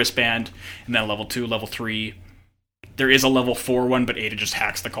level 1 wristband, and then a level 2, level 3. There is a level 4 one, but Ada just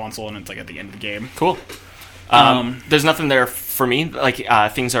hacks the console, and it's like at the end of the game. Cool. There's nothing there for me. Like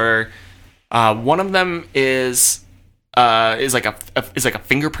things are. One of them is like a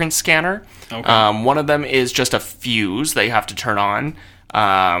fingerprint scanner. Okay. One of them is just a fuse that you have to turn on.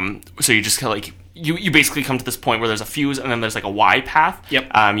 So you just kind of like you basically come to this point where there's a fuse, and then there's like a Y path. Yep.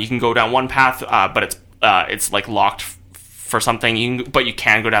 You can go down one path, but it's like locked for something, but you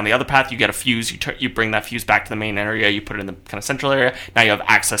can go down the other path. You get a fuse, you bring that fuse back to the main area, you put it in the kind of central area. Now you have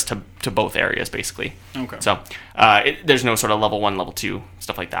access to both areas, basically. Okay. So there's no sort of level 1, level 2,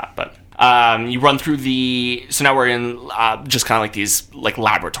 stuff like that. But you run through so now we're in just kind of like these like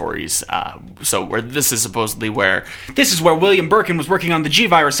laboratories. So where this is supposedly where... This is where William Birkin was working on the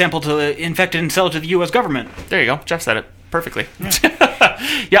G-Virus sample to infect it and sell it to the U.S. government. There you go. Jeff said it perfectly.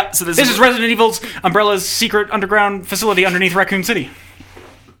 Yeah, so this is Resident Evil's Umbrella's secret underground facility underneath Raccoon City.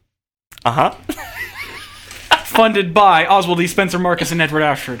 Uh-huh. Funded by Oswald E. Spencer Marcus and Edward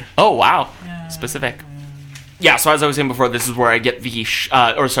Ashford. Oh, wow. Specific. Yeah, so as I was saying before, this is where I get the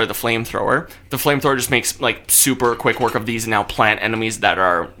flamethrower. The flamethrower just makes like super quick work of these now plant enemies that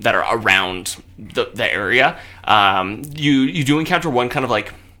are around the area. You do encounter one kind of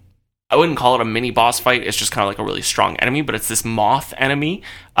like, I wouldn't call it a mini boss fight. It's just kind of like a really strong enemy, but it's this moth enemy,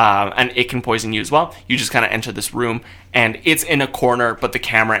 and it can poison you as well. You just kind of enter this room, and it's in a corner, but the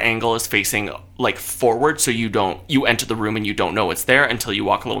camera angle is facing like forward, so you enter the room and you don't know it's there until you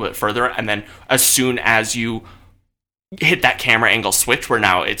walk a little bit further, and then as soon as you hit that camera angle switch where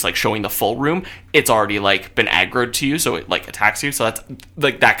now it's like showing the full room, it's already like been aggroed to you, so it like attacks you. So that's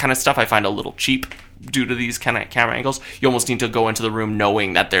like that kind of stuff I find a little cheap due to these kind of camera angles. You almost need to go into the room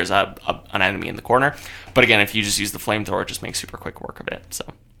knowing that there's an enemy in the corner. But again, if you just use the flamethrower, it just makes super quick work of it. So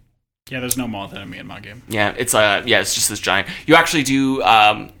yeah, there's no moth enemy in my game. Yeah, it's just this giant. You actually do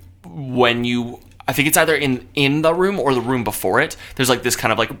when you, I think it's either in the room or the room before it, there's like this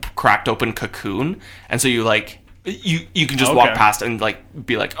kind of like cracked open cocoon, and so you like you can just walk past and like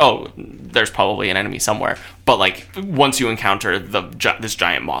be like, oh, there's probably an enemy somewhere. But like once you encounter this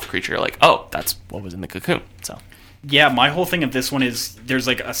giant moth creature, you're like, oh, that's what was in the cocoon. So yeah, my whole thing of this one is there's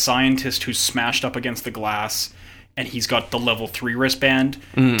like a scientist who's smashed up against the glass, and he's got the level 3 wristband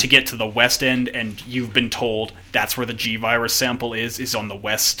to get to the west end, and you've been told that's where the G-Virus sample is on the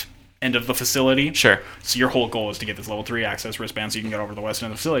west end of the facility. Sure. So your whole goal is to get this level 3 access wristband so you can get over to the west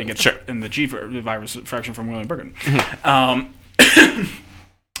end of the facility and get the G-Virus fraction from William Birkin. But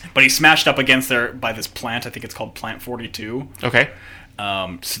he's smashed up against there by this plant. I think it's called Plant 42. Okay.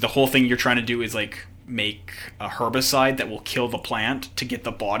 So the whole thing you're trying to do is like make a herbicide that will kill the plant to get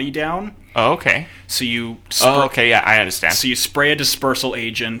the body down. Oh, okay. So you... yeah, I understand. So you spray a dispersal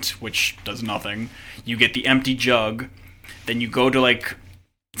agent, which does nothing. You get the empty jug. Then you go to like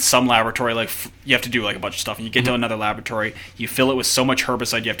some laboratory, like you have to do like a bunch of stuff, and you get to another laboratory. You fill it with so much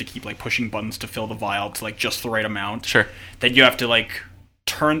herbicide, you have to keep like pushing buttons to fill the vial to like just the right amount. Sure. Then you have to like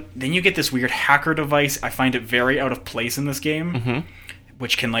then you get this weird hacker device. I find it very out of place in this game,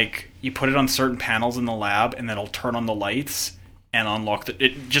 which can like, you put it on certain panels in the lab, and then it'll turn on the lights and unlock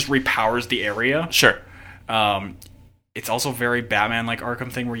it just repowers the area. Sure. It's also very Batman-like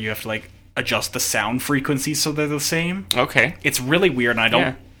Arkham thing where you have to like adjust the sound frequency so they're the same. Okay. It's really weird,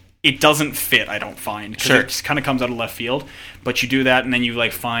 and it doesn't fit, I don't find. Sure. It just kind of comes out of left field. But you do that, and then you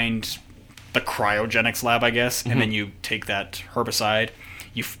like find the cryogenics lab, I guess, and then you take that herbicide,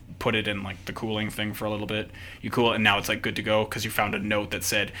 you put it in like the cooling thing for a little bit, you cool it, and now it's like good to go because you found a note that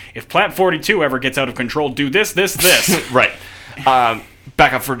said, if Plant 42 ever gets out of control, do this. Right.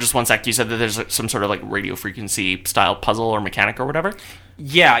 Back up for just one sec. You said that there's some sort of like radio frequency style puzzle or mechanic or whatever?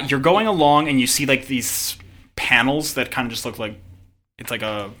 Yeah, you're going along and you see like these panels that kind of just look like, it's like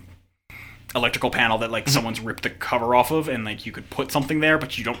a electrical panel that like someone's ripped the cover off of, and like you could put something there,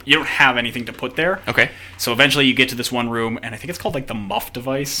 but you don't have anything to put there. Okay. So eventually you get to this one room, and I think it's called like the Muff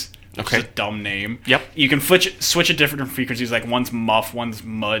device. Okay. Which is a dumb name. Yep. You can switch at different frequencies, like one's Muff, one's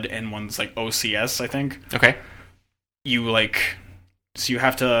Mud, and one's like OCS, I think. Okay. So you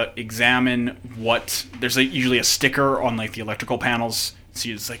have to examine there's like usually a sticker on like the electrical panels. So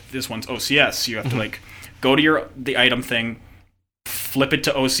it's like, this one's OCS. So you have to like go to the item thing, flip it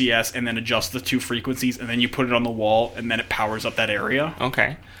to OCS, and then adjust the two frequencies, and then you put it on the wall, and then it powers up that area.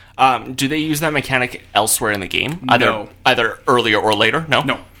 Okay. Do they use that mechanic elsewhere in the game? No. Either earlier or later? No?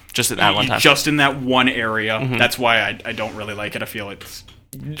 No. Just at that one time? Just in that one area. That's why I don't really like it. I feel it's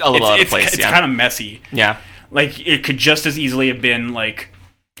a little out of place. It's kind of messy. Yeah. Like, it could just as easily have been, like,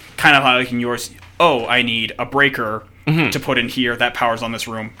 kind of how, like, in yours, I need a breaker to put in here that powers on this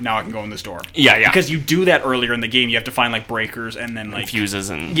room. Now I can go in this door. Yeah. Because you do that earlier in the game. You have to find, like, breakers and then, like... fuses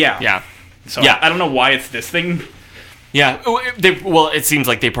and... Yeah. So, I don't know why it's this thing. Yeah. It seems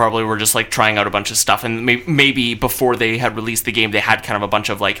like they probably were just, like, trying out a bunch of stuff, and maybe before they had released the game, they had kind of a bunch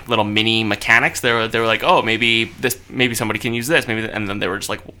of, like, little mini mechanics. They were like, oh, maybe somebody can use this, and then they were just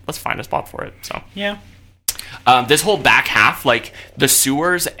like, well, let's find a spot for it, so... Yeah. This whole back half, like the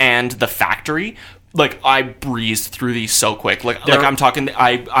sewers and the factory, like I breezed through these so quick. Like I'm talking,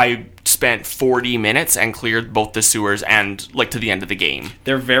 I spent 40 minutes and cleared both the sewers and like to the end of the game.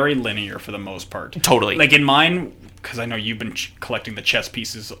 They're very linear for the most part. Totally. Like in mine, because I know you've been collecting the chess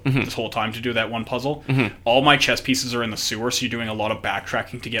pieces this whole time to do that one puzzle. All my chess pieces are in the sewer, so you're doing a lot of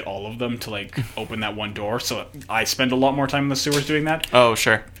backtracking to get all of them to like open that one door. So I spend a lot more time in the sewers doing that. Oh,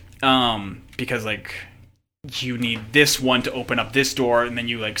 sure. Because like you need this one to open up this door, and then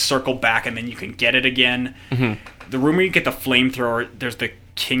you like circle back, and then you can get it again. The room where you get the flamethrower, there's the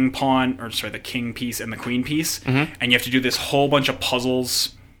king pawn, or sorry, the king piece and the queen piece, and you have to do this whole bunch of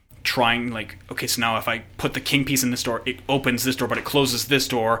puzzles trying like, okay, so now if I put the king piece in this door, it opens this door, but it closes this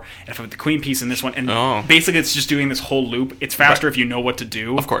door, and if I put the queen piece in this one, and basically it's just doing this whole loop. It's faster if you know what to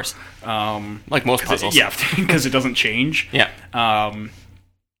do. Of course. Like most puzzles. Because it doesn't change.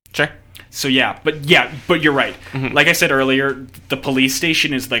 Sure. So but you're right. Like I said earlier, the police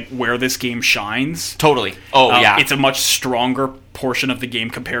station is like where this game shines. Totally. Oh, yeah. It's a much stronger portion of the game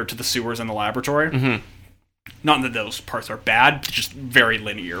compared to the sewers and the laboratory. Not that those parts are bad, just very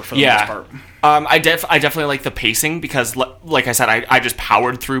linear for the most part. I definitely like the pacing because, like I said, I just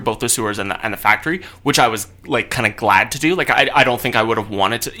powered through both the sewers and the factory, which I was like kind of glad to do. Like I don't think I would have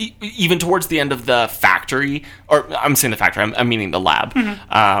wanted to, even towards the end of the factory, or I'm saying the factory, I'm meaning the lab.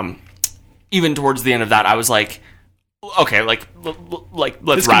 Even towards the end of that, I was like, okay, like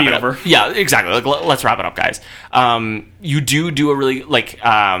let's wrap it up. Over. Yeah, exactly. Like let's wrap it up, guys. You do a really like.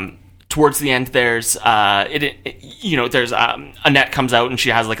 Towards the end, there's there's Annette comes out and she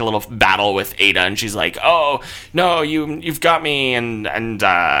has like a little battle with Ada, and she's like, "Oh no, you've got me," and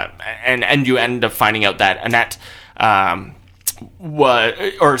you end up finding out that Annette not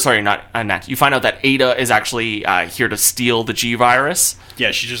Annette. You find out that Ada is actually here to steal the G virus.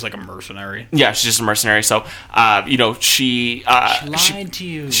 Yeah, she's just like a mercenary. Yeah, she's just a mercenary. So she lied to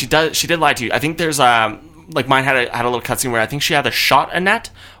you. She did lie to you. I think there's like mine had a little cutscene where I think she either shot Annette.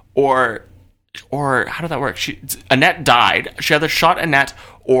 Or how did that work? Annette died. She either shot Annette,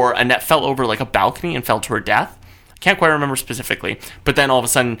 or Annette fell over like a balcony and fell to her death. I can't quite remember specifically. But then all of a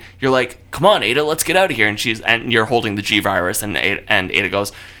sudden, you're like, "Come on, Ada, let's get out of here!" And you're holding the G virus, and Ada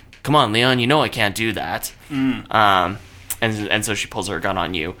goes, "Come on, Leon, you know I can't do that." And so she pulls her gun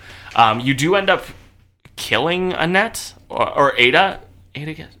on you. You do end up killing Annette or Ada.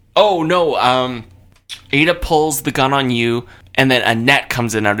 Ada gets. Oh no. Ada pulls the gun on you. And then Annette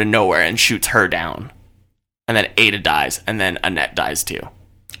comes in out of nowhere and shoots her down. And then Ada dies, and then Annette dies too.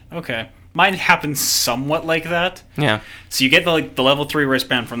 Okay. Mine happens somewhat like that. Yeah. So you get the level 3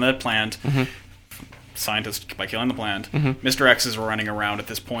 wristband from the plant. Scientist by killing the plant. Mr. X is running around at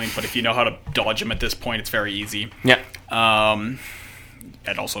this point, but if you know how to dodge him at this point, it's very easy. Yeah. And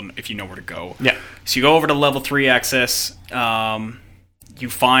also if you know where to go. Yeah. So you go over to level 3 access. You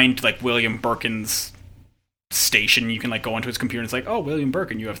find like William Birkin's station. You can like go onto his computer and it's like, "Oh, William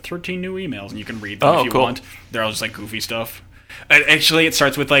Birkin, you have 13 new emails," and you can read them if you want. They're all just like goofy stuff. Actually, it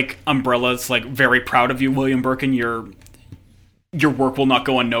starts with like Umbrella's like, "Very proud of you, William Birkin. Your work will not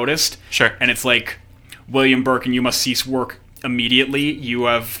go unnoticed." Sure. And it's like, "William Birkin, you must cease work immediately. You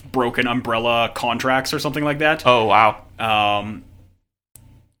have broken Umbrella contracts," or something like that. Oh wow.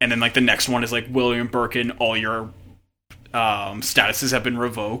 And then like the next one is like, "William Birkin, all your statuses have been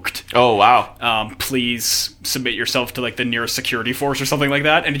revoked. Oh wow. Please submit yourself to like the nearest security force," or something like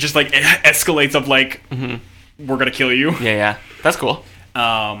that, and it just like escalates of like, "We're gonna kill you." Yeah, that's cool.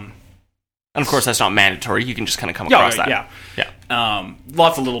 And of course, that's not mandatory. You can just kind of come across that. Yeah.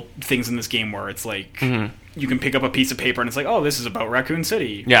 Lots of little things in this game where it's like you can pick up a piece of paper and it's like, "Oh, this is about Raccoon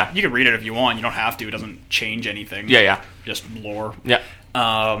City." Yeah. You can read it if you want. You don't have to. It doesn't change anything. Yeah. Just lore. Yeah.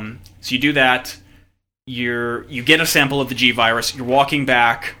 So you do that. You get a sample of the G virus. You're walking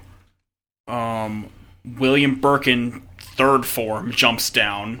back. William Birkin, third form, jumps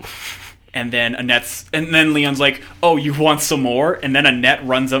down, and then Leon's like, "Oh, you want some more?" And then Annette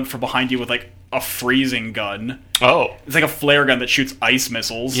runs up from behind you with like a freezing gun. Oh, it's like a flare gun that shoots ice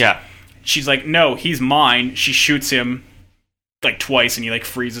missiles. Yeah. She's like, "No, he's mine." She shoots him like twice, and he like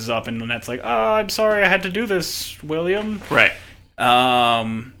freezes up. And Annette's like, "Oh, I'm sorry, I had to do this, William." Right.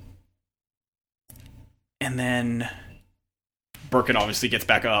 And then Birkin obviously gets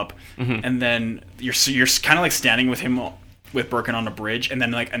back up, and then you're kind of like standing with him with Birkin on a bridge, and then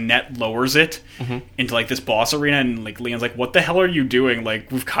like Annette lowers it into like this boss arena, and like Leon's like, "What the hell are you doing?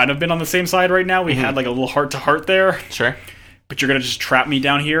 Like we've kind of been on the same side right now. We had like a little heart to heart there, sure, but you're gonna just trap me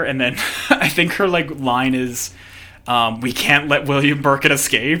down here." And then I think her like line is, "We can't let William Birkin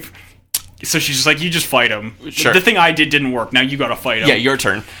escape." So she's just like, "You just fight him." Sure. The thing I did didn't work. Now you gotta fight him. Yeah, your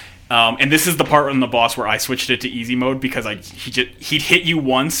turn. And this is the part on the boss where I switched it to easy mode because he'd hit you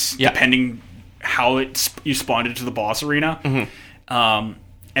once, depending how you spawned into the boss arena. And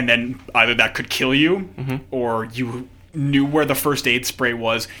and then either that could kill you, or you knew where the first aid spray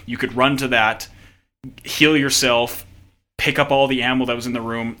was. You could run to that, heal yourself, pick up all the ammo that was in the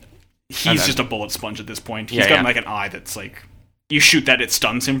room. He's just a bullet sponge at this point. He's got like an eye that's like, you shoot that, it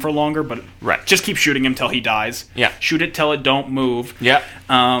stuns him for longer, but just keep shooting him till he dies. Yeah. Shoot it till it don't move. Yeah.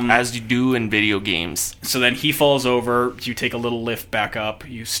 As you do in video games. So then he falls over. You take a little lift back up.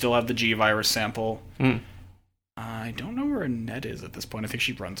 You still have the G virus sample. I don't know where Annette is at this point. I think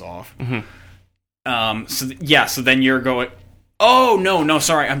she runs off. So then you're going... Oh, no,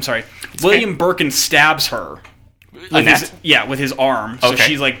 sorry. I'm sorry. William Birkin stabs her. With his arm. So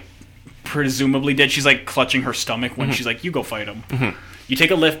she's like presumably dead. She's like clutching her stomach when she's like, you go fight him. You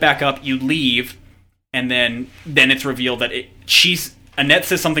take a lift back up, you leave, and then it's revealed that Annette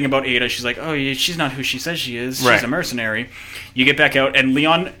says something about Ada. She's like, oh, yeah, she's not who she says she is. She's a mercenary. You get back out, and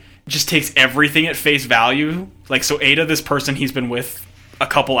Leon just takes everything at face value. Like, so Ada, this person he's been with a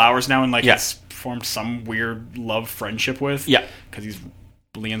couple hours now, and like has formed some weird love friendship with. Yeah. Because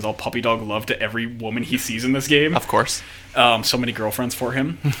Leon's all puppy dog love to every woman he sees in this game. Of course. So many girlfriends for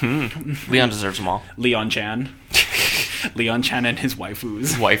him. Leon deserves them all. Leon Chan. Leon Chan and his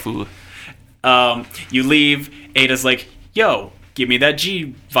waifus. Waifu. You leave. Ada's like, yo, give me that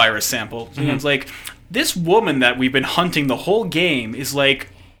G virus sample. Leon's like, this woman that we've been hunting the whole game is like,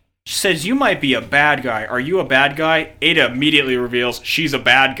 she says, you might be a bad guy. Are you a bad guy? Ada immediately reveals she's a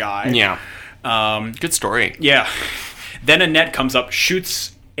bad guy. Yeah. Good story. Yeah. Then Annette comes up,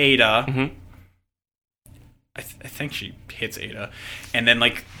 shoots Ada. I think she hits Ada. And then,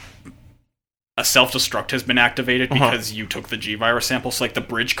 like, a self-destruct has been activated because you took the G-Virus sample. So, like, the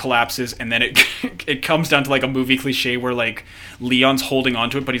bridge collapses, and then it comes down to, like, a movie cliche where, like, Leon's holding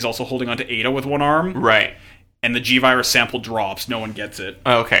onto it, but he's also holding onto Ada with one arm. Right. And the G-Virus sample drops. No one gets it.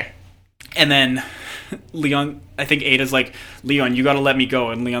 Oh, okay. And then Leon, I think Ada's like, Leon, you gotta let me go.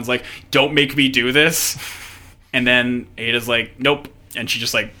 And Leon's like, don't make me do this. And then Ada's like, nope. And she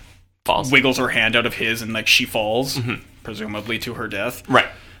just, like, wiggles her hand out of his, and, like, she falls, presumably to her death. Right.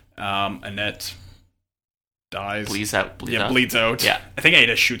 Annette dies. Bleeds out. Bleeds out. Yeah. I think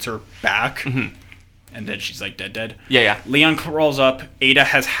Ada shoots her back. And then she's, like, dead. Yeah. Leon crawls up. Ada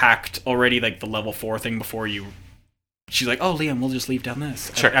has hacked already, like, the level 4 thing before you... She's like, oh, Leon, we'll just leave down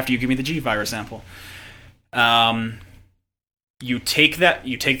this. Sure. After you give me the G-Virus sample. You take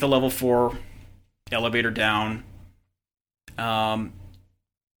the level 4 elevator down.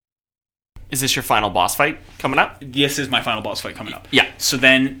 Is this your final boss fight coming up? This is my final boss fight coming up. Yeah. So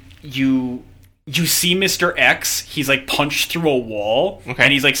then you see Mr. X. He's like punched through a wall,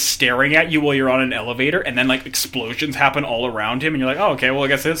 and he's like staring at you while you're on an elevator, and then like explosions happen all around him, and you're like, oh, okay, well, I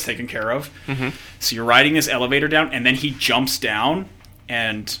guess it's taken care of. So you're riding this elevator down, and then he jumps down,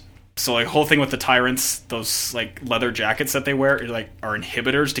 and so like whole thing with the tyrants, those like leather jackets that they wear are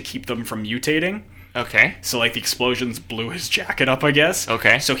inhibitors to keep them from mutating. Okay. So, like, the explosions blew his jacket up, I guess.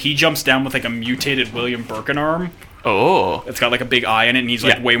 Okay. So he jumps down with, like, a mutated William Birkin arm. Oh. It's got, like, a big eye in it, and he's,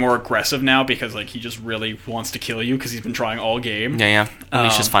 like, way more aggressive now because, like, he just really wants to kill you because he's been trying all game. Yeah.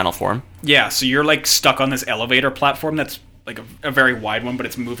 Unleash his final form. Yeah, so you're, like, stuck on this elevator platform that's, like, a very wide one, but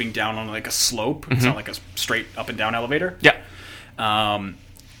it's moving down on, like, a slope. It's not, like, a straight up and down elevator. Yeah.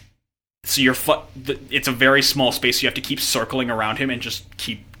 So it's a very small space, so you have to keep circling around him and just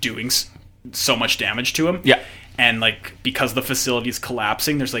keep doing so much damage to him. Yeah. And, like, because the facility's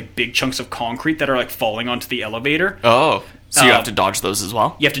collapsing, there's, like, big chunks of concrete that are, like, falling onto the elevator. Oh. So you have to dodge those as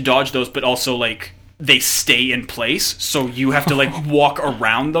well? You have to dodge those, but also, like, they stay in place, so you have to, like, walk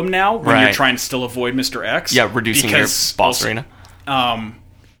around them now when you're trying to still avoid Mr. X. Yeah, reducing your boss arena.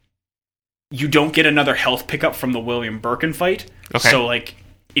 You don't get another health pickup from the William Birkin fight. Okay. So, like,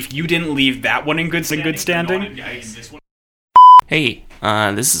 if you didn't leave that one in good standing... Hey,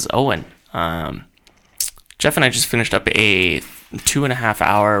 this is Owen. Jeff and I just finished up a 2.5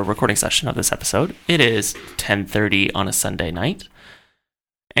 hour recording session of this episode. It is 10:30 on a Sunday night,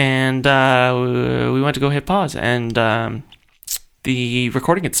 and we went to go hit pause, and the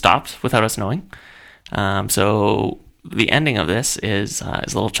recording had stopped without us knowing. So the ending of this is a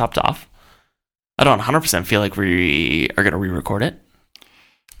little chopped off. I don't 100% feel like we are going to re-record it.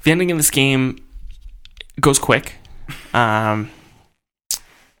 The ending of this game goes quick.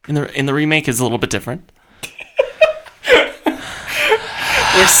 In the remake is a little bit different.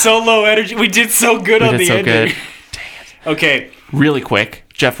 We're so low energy. We did so good on the ending. Dang it. Okay. Really quick.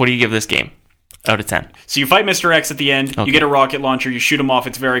 Jeff, what do you give this game? Out of 10. So you fight Mr. X at the end, Okay. you get a rocket launcher, you shoot him off,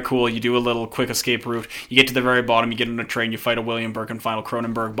 it's very cool, you do a little quick escape route, you get to the very bottom, you get on a train, you fight a William Birkin final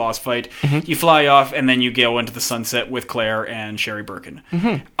Cronenberg boss fight, you fly off, and then you go into the sunset with Claire and Sherry Birkin.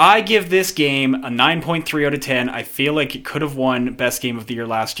 I give this game a 9.3 out of 10. I feel like it could have won Best Game of the Year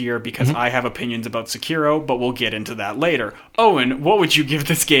last year because I have opinions about Sekiro, but we'll get into that later. Owen, what would you give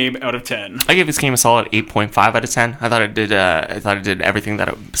this game out of 10? I gave this game a solid 8.5 out of 10. I thought it did everything that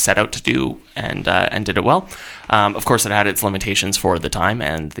it set out to do and did it well. Of course, it had its limitations for the time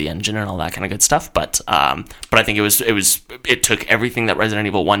and the engine and all that kind of good stuff. But I think it took everything that Resident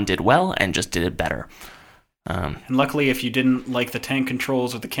Evil 1 did well and just did it better. And luckily, if you didn't like the tank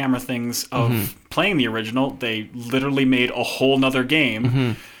controls or the camera things of playing the original, they literally made a whole nother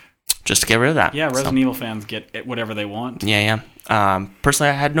game. Just to get rid of that. Yeah, Resident Evil fans get whatever they want. Yeah. Personally,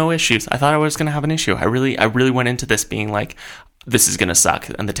 I had no issues. I thought I was going to have an issue. I really went into this being like, this is going to suck,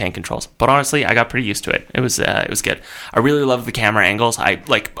 and the tank controls. But honestly, I got pretty used to it. It was good. I really love the camera angles.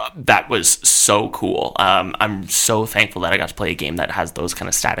 That was so cool. I'm so thankful that I got to play a game that has those kind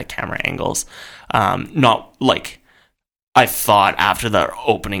of static camera angles. Not like I thought after the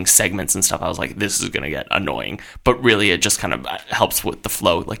opening segments and stuff, I was like, this is going to get annoying. But really, it just kind of helps with the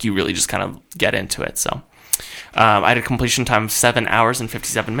flow. Like, you really just kind of get into it. So I had a completion time of 7 hours and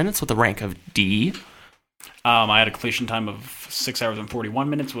 57 minutes with a rank of D. I had a completion time of 6 hours and 41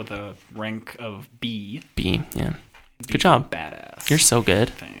 minutes with a rank of B. B, yeah. Good job. Badass. You're so good.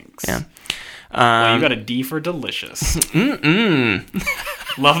 Thanks. Yeah. Well, you got a D for delicious.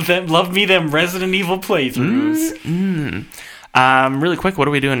 Love me them Resident Evil playthroughs. Really quick, what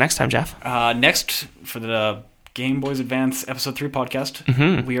are we doing next time, Jeff? Next, for the Game Boys Advance Episode 3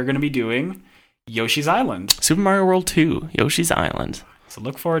 podcast, we are going to be doing Yoshi's Island. Super Mario World 2, Yoshi's Island. So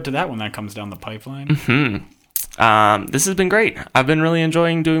look forward to that when that comes down the pipeline. This has been great. I've been really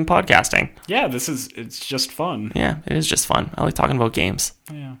enjoying doing podcasting. Yeah, it's just fun. Yeah, it is just fun. I like talking about games.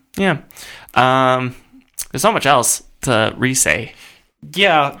 Yeah. There's not much else to re-say.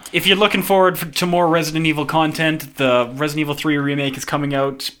 Yeah, if you're looking forward to more Resident Evil content, the Resident Evil 3 remake is coming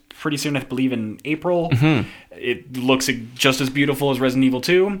out pretty soon, I believe in April. It looks just as beautiful as Resident Evil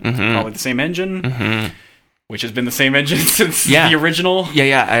 2, probably the same engine, which has been the same engine since the original.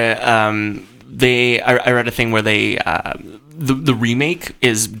 I read a thing where they the remake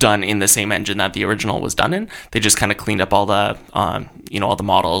is done in the same engine that the original was done in. They just kind of cleaned up all the all the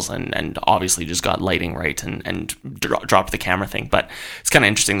models and obviously just got lighting right and dropped the camera thing. But it's kind of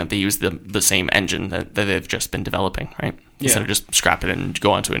interesting that they use the same engine that they've just been developing, right? Instead of just scrap it and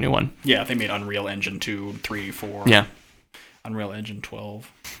go on to a new one. Yeah, they made Unreal Engine 2, 3, 4. Yeah. Unreal Engine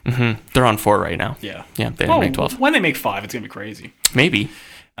 12. They're on 4 right now. Yeah. Yeah, they didn't make 12. When they make 5, it's going to be crazy. Maybe.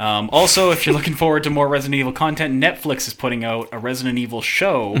 Also, if you're looking forward to more Resident Evil content, Netflix is putting out a Resident Evil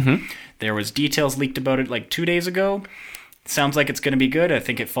show. There was details leaked about it like 2 days ago. Sounds like it's going to be good. I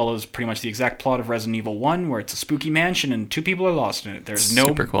think it follows pretty much the exact plot of Resident Evil 1, where it's a spooky mansion and 2 people are lost in it. There's no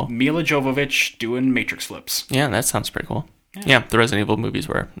Super cool. Mila Jovovich doing Matrix flips. Yeah, that sounds pretty cool. Yeah, the Resident Evil movies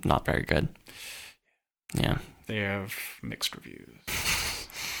were not very good. Yeah. They have mixed reviews.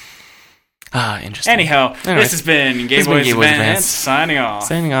 Interesting. Anyhow, this has been Game Boys Advance. Signing off.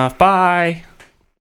 Signing off. Bye.